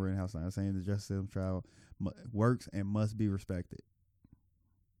verdict of Kyle Rittenhouse, saying the justice system trial works and must be respected.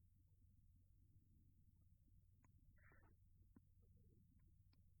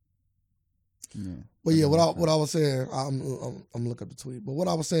 Yeah. But yeah, what I was saying, I'm looking up the tweet. But what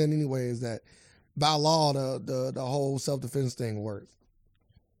I was saying anyway is that by law, the whole self-defense thing works.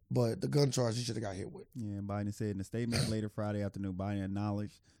 But the gun charge he should have got hit with. Yeah, Biden said in a statement later Friday afternoon, Biden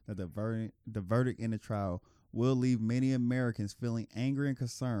acknowledged that the verdict in the trial will leave many Americans feeling angry and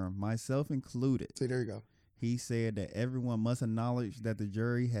concerned, myself included. See, there you go. He said that everyone must acknowledge that the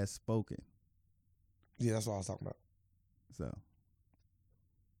jury has spoken. Yeah, that's what I was talking about. So.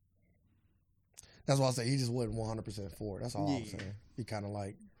 That's why I say he just wasn't 100% for it. That's all I'm saying. He kind of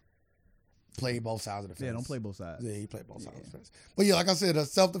like played both sides of the fence. Yeah, don't play both sides. Yeah, he played both sides of the fence. But yeah, like I said, a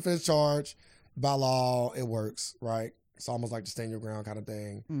self-defense charge by law, it works, right? It's almost like the stand your ground kind of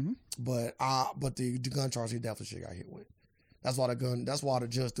thing. Mm-hmm. But the gun charge he definitely should have got hit with. That's why the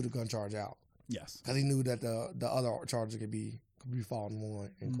judge threw the gun charge out. Yes, because he knew that the other charges could be fought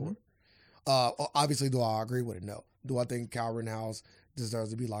in court. Obviously, do I agree with it? No. Do I think Kyle Rittenhouse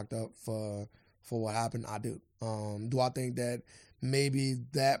deserves to be locked up for what happened? I do. Do I think that maybe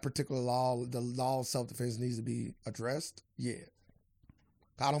that particular law, the law of self-defense, needs to be addressed? Yeah.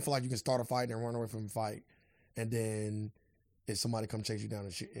 I don't feel like you can start a fight and run away from a fight, and then if somebody come chase you down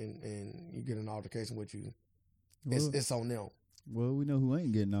and you get an altercation with you, it's on them. Well, we know who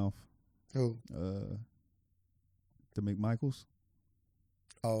ain't getting off. Who? The McMichaels.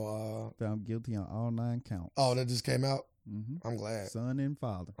 Oh, found guilty on all 9 counts. Oh, that just came out? Mm-hmm. I'm glad. Son and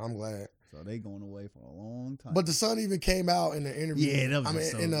father. I'm glad. So they going away for a long time. But the son even came out in the interview. Yeah, that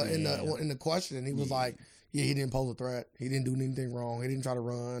was in the question, and he was like, "Yeah, he didn't pose a threat. He didn't do anything wrong. He didn't try to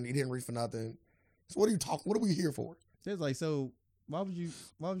run. He didn't reach for nothing." So what are you talking? What are we here for? It's like, so why was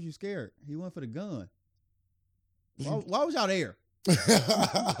you scared? He went for the gun. Why was y'all there?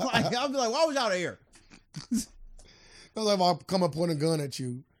 Like, I'll be like, why was y'all there? It's like if I come and point a gun at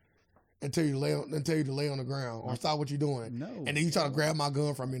you and tell you to lay on the ground or stop what you're doing. No. And then you try to grab my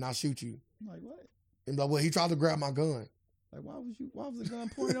gun from me and I shoot you. I'm like, what? And like, well, he tried to grab my gun. Like, why was the gun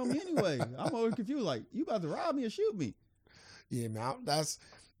pointed on me anyway? I'm always confused. Like, you about to rob me or shoot me? Yeah, man.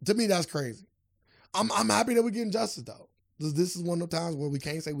 To me, that's crazy. I'm happy that we're getting justice though. This is one of the times where we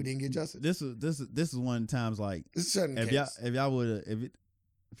can't say we didn't get justice. This is one of the times like if y'all would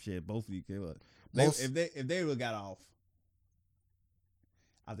have both of you came up. If they would have got off,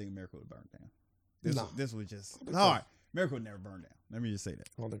 I think America would have burned down. This was just all right. America would never burn down. Let me just say that.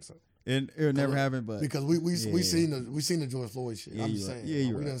 I don't think so. It would never happen, but because we seen the George Floyd shit. Yeah, I'm just saying. Yeah,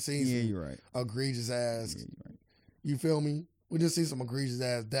 we right. done seen you're right. Egregious ass. Yeah, you're right. You feel me? We just seen some egregious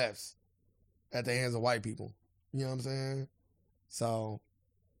ass deaths at the hands of white people. You know what I'm saying? So,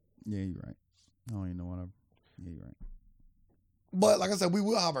 yeah, you're right. I don't even know what Yeah, you're right. But like I said, we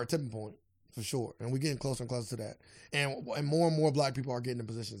will have our tipping point for sure, and we're getting closer and closer to that. And more black people are getting in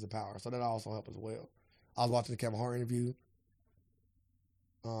positions of power, so that also helps as well. I was watching the Kevin Hart interview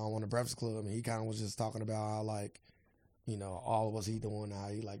on the Breakfast Club, and he kind of was just talking about how, like, you know, all of what's he doing, how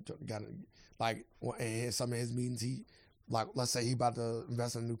he like got like in some of his meetings, he like, let's say he about to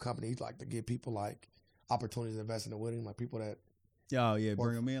invest in a new company, he'd like to give people like opportunities to invest in it with him, like people that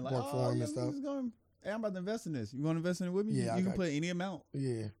bring them in, like, work for him and stuff. Hey, I'm about to invest in this. You want to invest in it with me? Yeah, you can put any amount.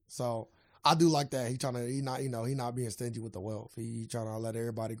 Yeah, so I do like that. He not being stingy with the wealth. He trying to let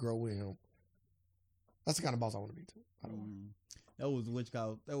everybody grow with him. That's the kind of boss I want to be too. That was which guy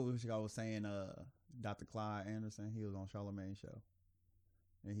was saying. Dr. Clyde Anderson. He was on Charlamagne's show,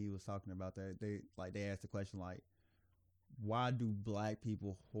 and he was talking about that. They asked the question like, why do black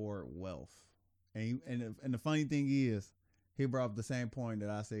people hoard wealth? And the funny thing is, he brought up the same point that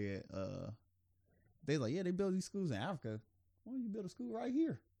I said. They like, yeah, they build these schools in Africa. Why don't you build a school right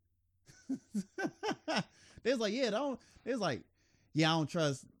here? They was like, yeah, don't. They was like, yeah, I don't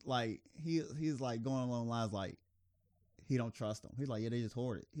trust. Like he's like going along lines like he don't trust them. He's like, yeah, they just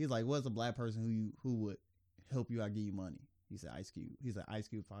hoard it. He's like, what's a black person who would help you out, give you money? He said Ice Cube. He said Ice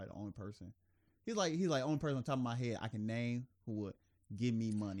Cube probably the only person. He's like only person on top of my head I can name who would give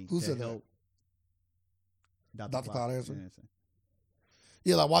me money. Who to said help that? Dr. Cloud Anderson. Anderson.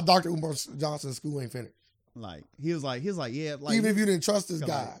 Yeah, like why Dr. Umar Johnson's school ain't finished. Like he was like yeah, like even if you didn't trust this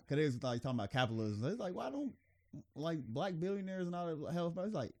guy, because they was like talking about capitalism. It's like, why don't like black billionaires and all that health?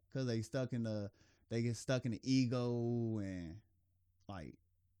 It's like because they get stuck in the ego and like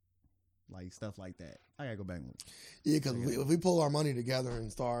stuff like that. I gotta go back and look. Yeah, because if we pull our money together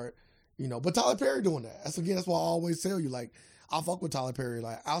and start, but Tyler Perry doing that. That's why I always tell you, like, I fuck with Tyler Perry,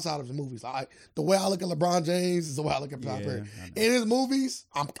 like, outside of the movies. Like, the way I look at LeBron James is the way I look at Tyler Perry. In his movies,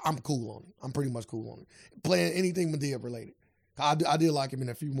 I'm cool on it. I'm pretty much cool on it. Playing anything Madea related. I did like him in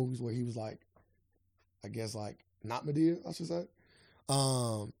a few movies where he was like, I guess, like, not Madea, I should say.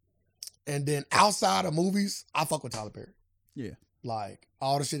 And then outside of movies, I fuck with Tyler Perry. Yeah. Like,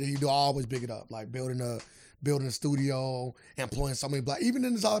 all the shit that he do, I always big it up. Like, building a studio, employing so many black, even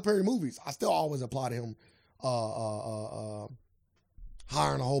in the Tyler Perry movies, I still always apply to him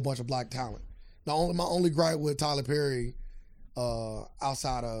hiring a whole bunch of black talent. My only gripe with Tyler Perry,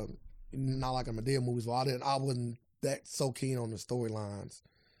 outside of not like a Madea movies, well, I wasn't that so keen on the storylines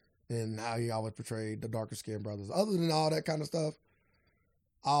and how he always portrayed the darker skinned brothers. Other than all that kind of stuff,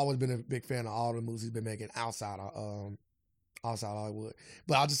 I always been a big fan of all the movies he's been making outside Hollywood.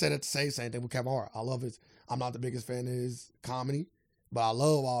 But I just said that to say same thing with Kevin Hart. I love I'm not the biggest fan of his comedy, but I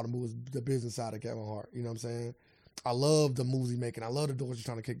love all the movies, the business side of Kevin Hart. You know what I'm saying? I love the movies he's making. I love the doors he's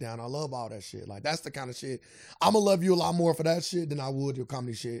trying to kick down. I love all that shit. Like, that's the kind of shit. I'm going to love you a lot more for that shit than I would your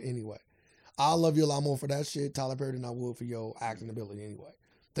comedy shit anyway. I'll love you a lot more for that shit, Tyler Perry, than I would for your acting ability anyway.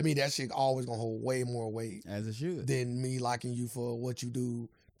 To me, that shit always going to hold way more weight. As it should. Than me liking you for what you do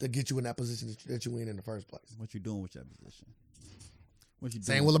to get you in that position that you in the first place. What you doing with that position?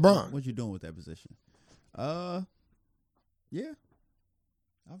 Same with LeBron. What you doing with that position? Yeah.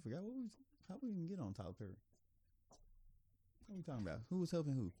 I forgot how we even get on Tyler Perry. What are we talking about? Who was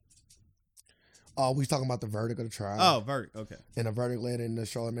helping who? We was talking about the verdict of the trial. Oh, verdict. Okay. And the verdict led in the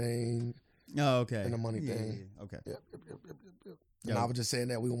Charlemagne. Oh, okay. And the money thing. Yeah. Okay. Yep. And I was just saying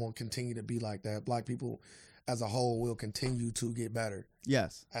that we won't continue to be like that. Black people as a whole will continue to get better.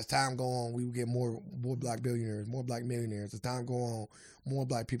 Yes. As time go on, we will get more black billionaires, more black millionaires. As time go on, more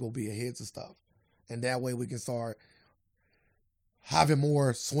black people will be ahead of stuff. And that way we can start having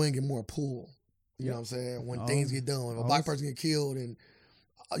more swing and more pull. You know what I'm saying? When things get done. If a black person get killed and,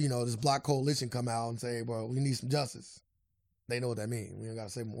 this black coalition come out and say, well, we need some justice. They know what that means. We ain't got to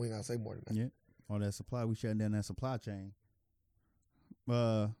say more than that. Yeah. All that supply, we shutting down that supply chain.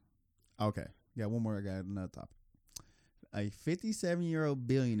 Okay. Got one more. I got another topic. A 57-year-old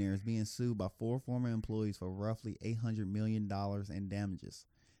billionaire is being sued by 4 former employees for roughly $800 million in damages.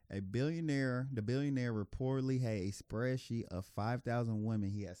 The billionaire reportedly had a spreadsheet of 5,000 women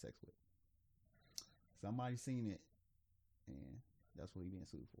he had sex with. Somebody seen it, and that's what he's being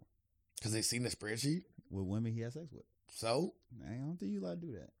sued for. Because they seen the spreadsheet? With women he had sex with. So? I don't think you allowed to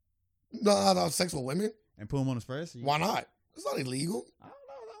do that. No, sex with women? And put them on the spreadsheet. Why not? It's not illegal. I don't know.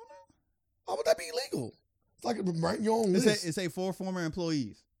 How would that be illegal? It's like writing your own list. It's a 4 former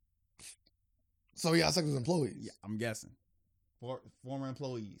employees. So he had sex with employees? Yeah, I'm guessing. 4 former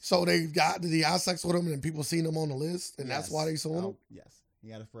employees. So did he have sex with them and people seen them on the list and that's why they sued him? Yes. He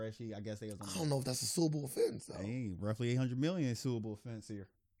had a spreadsheet. I guess they was on I don't know if that's a suable offense though. Hey, roughly $800 million is suable offense here.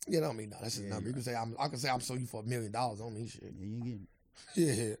 Yeah, no, that's just a number. You can say I can say I'm suing you for $1 million on me shit. Yeah, you ain't getting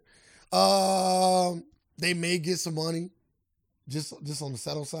it. Yeah. They may get some money just on the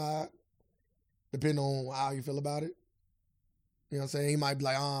settle side, depending on how you feel about it. You know what I'm saying? He might be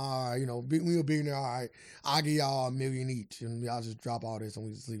like, we a billionaire, all right, I'll give y'all $1 million each and y'all just drop all this and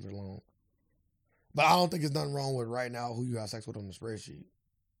we just leave it alone. But I don't think there's nothing wrong with right now who you have sex with on the spreadsheet.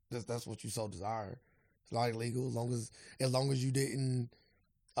 That's what you so desire. It's not illegal as long as you didn't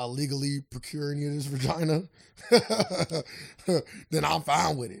illegally procure any of this vagina, then I'm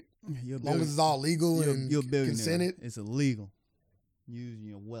fine with it. As long as it's all legal and consented. It's illegal. Using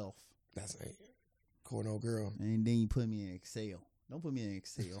your wealth. That's a corno girl. And then you put me in Excel. Don't put me in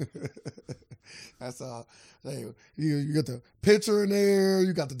Excel. That's you got the picture in there.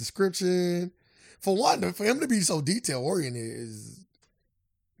 You got the description. For one, for him to be so detail oriented is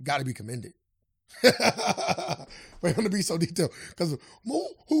got to be commended. For him to be so detailed, because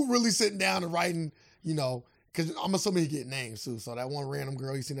who really sitting down and writing? Because I'm assuming he get names too. So that one random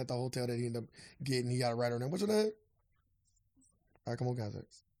girl he seen at the hotel that he ended up getting, he got to write her name. What's your name? All right, come on, guys.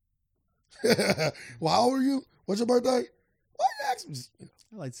 Well, how old are you? What's your birthday? Well, ask him. Just,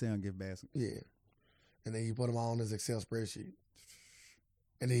 I like to say on gift basket. Yeah. And then you put them all on his Excel spreadsheet.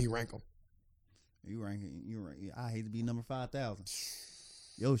 And then he rank them. You rank. I hate to be number 5,000.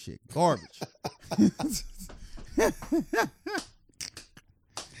 Yo, shit, garbage.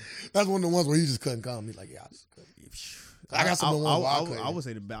 That's one of the ones where he just couldn't come. He's like, yeah, I just couldn't. I got some of the ones where I couldn't. I would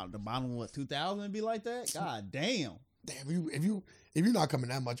say about the bottom of 2,000 and be like that. God damn. Damn, if you're not coming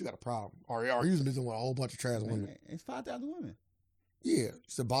that much, you got a problem. Or you using this with a whole bunch of trash women. It's 5,000 women. Yeah,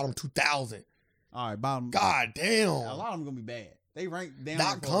 it's the bottom 2,000. All right, bottom. God damn. A lot of them gonna be bad. They rank down.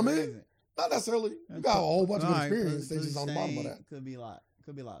 Not coming. Not necessarily. You got a whole bunch of good experience. They just on the bottom of that. Could be a lot.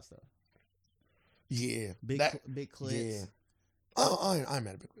 Could be a lot of stuff. Yeah. Big clits. Yeah. I ain't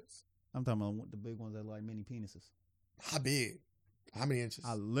mad at big clits. I'm talking about the big ones that look like mini penises. How big? How many inches?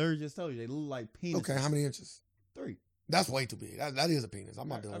 I literally just told you they look like penises. Okay, how many inches? 3. That's way too big. That is a penis. I'm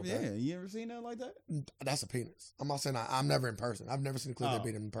not doing that. Yeah, you ever seen that like that? That's a penis. I'm not saying I'm never in person. I've never seen a clip that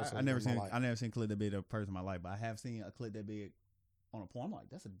big in person. I never seen a clip that big in person in my life, but I have seen a clip that big on a porn. I'm like,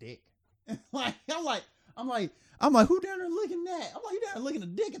 that's a dick. I'm like, who down there looking at? I'm like, you down there looking at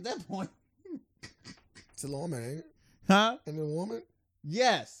a dick at that point. It's a woman, ain't it? Huh? And a woman?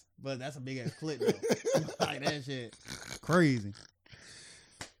 Yes, but that's a big ass clip though. Like that shit, crazy.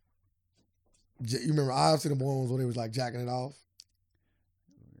 You remember I've seen the ones when they was like jacking it off.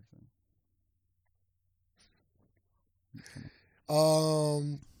 What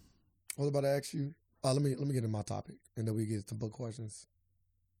was I about to ask you? Let me get into my topic, and then we get some book questions,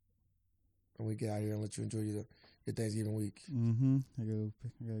 and we get out here and let you enjoy your Thanksgiving week. Mm-hmm. I gotta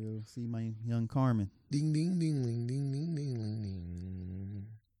go see my young Carmen. Ding ding ding ding ding ding ding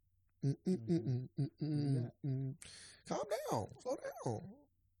ding. Calm down. Slow down.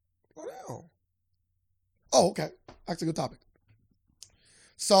 Oh, okay. Actually, good topic.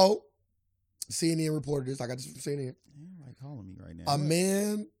 So, CNN reported this. I got this from CNN. You're like calling me right now.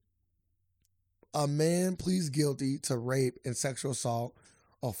 A man pleads guilty to rape and sexual assault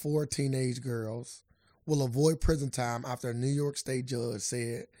of 4 teenage girls will avoid prison time after a New York State judge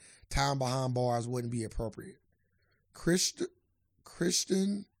said time behind bars wouldn't be appropriate. Christian.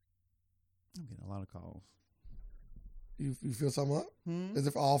 I'm getting a lot of calls. You feel something up? Is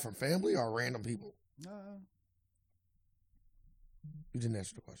it all from family or random people? You didn't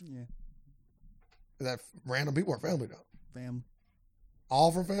answer the question. Yeah. Is that random people or family though? Family.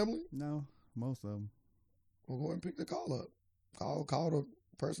 All from family? No, most of them. Well, go ahead and pick the call up. Call the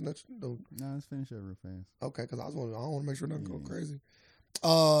person that you know. No, let's finish up real fast. Okay, because I want to make sure nothing go crazy.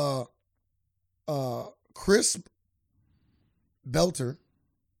 Chris Belter,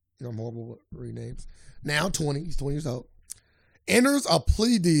 I'm horrible with renames. Now 20, he's 20 years old. Enters a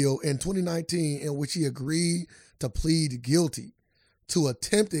plea deal in 2019 in which he agreed to plead guilty to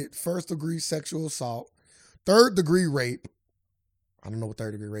attempted first-degree sexual assault, third-degree rape. I don't know what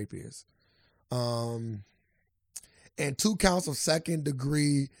third-degree rape is. And 2 counts of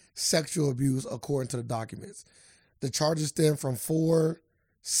second-degree sexual abuse, according to the documents. The charges stem from 4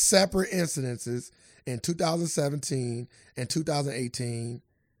 separate incidences in 2017 and 2018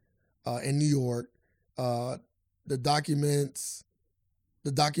 in New York. The documents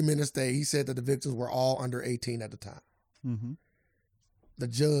state he said that the victims were all under 18 at the time. Mm-hmm. The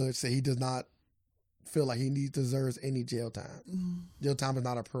judge said he does not feel like he deserves any jail time. Jail time is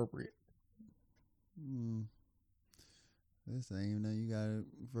not appropriate. This ain't even nothing you gotta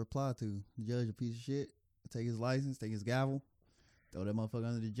reply to. The judge a piece of shit. Take his license, take his gavel, throw that motherfucker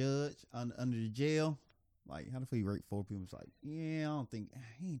under the judge, under the jail. Like, how the fuck you rape 4 people? It's like, yeah, I don't think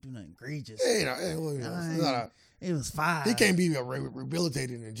he ain't do nothing egregious. It was 5. He can't be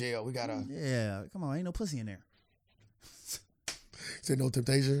rehabilitated in jail. We gotta. Yeah, come on, ain't no pussy in there. Say no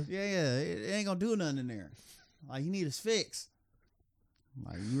temptation. Yeah, it ain't gonna do nothing in there. Like, he need his fix.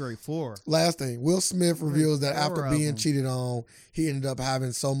 Like, you rape 4. Last thing, Will Smith reveals that after being cheated on, he ended up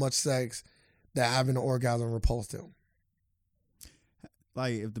having so much sex that having an orgasm repulsed him.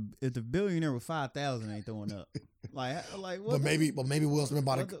 Like, if the billionaire with 5,000 ain't throwing up, like what? But maybe Will Smith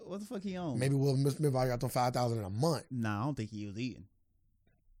bought what the fuck he on? Maybe Will Smith got them 5,000 in a month. Nah, I don't think he was eating.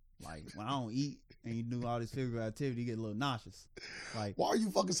 Like, when I don't eat and you do all this physical activity, you get a little nauseous. Like, why are you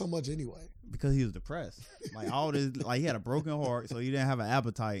fucking so much anyway? Because he was depressed. Like, all this, like, he had a broken heart, so he didn't have an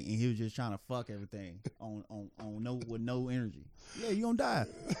appetite, and he was just trying to fuck everything with no energy. Yeah, you gonna die.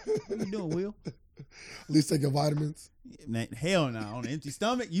 What you doing, Will? At least take your vitamins. Man, hell no. On an empty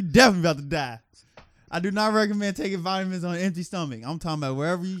stomach, you definitely about to die. I do not recommend taking vitamins on an empty stomach. I'm talking about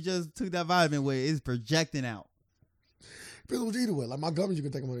wherever you just took that vitamin with, it's projecting out. Depends what you eat it with. Like my gummies, you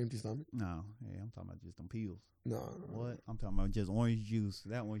can take them on an empty stomach. No, yeah, I'm talking about just them pills. No. What? I'm talking about just orange juice.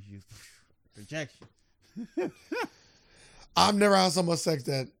 That orange juice. Projection. I've never had so much sex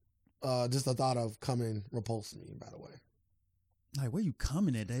that just the thought of coming repulsed me, by the way. Like, where you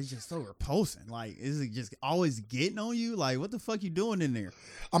coming at? That's just so repulsing. Like, is it just always getting on you? Like, what the fuck you doing in there?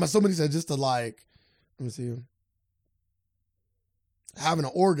 I'm assuming he said just to like, let me see, having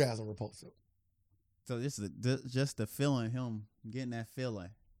an orgasm repulsive. So this is just the feeling, him getting that feeling.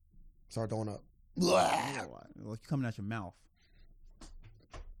 Start throwing up. Like coming out your mouth.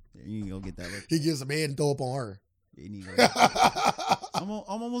 Yeah, you need to go get that. He gets some head and throw up on her. Yeah, you need to go get that. I'm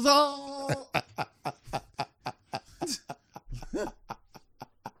almost all.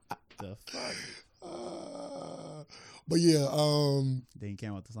 The fuck? But yeah, Then you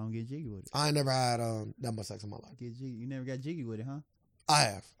came out the song Get Jiggy with it. I ain't never had that much sex in my life. Get jiggy. You never got jiggy with it, huh? I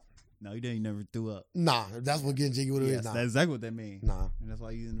have. No, you didn't. You never threw up. Nah, if that's what getting jiggy with it Yes, is. Nah. that's exactly what that means. Nah. And that's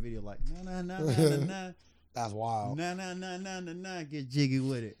why you in the video like, nah. That's wild. Nah, get jiggy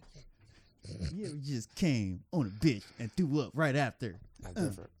with it. You just came on a bitch and threw up right after. That's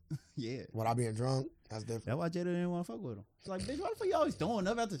different. Yeah. Without being drunk, that's different. That's why Jada didn't want to fuck with him. It's like, bitch, why the fuck you always throwing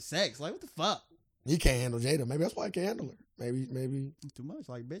up after sex? Like, what the fuck? He can't handle Jada. Maybe that's why he can't handle her. Maybe It's too much.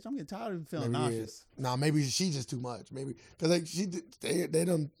 Like, bitch, I'm getting tired of feeling maybe nauseous. Nah, maybe she's just too much. Maybe because they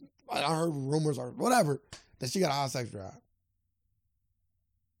done. I heard rumors or whatever that she got a high sex drive.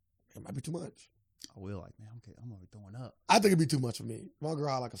 It might be too much. I will, like, man, I'm gonna be throwing up. I think it'd be too much for me. If my girl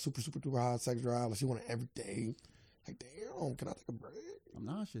had like a super duper high sex drive, like she want it every day. Like, damn, can I take a break? I'm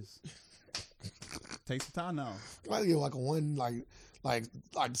nauseous. Take some time now. Can I get like a one like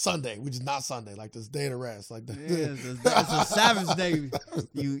Sunday, which is not Sunday, like this day to rest, like the, Yeah, it's a Sabbath day.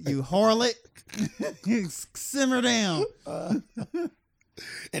 You harlot, you simmer down.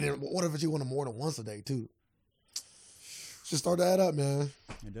 And then what if she wanted more than once a day too? Just start that up, man.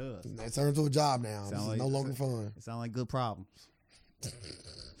 It does. It turns into a job now. This is no longer fun. It sounds like good problems.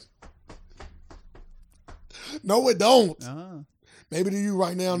 No, it don't. Uh-huh. Maybe to you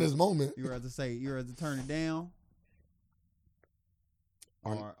right now in this moment. You rather turn it down,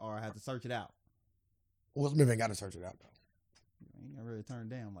 or have to search it out. Well, maybe I got to search it out though. You ain't really turn it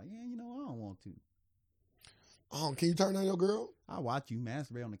down. Like, yeah, you know, I don't want to. Oh, can you turn down your girl? I watch you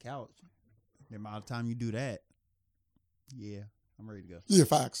masturbate on the couch. The amount of time you do that, yeah, I'm ready to go. Yeah,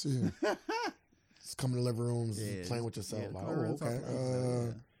 facts. Yeah. Just come in the living room, playing with yourself. Yeah, like, oh, okay.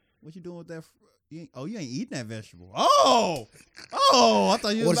 What you doing with that? You ain't eating that vegetable. Oh, I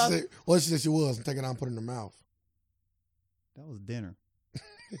thought you was about to... What she said she was, and take it out and put it in her mouth. That was dinner.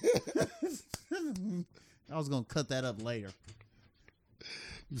 I was going to cut that up later.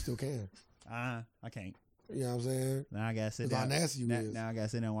 You still can. I can't. You know what I'm saying? Now I got to sit down. How nasty you is. Now I got to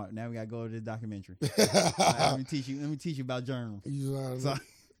sit down and watch. Now we got to go to this documentary. Let me teach you about germs.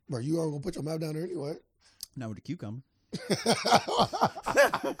 Bro, you are going to put your mouth down there anyway. Not with the cucumber.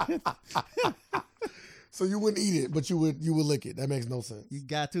 So you wouldn't eat it, but you would lick it. That makes no sense. You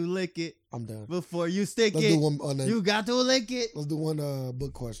got to lick it. I'm done. Before you stick Let's it. Do one, you got to lick it. Let's do one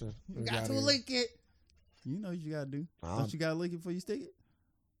book question. You got to lick it. You know what you got to do. Don't you got to lick it before you stick it?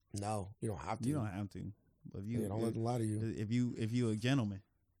 No, you don't have to. You don't have to. But if don't let them lie to you. If you a gentleman.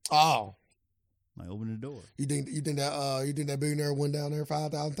 Oh. Like, open the door. You think that billionaire went down there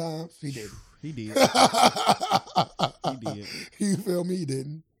 5,000 times? He did. He did. He did. You feel me? He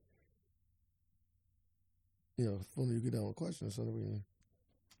didn't. You know, when you get down with questions, so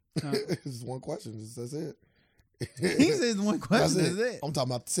it's just one question. That's it. He says one question. That's it. I'm talking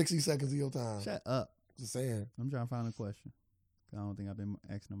about 60 seconds of your time. Shut up. Just saying. I'm trying to find a question. I don't think I've been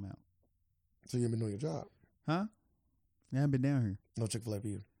asking them out. So you haven't been doing your job? Huh? I haven't been down here. No Chick-fil-A for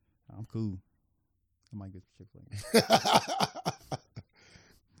you. I'm cool. I might get Chick-fil-A.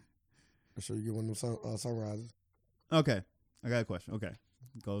 I'm sure you get one of them sunrises. Okay. I got a question. Okay.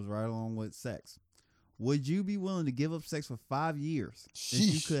 Goes right along with sex. Would you be willing to give up sex for 5 years if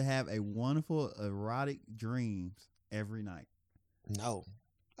you could have a wonderful erotic dreams every night? No.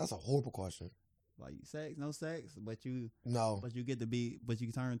 That's a horrible question. Like sex, no sex, but you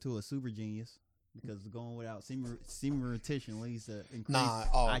can turn into a super genius because going without semen retention leads to increased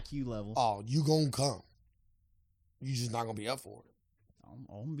IQ level. Oh, you gonna come. You just not gonna be up for it. I'm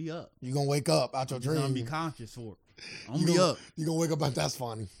gonna be up. You gonna wake up out your dream. I'm gonna be conscious for it. I'm gonna be up. You gonna wake up like that's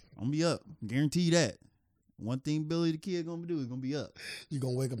funny. I'm gonna be up. Guarantee you that. One thing Billy the Kid gonna do is gonna be up. You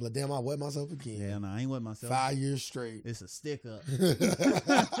gonna wake up like, damn, I wet myself again. Yeah, no, I ain't wet myself. 5 years straight. It's a stick up.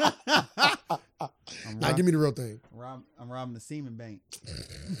 Now give me the real thing. I'm robbing the semen bank.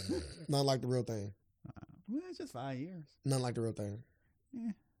 Not like the real thing. Well, it's just 5 years. Not like the real thing.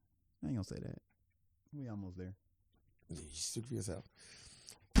 Yeah, I ain't gonna say that. We almost there. You speak for yourself.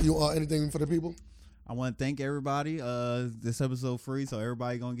 You anything for the people? I want to thank everybody. This episode free, so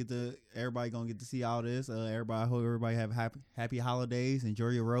everybody gonna get to see all this. Everybody, I hope everybody have happy holidays. Enjoy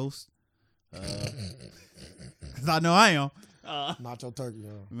your roast. Cause I know I am. Not your turkey,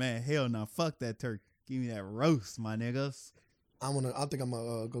 huh? Man, hell no, fuck that turkey. Give me that roast, my niggas. I think I'm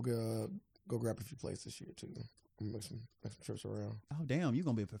gonna go grab a few plates this year too. I'm gonna make some trips around. Oh damn, you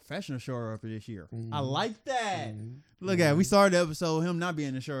gonna be a professional show upper this year. Mm-hmm. I like that. Mm-hmm. Look at it. We started the episode with him not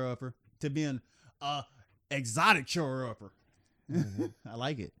being a show upper to being exotic show upper. Mm-hmm. I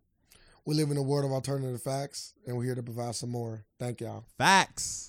like it. We live in a world of alternative facts, and we're here to provide some more. Thank y'all. Facts.